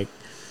him like,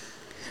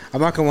 I'm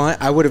not gonna lie.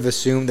 I would have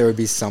assumed there would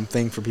be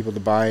something for people to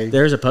buy.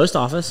 "There's a post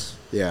office."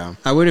 Yeah.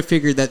 I would have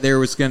figured that there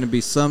was going to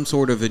be some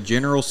sort of a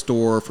general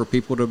store for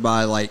people to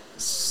buy like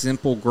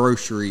simple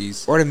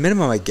groceries, Or at a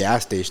minimum, a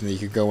gas station that you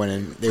could go in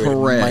and they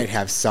might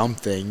have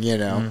something, you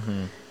know.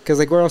 Because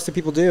like, what else do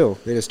people do?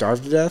 They just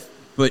starve to death.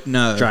 but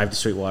no. Drive to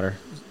Sweetwater.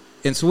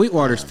 And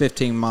Sweetwater's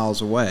 15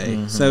 miles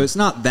away, so it's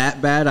not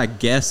that bad. I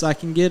guess I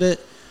can get it,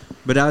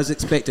 but I was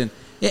expecting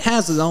it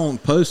has its own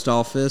post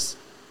office,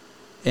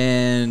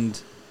 and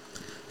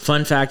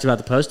Fun fact about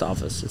the post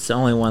office: it's the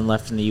only one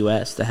left in the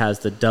U.S. that has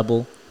the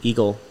double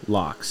eagle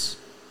locks,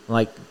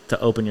 like to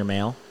open your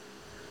mail.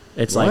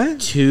 It's like What?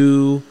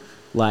 two,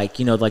 like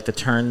like the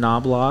turn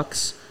knob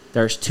locks.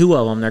 There's two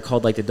of them. They're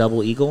called like the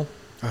double eagle.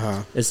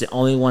 It's the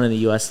only one in the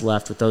U.S.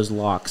 left with those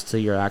locks to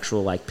your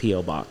actual like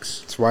PO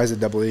box. So why is it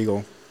double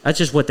eagle? That's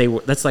just what they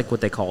were. That's like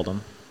what they called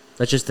them.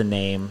 That's just the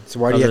name So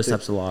why of do you those have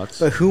types of locks.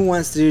 But who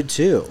wants to do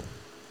two?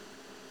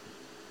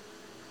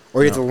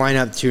 Or you have to line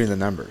up two in the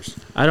numbers.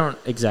 I don't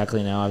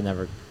exactly know. I've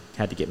never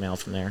had to get mail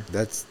from there.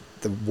 That's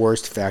the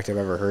worst fact I've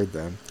ever heard.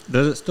 Then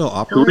does it still Who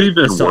operate?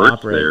 even It still works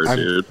operates. there,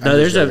 dude? No,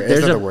 there's it's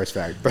there's not a the worst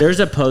fact. But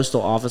there's a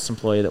postal office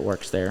employee that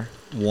works there.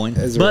 One.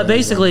 is there But only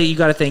basically, you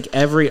got to think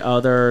every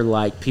other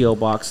like PO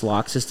box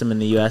lock system in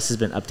the U.S. has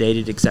been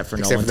updated except for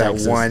except Nolan, for that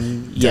Texas.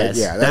 one. Yes,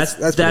 yeah, that's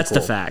pretty the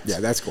cool. fact. Yeah,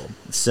 that's cool.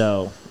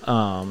 So,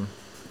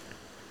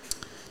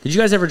 did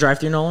you guys ever drive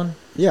through Nolan?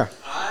 Yeah.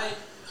 I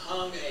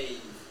hung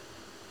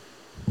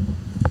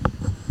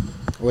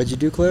What'd you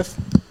do, Cliff?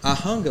 a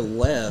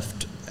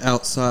left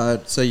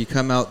outside, so you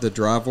come out the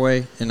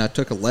driveway, and I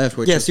took a left,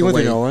 which Yes, is you the went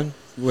way, to Nolan.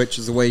 which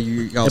is the way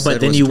y'all said.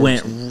 But then was you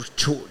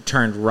towards-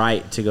 turned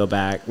right to go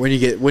back. When you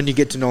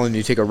get to Nolan,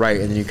 you take a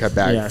right and then you cut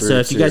back. Yeah. through So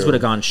if you guys to- would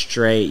have gone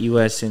straight, you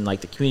would have seen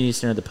like the community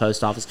center, the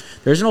post office.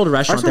 There's an old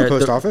restaurant saw the there.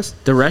 post office.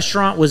 The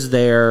restaurant was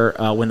there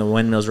when the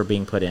windmills were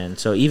being put in.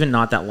 So even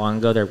not that long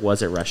ago, there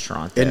was a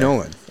restaurant there. In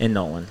Nolan. In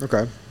Nolan.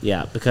 Okay.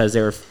 Yeah, because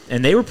they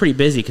were pretty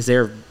busy because they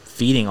were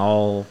feeding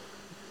all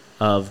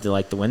of the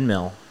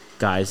windmill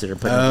guys that are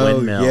putting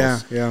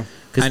windmills. yeah.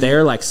 Because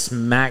they're like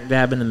smack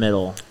dab in the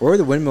middle. Where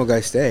the windmill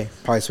guys stay?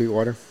 Probably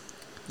Sweetwater.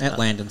 at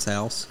Landon's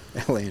house.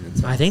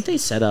 Landon's. I think they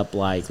set up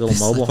like little They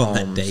mobile slept on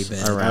that homes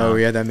daybed. around. Oh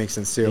yeah, that makes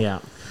sense too. Yeah.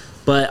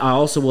 But I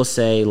also will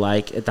say,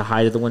 like, at the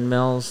height of the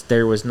windmills,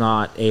 there was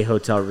not a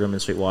hotel room in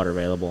Sweetwater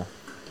available.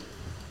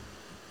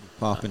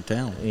 Pop in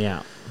town.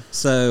 Yeah.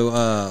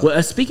 So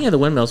Well, speaking of the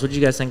windmills, what did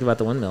you guys think about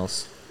the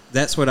windmills?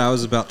 that's what I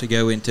was about to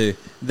go into.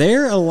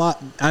 They're a lot.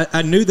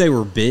 I knew they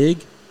were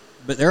big,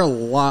 but they're a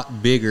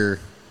lot bigger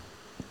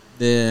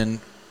than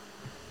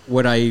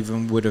what I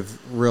even would have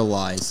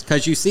realized.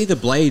 Because you see the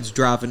blades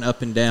driving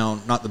up and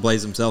down, not the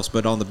blades themselves,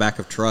 but on the back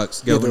of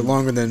trucks. Yeah, Going, they're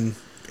longer than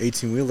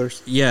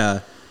 18-wheelers.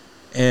 Yeah.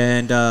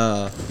 And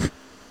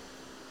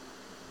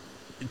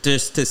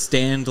just to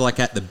stand like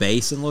at the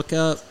base and look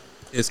up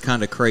is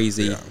kind of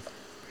crazy. Yeah.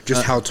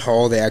 Just how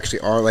tall they actually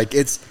are. Like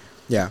it's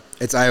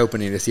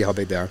eye-opening to see how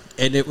big they are.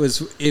 And it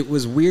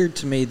was weird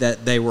to me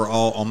that they were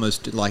all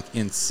almost like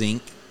in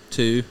sync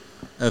too,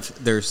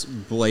 of their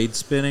blade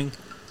spinning.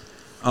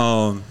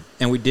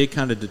 And we did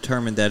kind of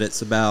determine that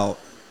it's about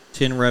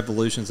 10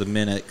 revolutions a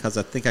minute, because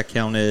I think I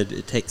counted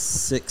it takes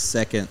 6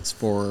 seconds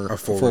for A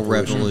full full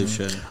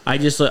revolution.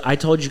 revolution. I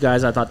told you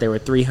guys I thought they were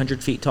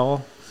 300 feet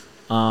tall.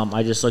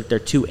 I just looked, they're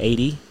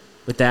 280,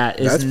 but that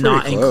is That's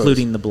not pretty close.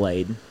 including the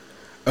blade.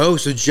 Oh,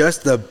 so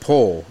just the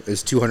pole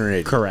is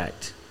 280.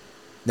 Correct.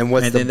 Then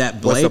what's And the then that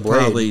what's the blade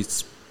probably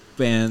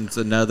spans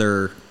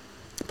another.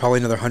 probably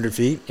another 100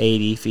 feet.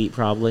 80 feet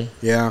probably.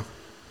 Yeah.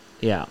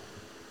 Yeah.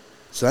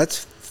 So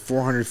that's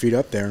 400 feet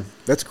up there.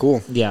 That's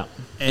cool. Yeah.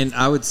 And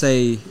I would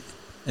say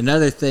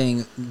another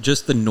thing,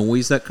 just the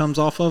noise that comes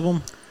off of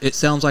them. It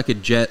sounds like a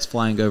jet's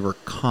flying over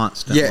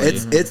constantly. Yeah,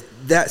 it's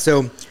that.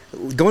 So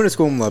going to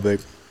school in Lubbock,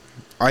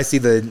 I see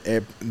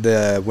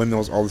the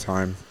windmills all the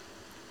time,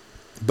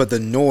 but the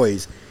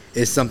noise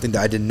is something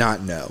that I did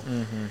not know,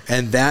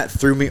 and that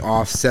threw me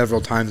off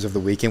several times over the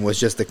weekend. Was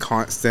just the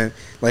constant,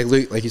 like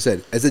you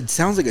said, as it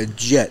sounds like a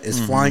jet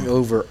is flying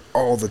over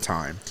all the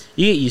time.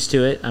 You get used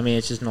to it. I mean,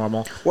 it's just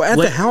normal. Well, at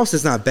the house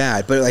it's not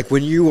bad, but like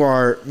when you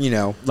are,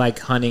 like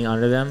hunting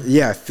under them.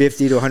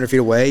 50 to 100 feet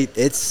away,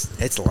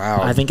 it's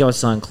loud. I think I was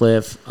telling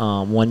Cliff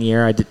 1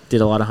 year I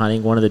did a lot of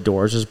hunting. One of the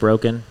doors was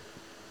broken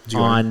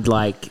on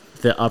like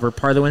the upper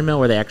part of the windmill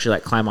where they actually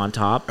like climb on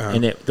top,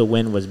 and the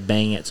wind was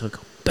banging it, so it go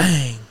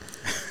bang.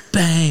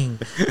 bang,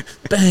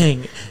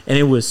 bang, and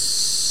it was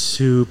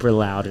super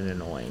loud and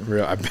annoying.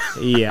 Real,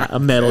 Yeah, a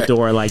metal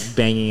door like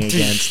banging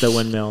against the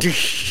windmill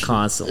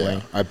constantly.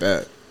 yeah, I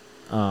bet.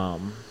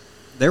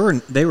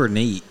 They were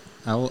neat.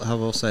 I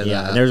will say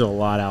Yeah, that. there's a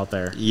lot out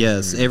there.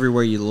 Yes,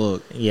 everywhere you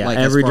look. Yeah, like,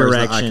 every as far as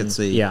direction. I could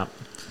see. Yeah.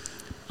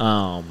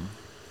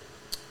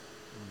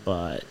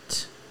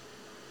 But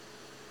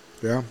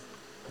Yeah.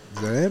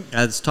 Is that it?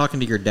 I was talking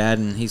to your dad,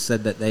 and he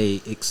said that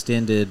they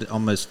extended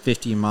almost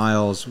 50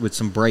 miles with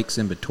some breaks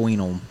in between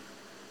them,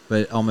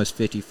 but almost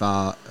 50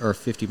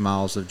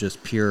 miles of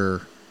just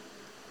pure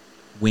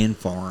wind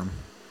farm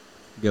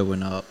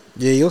going up.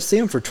 Yeah, you'll see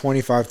them for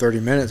 25, 30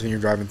 minutes when you're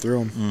driving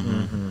through them.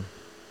 mm-hmm.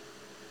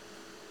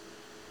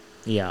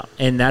 Yeah,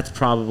 and that's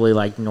probably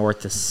like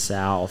north to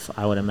south,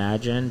 I would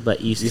imagine,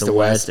 but east to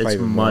west, it's probably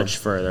even much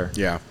more. further.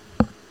 Yeah.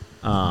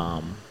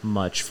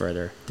 Much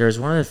further. There's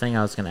one other thing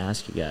I was going to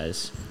ask you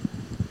guys.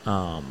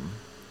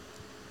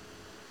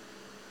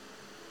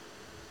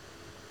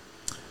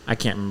 I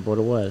can't remember what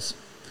it was.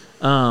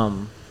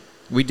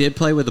 We did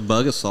play with the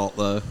bug assault,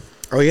 though.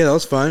 Oh, yeah, that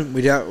was fun.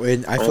 I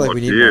feel like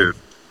we need dude.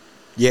 one.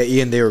 Yeah,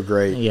 Ian, they were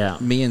great. Yeah.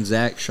 Me and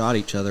Zach shot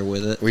each other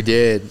with it. We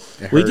did.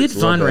 It We hurts did a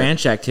little fun bit.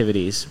 ranch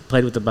activities.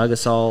 Played with the bug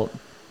assault.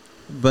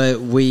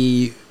 But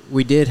we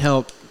did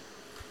help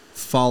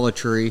fall a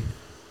tree.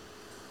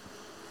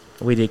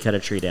 We did cut a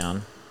tree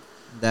down.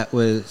 That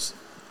was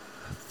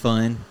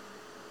fun.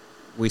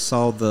 We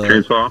saw the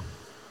Chainsaw?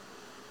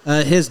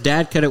 his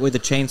dad cut it with a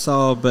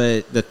chainsaw,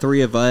 but the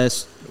three of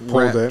us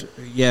Pulled it.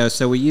 Yeah,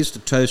 so we used a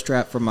tow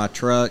strap from my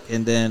truck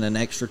and then an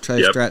extra tow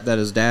Yep. strap that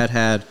his dad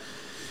had,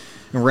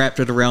 and wrapped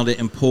it around it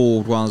and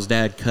pulled while his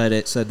dad cut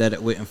it so that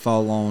it wouldn't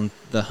fall on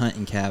the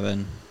hunting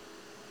cabin.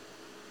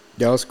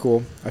 Yeah, that was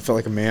cool. I felt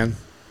like a man.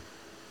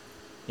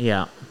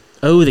 Yeah.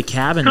 Oh, the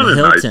cabin, the Kind of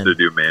nice Hilton. to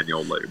do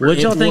manual labor.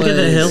 What'd y'all It think of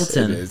the was-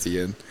 Hilton? It is,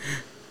 Ian.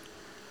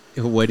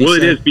 What do you Well,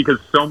 it say? is because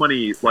so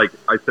many, like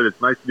I said, it's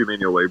nice to do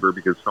manual labor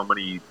because so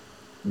many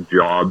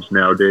jobs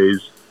nowadays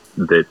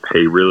that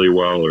pay really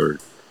well or,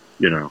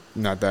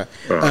 Not that.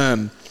 or Cliff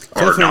and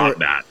I were- not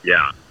that.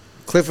 Yeah.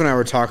 Cliff and I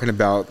were talking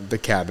about the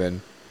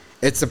cabin.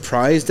 It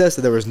surprised us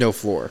that there was no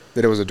floor,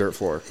 that it was a dirt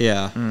floor.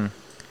 Yeah.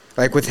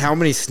 Like, with how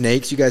many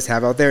snakes you guys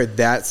have out there,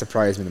 that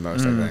surprised me the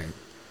most, I think.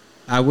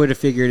 I would have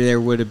figured there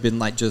would have been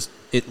like just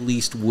at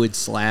least wood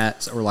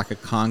slats or like a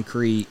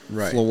concrete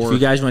Right. floor. If you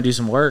guys want to do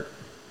some work,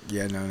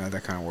 Yeah, no, not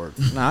that kind of work.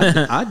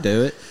 No, I'd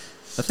do it.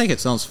 I think it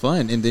sounds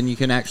fun, and then you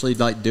can actually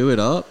like do it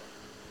up.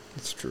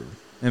 It's true.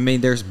 I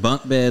mean, there's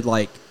bunk bed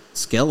like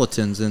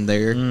skeletons in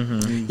there.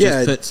 Mm-hmm.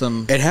 Yeah, put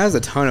some. It has a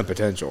ton of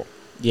potential.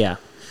 yeah.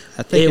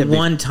 I think At it'd be-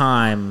 one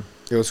time,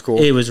 It was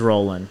cool. it was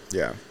rolling.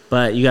 Yeah.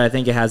 But you got to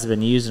think it hasn't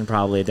been used in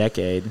probably a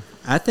decade.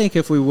 I think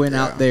if we went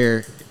Yeah. out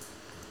there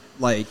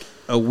like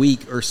a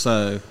week or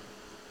so,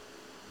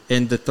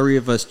 and the three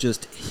of us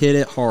just hit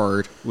it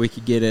hard, we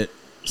could get it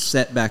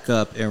set back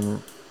up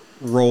and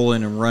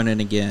rolling and running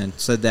again,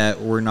 so that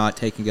we're not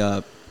taking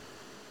up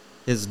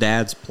his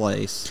dad's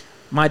place.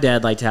 My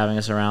dad liked having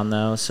us around,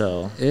 though,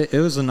 so It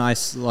was a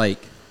nice like.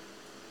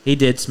 he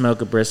did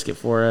smoke a brisket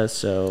for us.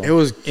 So It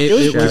was It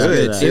was was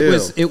good, good.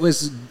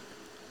 too.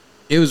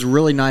 It was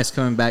really nice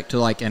coming back to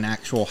like an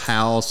actual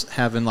house,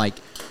 having like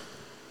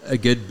a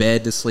good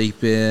bed to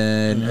sleep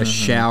in, a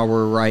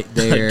shower right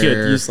there.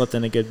 good. You slept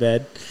in a good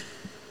bed.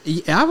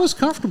 Yeah, I was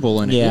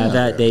comfortable in it. Yeah,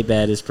 that day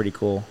bed is pretty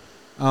cool.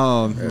 The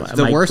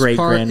My worst part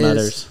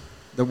great-grandmother's. is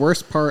the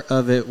worst part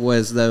of it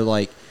was though,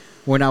 like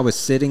when I was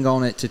sitting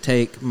on it to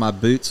take my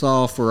boots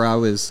off, or I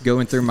was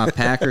going through my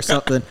pack or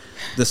something,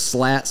 the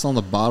slats on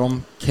the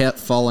bottom kept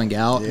falling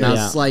out, and I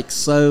was Yeah. like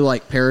so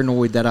like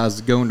paranoid that I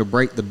was going to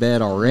break the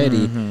bed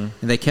already, and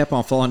they kept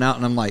on falling out,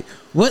 and I'm like,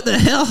 what the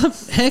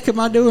heck am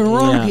I doing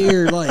wrong Yeah.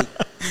 here? Like,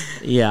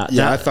 Yeah,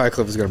 Yeah, I that- thought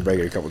Cliff was going to break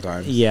it a couple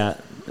times. yeah.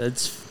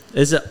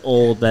 It's an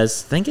old bed. I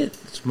think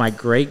it's my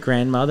great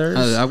grandmother's.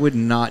 I would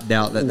not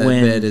doubt that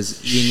When bed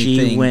is she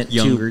anything went to-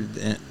 younger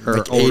than, or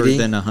Like older 80?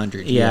 than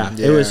 100. Yeah,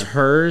 Yeah. it was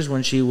hers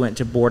when she went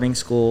to boarding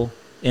school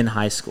in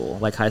high school,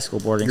 like high school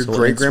boarding Your school.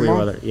 in great-grandma?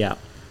 Sweetwater. Yeah,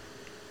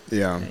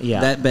 Yeah.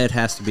 yeah, That bed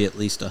has to be at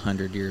least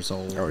 100 years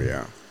old. Oh,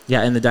 yeah.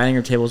 yeah. And the dining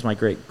room table was my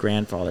great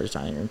grandfather's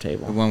dining room The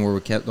table. one where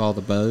we kept all the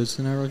bows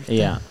and everything.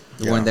 Yeah,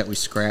 The Yeah. one that we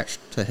scratched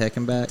to heck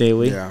and back. did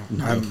we? Yeah.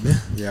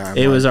 Yeah.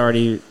 It was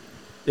already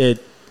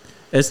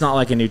It's not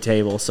like a new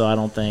table, so I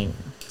don't think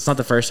it's not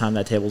the first time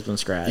that table's been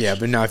scratched. Yeah,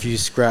 but now if you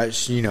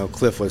scratch,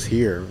 Cliff was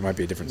here, it might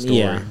be a different story.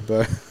 Yeah.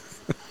 But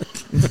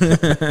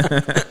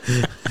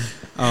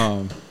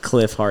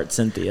Cliff Hart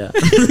Cynthia.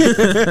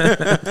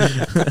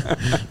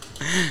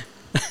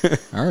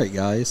 All right,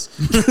 guys.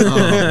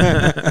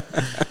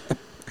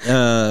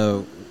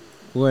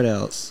 What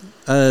else?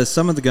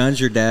 Some of the guns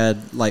your dad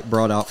like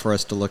brought out for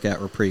us to look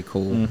at were pretty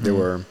cool. they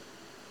were.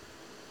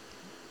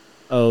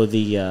 Oh,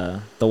 the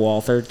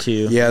Walther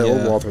too. Yeah, the Yeah.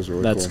 old Walters were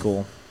really That's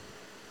cool.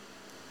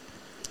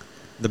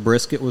 The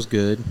brisket was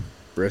good.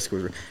 Brisk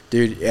was,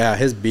 dude. Yeah,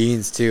 his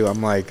beans too.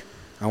 I'm like,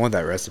 I want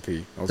that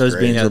recipe. That was Those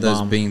great. beans Yeah, were those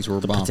bomb. beans were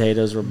the bomb.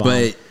 potatoes were bomb.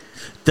 But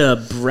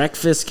the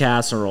breakfast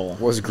casserole.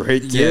 was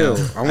great too.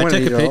 I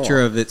took a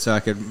picture of it so I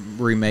could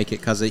remake it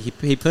because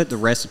he put the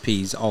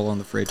recipes all on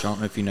the fridge. I don't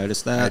know if you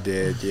noticed that. I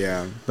did,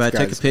 yeah. But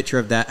I took a picture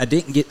of that. I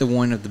didn't get the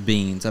one of the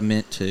beans. I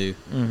meant to.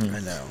 Mm-hmm. I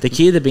know. The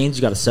key to the beans,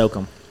 you got to soak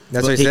them.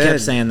 That's what he said.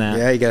 kept saying that.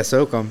 Yeah, you gotta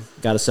soak them,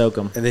 Got to soak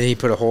them. and then he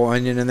put a whole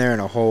onion in there and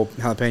a whole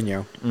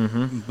jalapeno.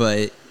 Mm-hmm.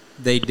 But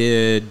they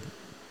did.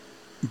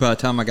 By the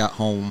time I got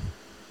home,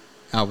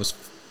 I was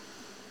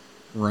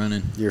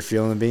running. You're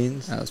feeling the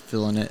beans? I was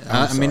feeling it.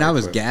 I'm I mean, sorry, I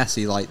was but-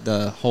 gassy like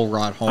the whole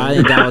ride home. I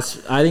think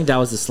that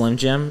was the Slim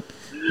Jim.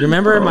 You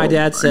remember my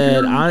dad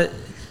said,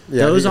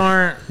 "Those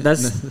aren't.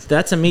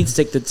 That's a meat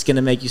stick that's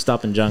gonna make you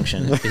stop in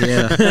Junction."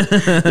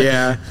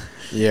 yeah.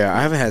 Yeah.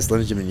 I haven't had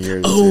Slim Jim in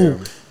years. Oh.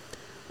 too.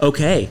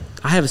 Okay,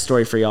 I have a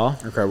story for y'all.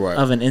 Okay, what?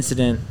 Of an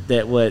incident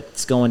that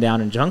what's going down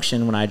in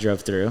Junction when I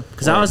drove through,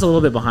 because I was a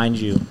little bit behind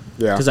you.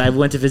 Yeah. Because I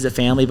went to visit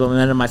family, but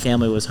none of my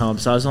family was home,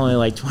 so I was only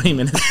like 20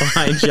 minutes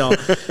behind y'all.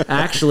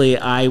 Actually,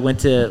 I went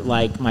to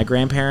like my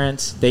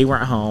grandparents; they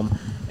weren't home,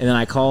 and then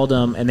I called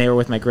them, and they were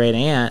with my great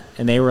aunt,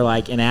 and they were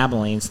like in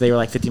Abilene, so they were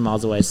like 50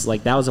 miles away. So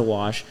like that was a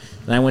wash.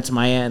 Then I went to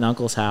my aunt and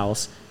uncle's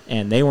house,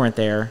 and they weren't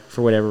there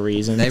for whatever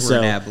reason. They were so,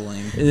 in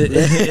Abilene.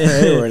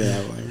 They were in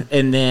Abilene.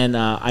 And then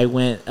I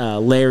went.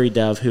 Larry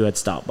Dove, who had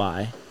stopped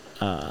by.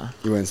 You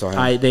went and saw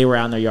him? They were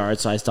out in their yard,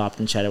 so I stopped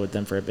and chatted with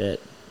them for a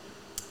bit.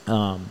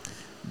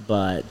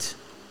 But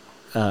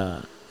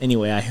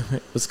anyway, I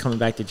was coming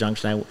back to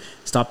Junction. I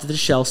stopped at the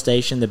Shell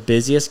station, the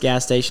busiest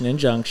gas station in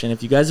Junction.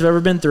 If you guys have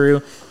ever been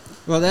through,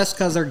 Well, that's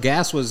because their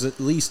gas was at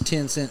least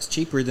 10 cents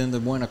cheaper than the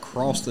one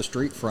across the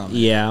street from it.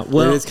 yeah. Well,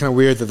 Well, it's kind of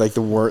weird that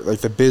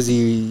the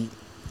busy,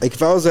 like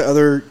if I was at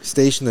other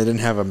station that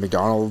didn't have a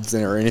McDonald's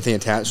in it or anything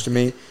attached to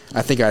me,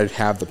 I think I'd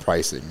have the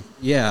pricing.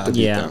 Yeah. to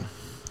beat Yeah. them.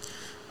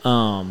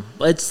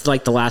 It's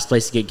like the last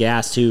place to get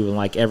gas too, in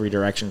like every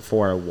direction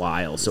for a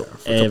while. So for a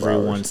couple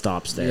everyone hours.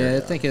 stops there. Yeah,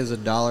 I think it was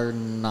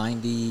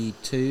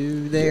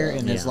 $1.92 there,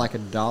 and it's Yeah. like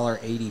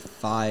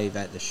 $1.85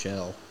 at the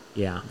Shell.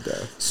 Yeah. Yeah.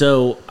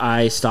 So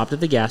I stopped at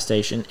the gas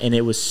station, and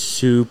it was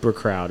super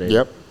crowded.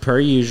 Yep. Per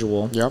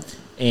usual. Yep.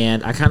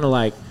 And I kind of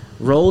like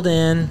rolled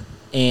in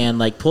and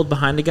like pulled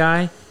behind a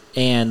guy,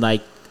 and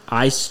like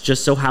I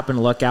just so happened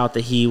to luck out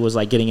that he was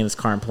like getting in his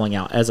car and pulling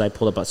out as I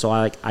pulled up. So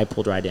I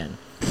pulled right in.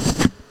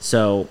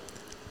 So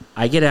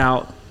I get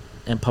out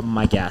and pump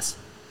my gas.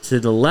 To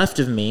the left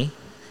of me,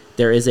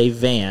 there is a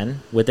van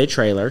with a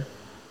trailer,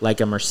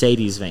 like a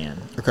Mercedes van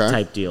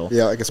type deal.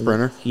 Yeah, like a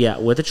Sprinter. Yeah,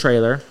 with a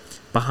trailer.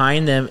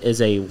 Behind them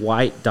is a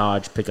white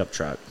Dodge pickup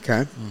truck.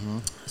 Okay.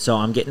 So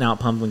I'm getting out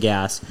pumping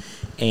gas,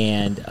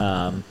 and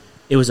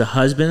it was a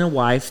husband and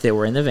wife that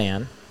were in the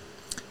van.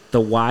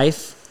 The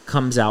wife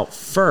comes out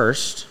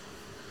first.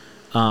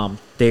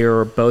 They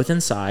were both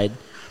inside.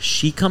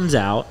 She comes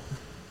out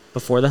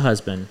before the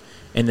husband,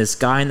 and this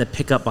guy in the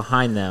pickup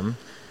behind them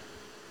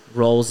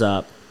rolls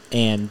up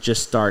and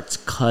just starts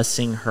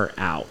cussing her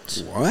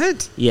out.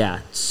 What?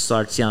 Yeah,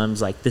 starts yelling.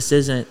 He's like, this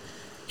isn't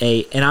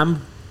a... And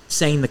I'm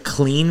saying the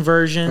clean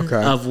version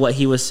Okay. of what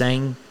he was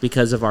saying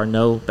because of our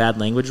no bad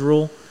language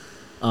rule.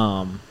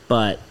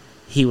 But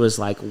he was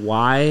like,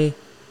 why...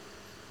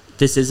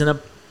 This isn't a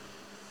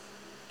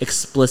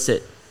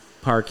explicit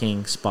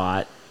parking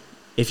spot.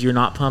 If you're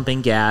not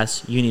pumping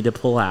gas, you need to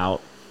pull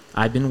out.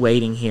 I've been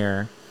waiting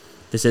here.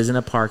 This isn't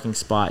a parking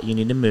spot. You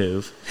need to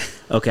move.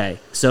 Okay,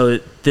 so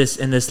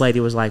this lady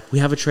was like, we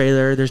have a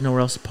trailer. There's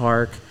nowhere else to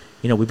park.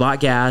 You know, we bought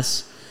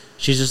gas.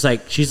 She's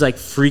like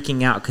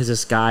freaking out because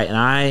this guy, and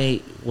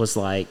I was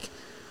like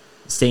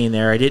staying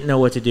there. I didn't know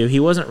what to do. He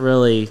wasn't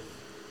really,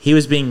 he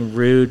was being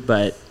rude,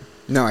 but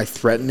No, like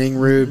threatening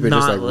rude, but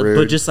not, just like rude.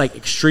 but just like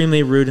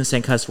extremely rude and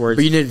saying cuss words.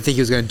 But you didn't think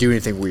he was going to do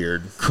anything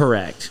weird.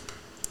 Correct.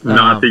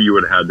 Not that you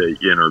would have had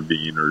to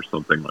intervene or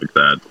something like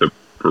that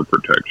for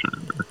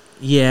protection.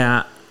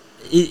 Yeah.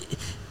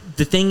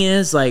 The thing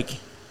is, like,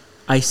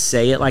 I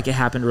say it like it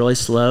happened really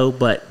slow,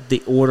 but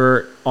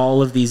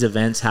all of these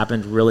events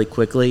happened really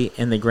quickly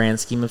in the grand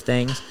scheme of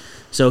things.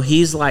 So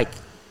he's like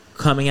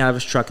coming out of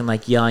his truck and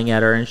like yelling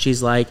at her, and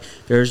she's like,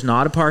 there's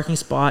not a parking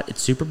spot.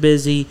 It's super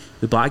busy.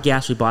 We bought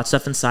gas. We bought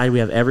stuff inside. We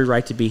have every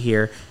right to be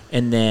here.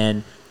 And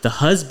then the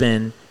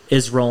husband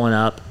is rolling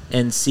up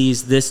and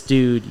sees this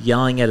dude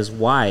yelling at his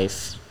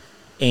wife,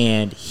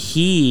 and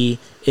he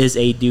is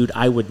a dude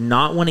I would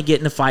not want to get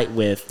in a fight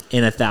with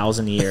in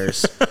 1,000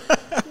 years.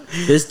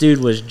 This dude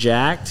was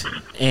jacked,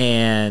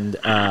 and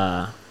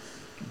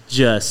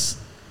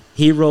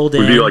he rolled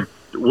in.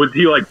 Was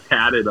he like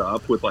tatted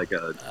up with like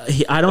a?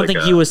 I don't think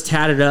he was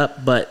tatted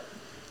up, but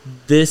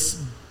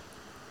this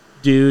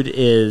dude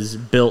is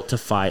built to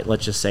fight.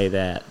 Let's just say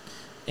that.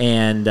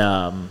 And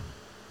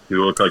He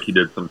looked like he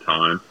did some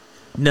time.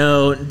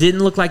 no,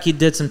 didn't look like he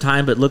did some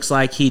time, but looks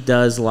like he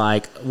does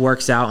like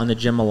works out in the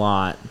gym a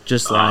lot,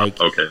 just like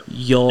okay.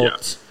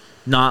 yoked,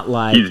 not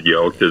like He's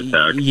yoked as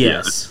heck.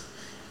 Yes.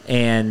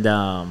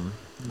 And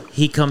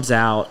he comes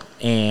out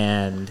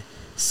and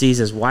sees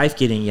his wife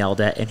getting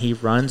yelled at, and he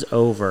runs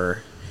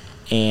over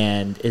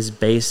and is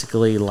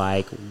basically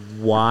like,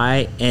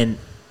 why? And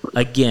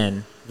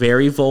again,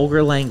 very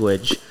vulgar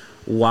language.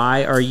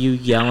 Why are you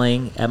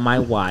yelling at my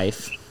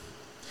wife?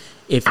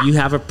 If you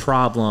have a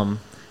problem,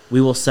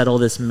 we will settle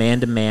this man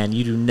to man.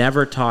 You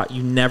never talk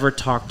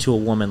to a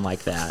woman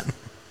like that.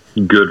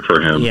 Good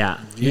for him. Yeah.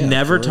 You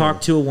never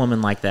talk to a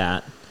woman like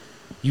that.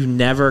 You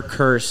never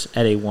curse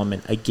at a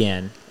woman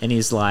again. And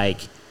he's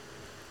like,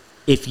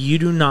 if you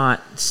do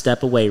not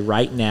step away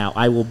right now,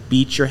 I will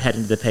beat your head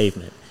into the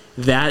pavement.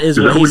 That is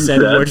what he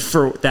said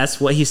that's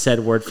what he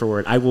said word for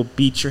word. I will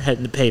beat your head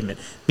in the pavement.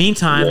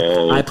 Meantime,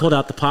 I pulled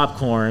out the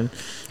popcorn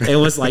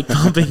and was like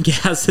pumping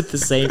gas at the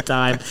same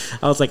time.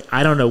 I was like,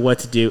 I don't know what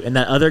to do. And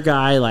that other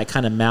guy like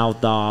kind of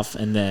mouthed off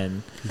and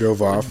then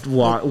drove off,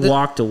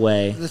 walked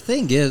away. The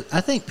thing is,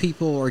 I think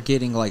people are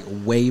getting like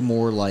way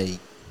more like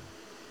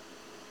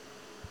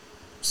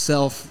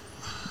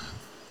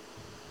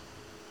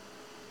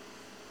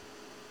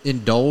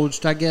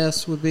indulged, I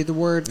guess would be the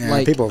word. Yeah,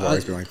 like, people have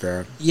always been like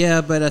that. Yeah,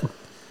 but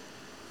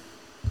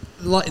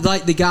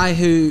like the guy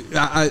who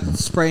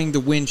spraying the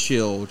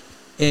windshield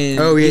and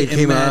he getting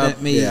came mad up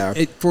at me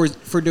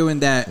for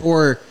doing that,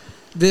 or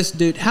this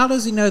dude. How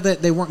does he know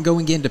that they weren't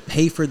going in to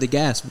pay for the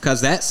gas?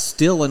 Because that's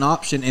still an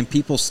option, and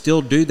people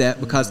still do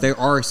that because there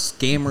are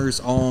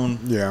scammers on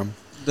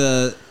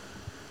the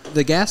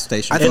gas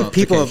station. I think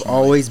people have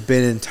always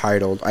been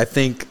entitled. I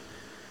think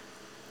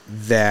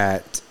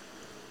that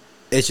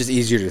it's just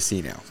easier to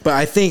see now. But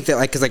I think that,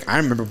 because I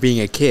remember being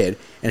a kid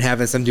and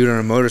having some dude on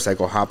a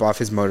motorcycle hop off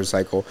his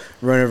motorcycle,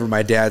 run over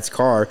my dad's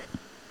car.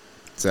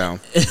 So.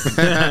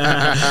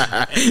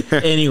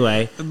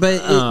 Anyway.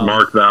 But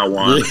mark that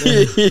one.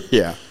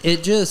 Yeah.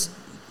 It just,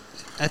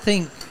 I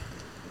think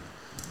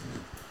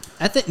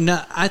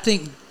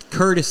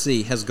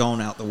courtesy has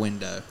gone out the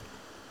window.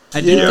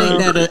 I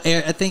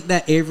think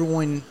that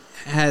everyone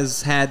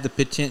has had the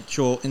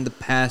potential in the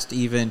past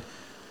even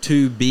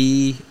to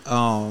be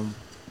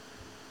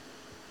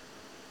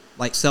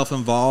like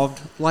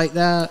self-involved like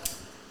that,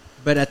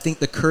 but I think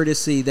the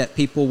courtesy that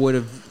people would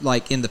have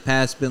like in the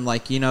past been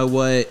like, you know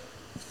what,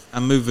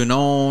 I'm moving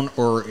on,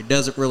 or it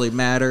doesn't really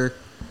matter.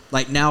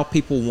 Like now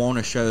people want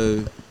to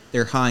show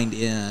their hind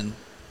end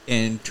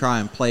and try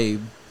and play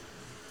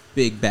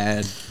big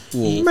bad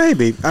wolf.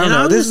 Maybe. I don't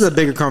know. This is a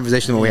bigger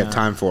conversation than we have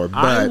time for.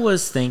 But I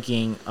was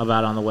thinking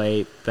about on the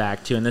way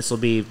back too, and this will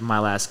be my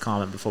last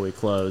comment before we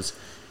close,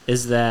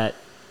 is that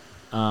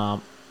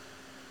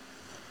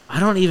I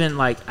don't even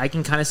I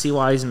can kind of see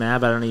why he's mad,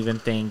 but I don't even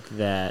think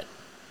that.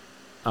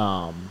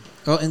 Well,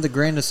 in the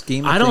grandest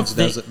scheme of things,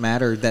 does it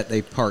matter that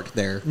they parked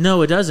there?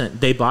 No, it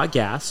doesn't. They bought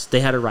gas. They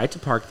had a right to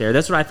park there.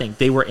 That's what I think.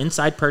 They were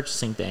inside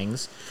purchasing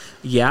things.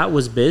 Yeah, it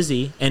was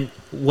busy. And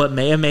what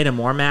may have made him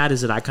more mad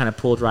is that I kind of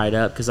pulled right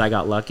up because I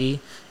got lucky,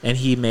 and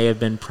he may have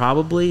been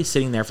probably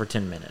sitting there for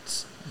 10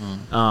 minutes.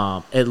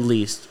 At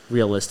least,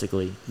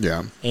 realistically.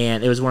 Yeah.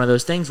 And it was one of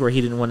those things where he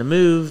didn't want to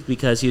move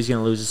because he was going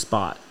to lose a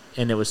spot.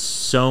 And there was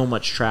so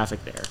much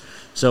traffic there.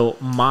 So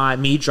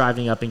me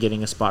driving up and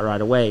getting a spot right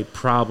away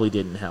probably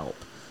didn't help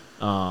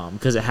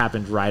because it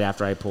happened right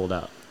after I pulled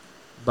up.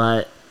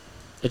 But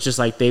it's just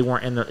like they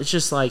weren't in there. It's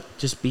just like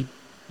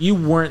you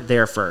weren't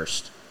there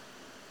first,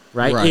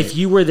 right? If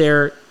you were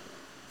there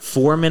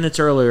 4 minutes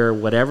earlier,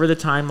 whatever the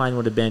timeline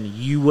would have been,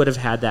 you would have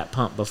had that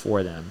pump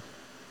before them.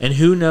 And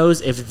who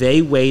knows if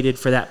they waited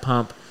for that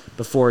pump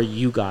before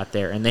you got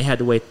there, and they had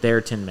to wait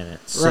their 10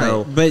 minutes.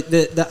 So, right, but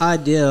the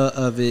idea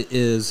of it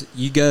is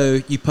you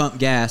pump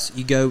gas,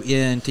 you go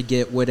in to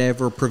get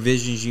whatever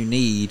provisions you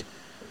need,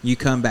 you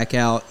come back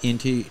out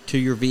to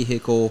your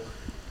vehicle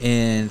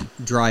and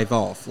drive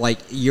off. Like,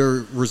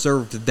 you're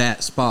reserved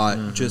that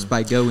spot just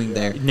by going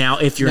there. Now,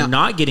 if you're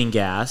not getting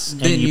gas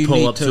and you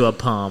pull up to a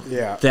pump,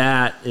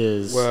 that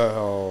is...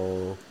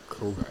 Well,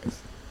 cool, guys.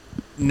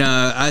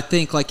 No, I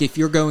think if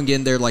you're going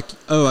in there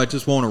I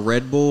just want a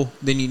Red Bull,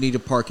 then you need to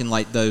park in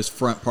those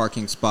front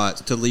parking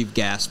spots to leave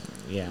gas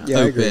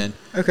open.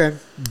 Okay.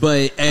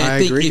 But I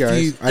think agree,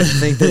 guys. I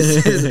think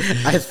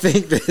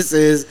this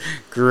is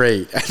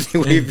great. I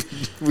think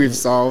we've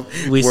solved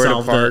where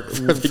to park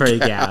for the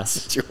gas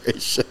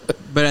situation.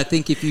 But I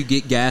think if you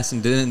get gas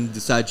and then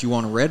decide you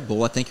want a Red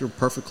Bull, I think you're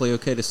perfectly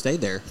okay to stay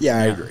there. Yeah,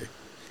 I agree.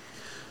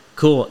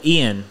 Cool.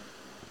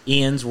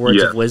 Ian's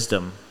words of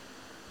wisdom.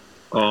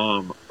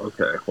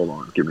 Okay, hold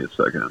on. Give me a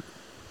second.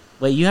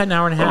 Wait, you had an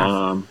hour and a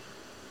half.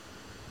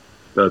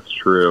 That's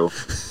true.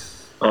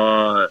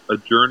 A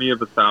journey of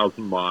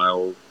 1,000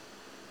 miles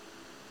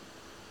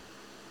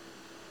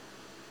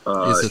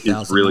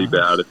is really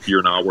bad if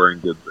you're not wearing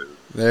good boots.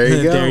 There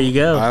you go. There you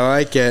go. I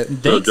like it.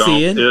 Thanks,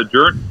 Ian.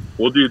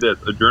 We'll do this.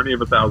 A journey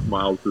of 1,000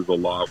 miles is a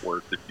lot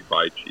worse if you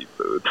buy cheap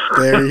food.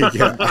 There you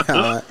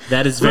go.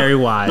 That is very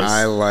wise.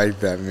 I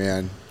like that,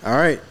 man. All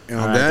right. And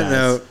on that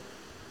note,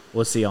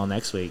 we'll see y'all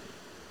next week.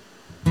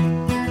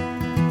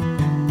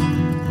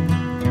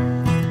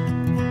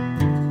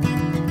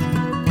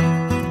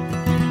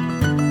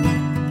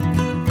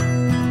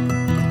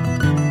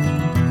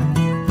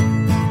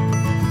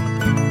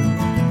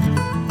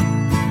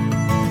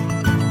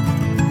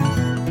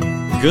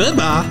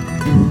 Goodbye.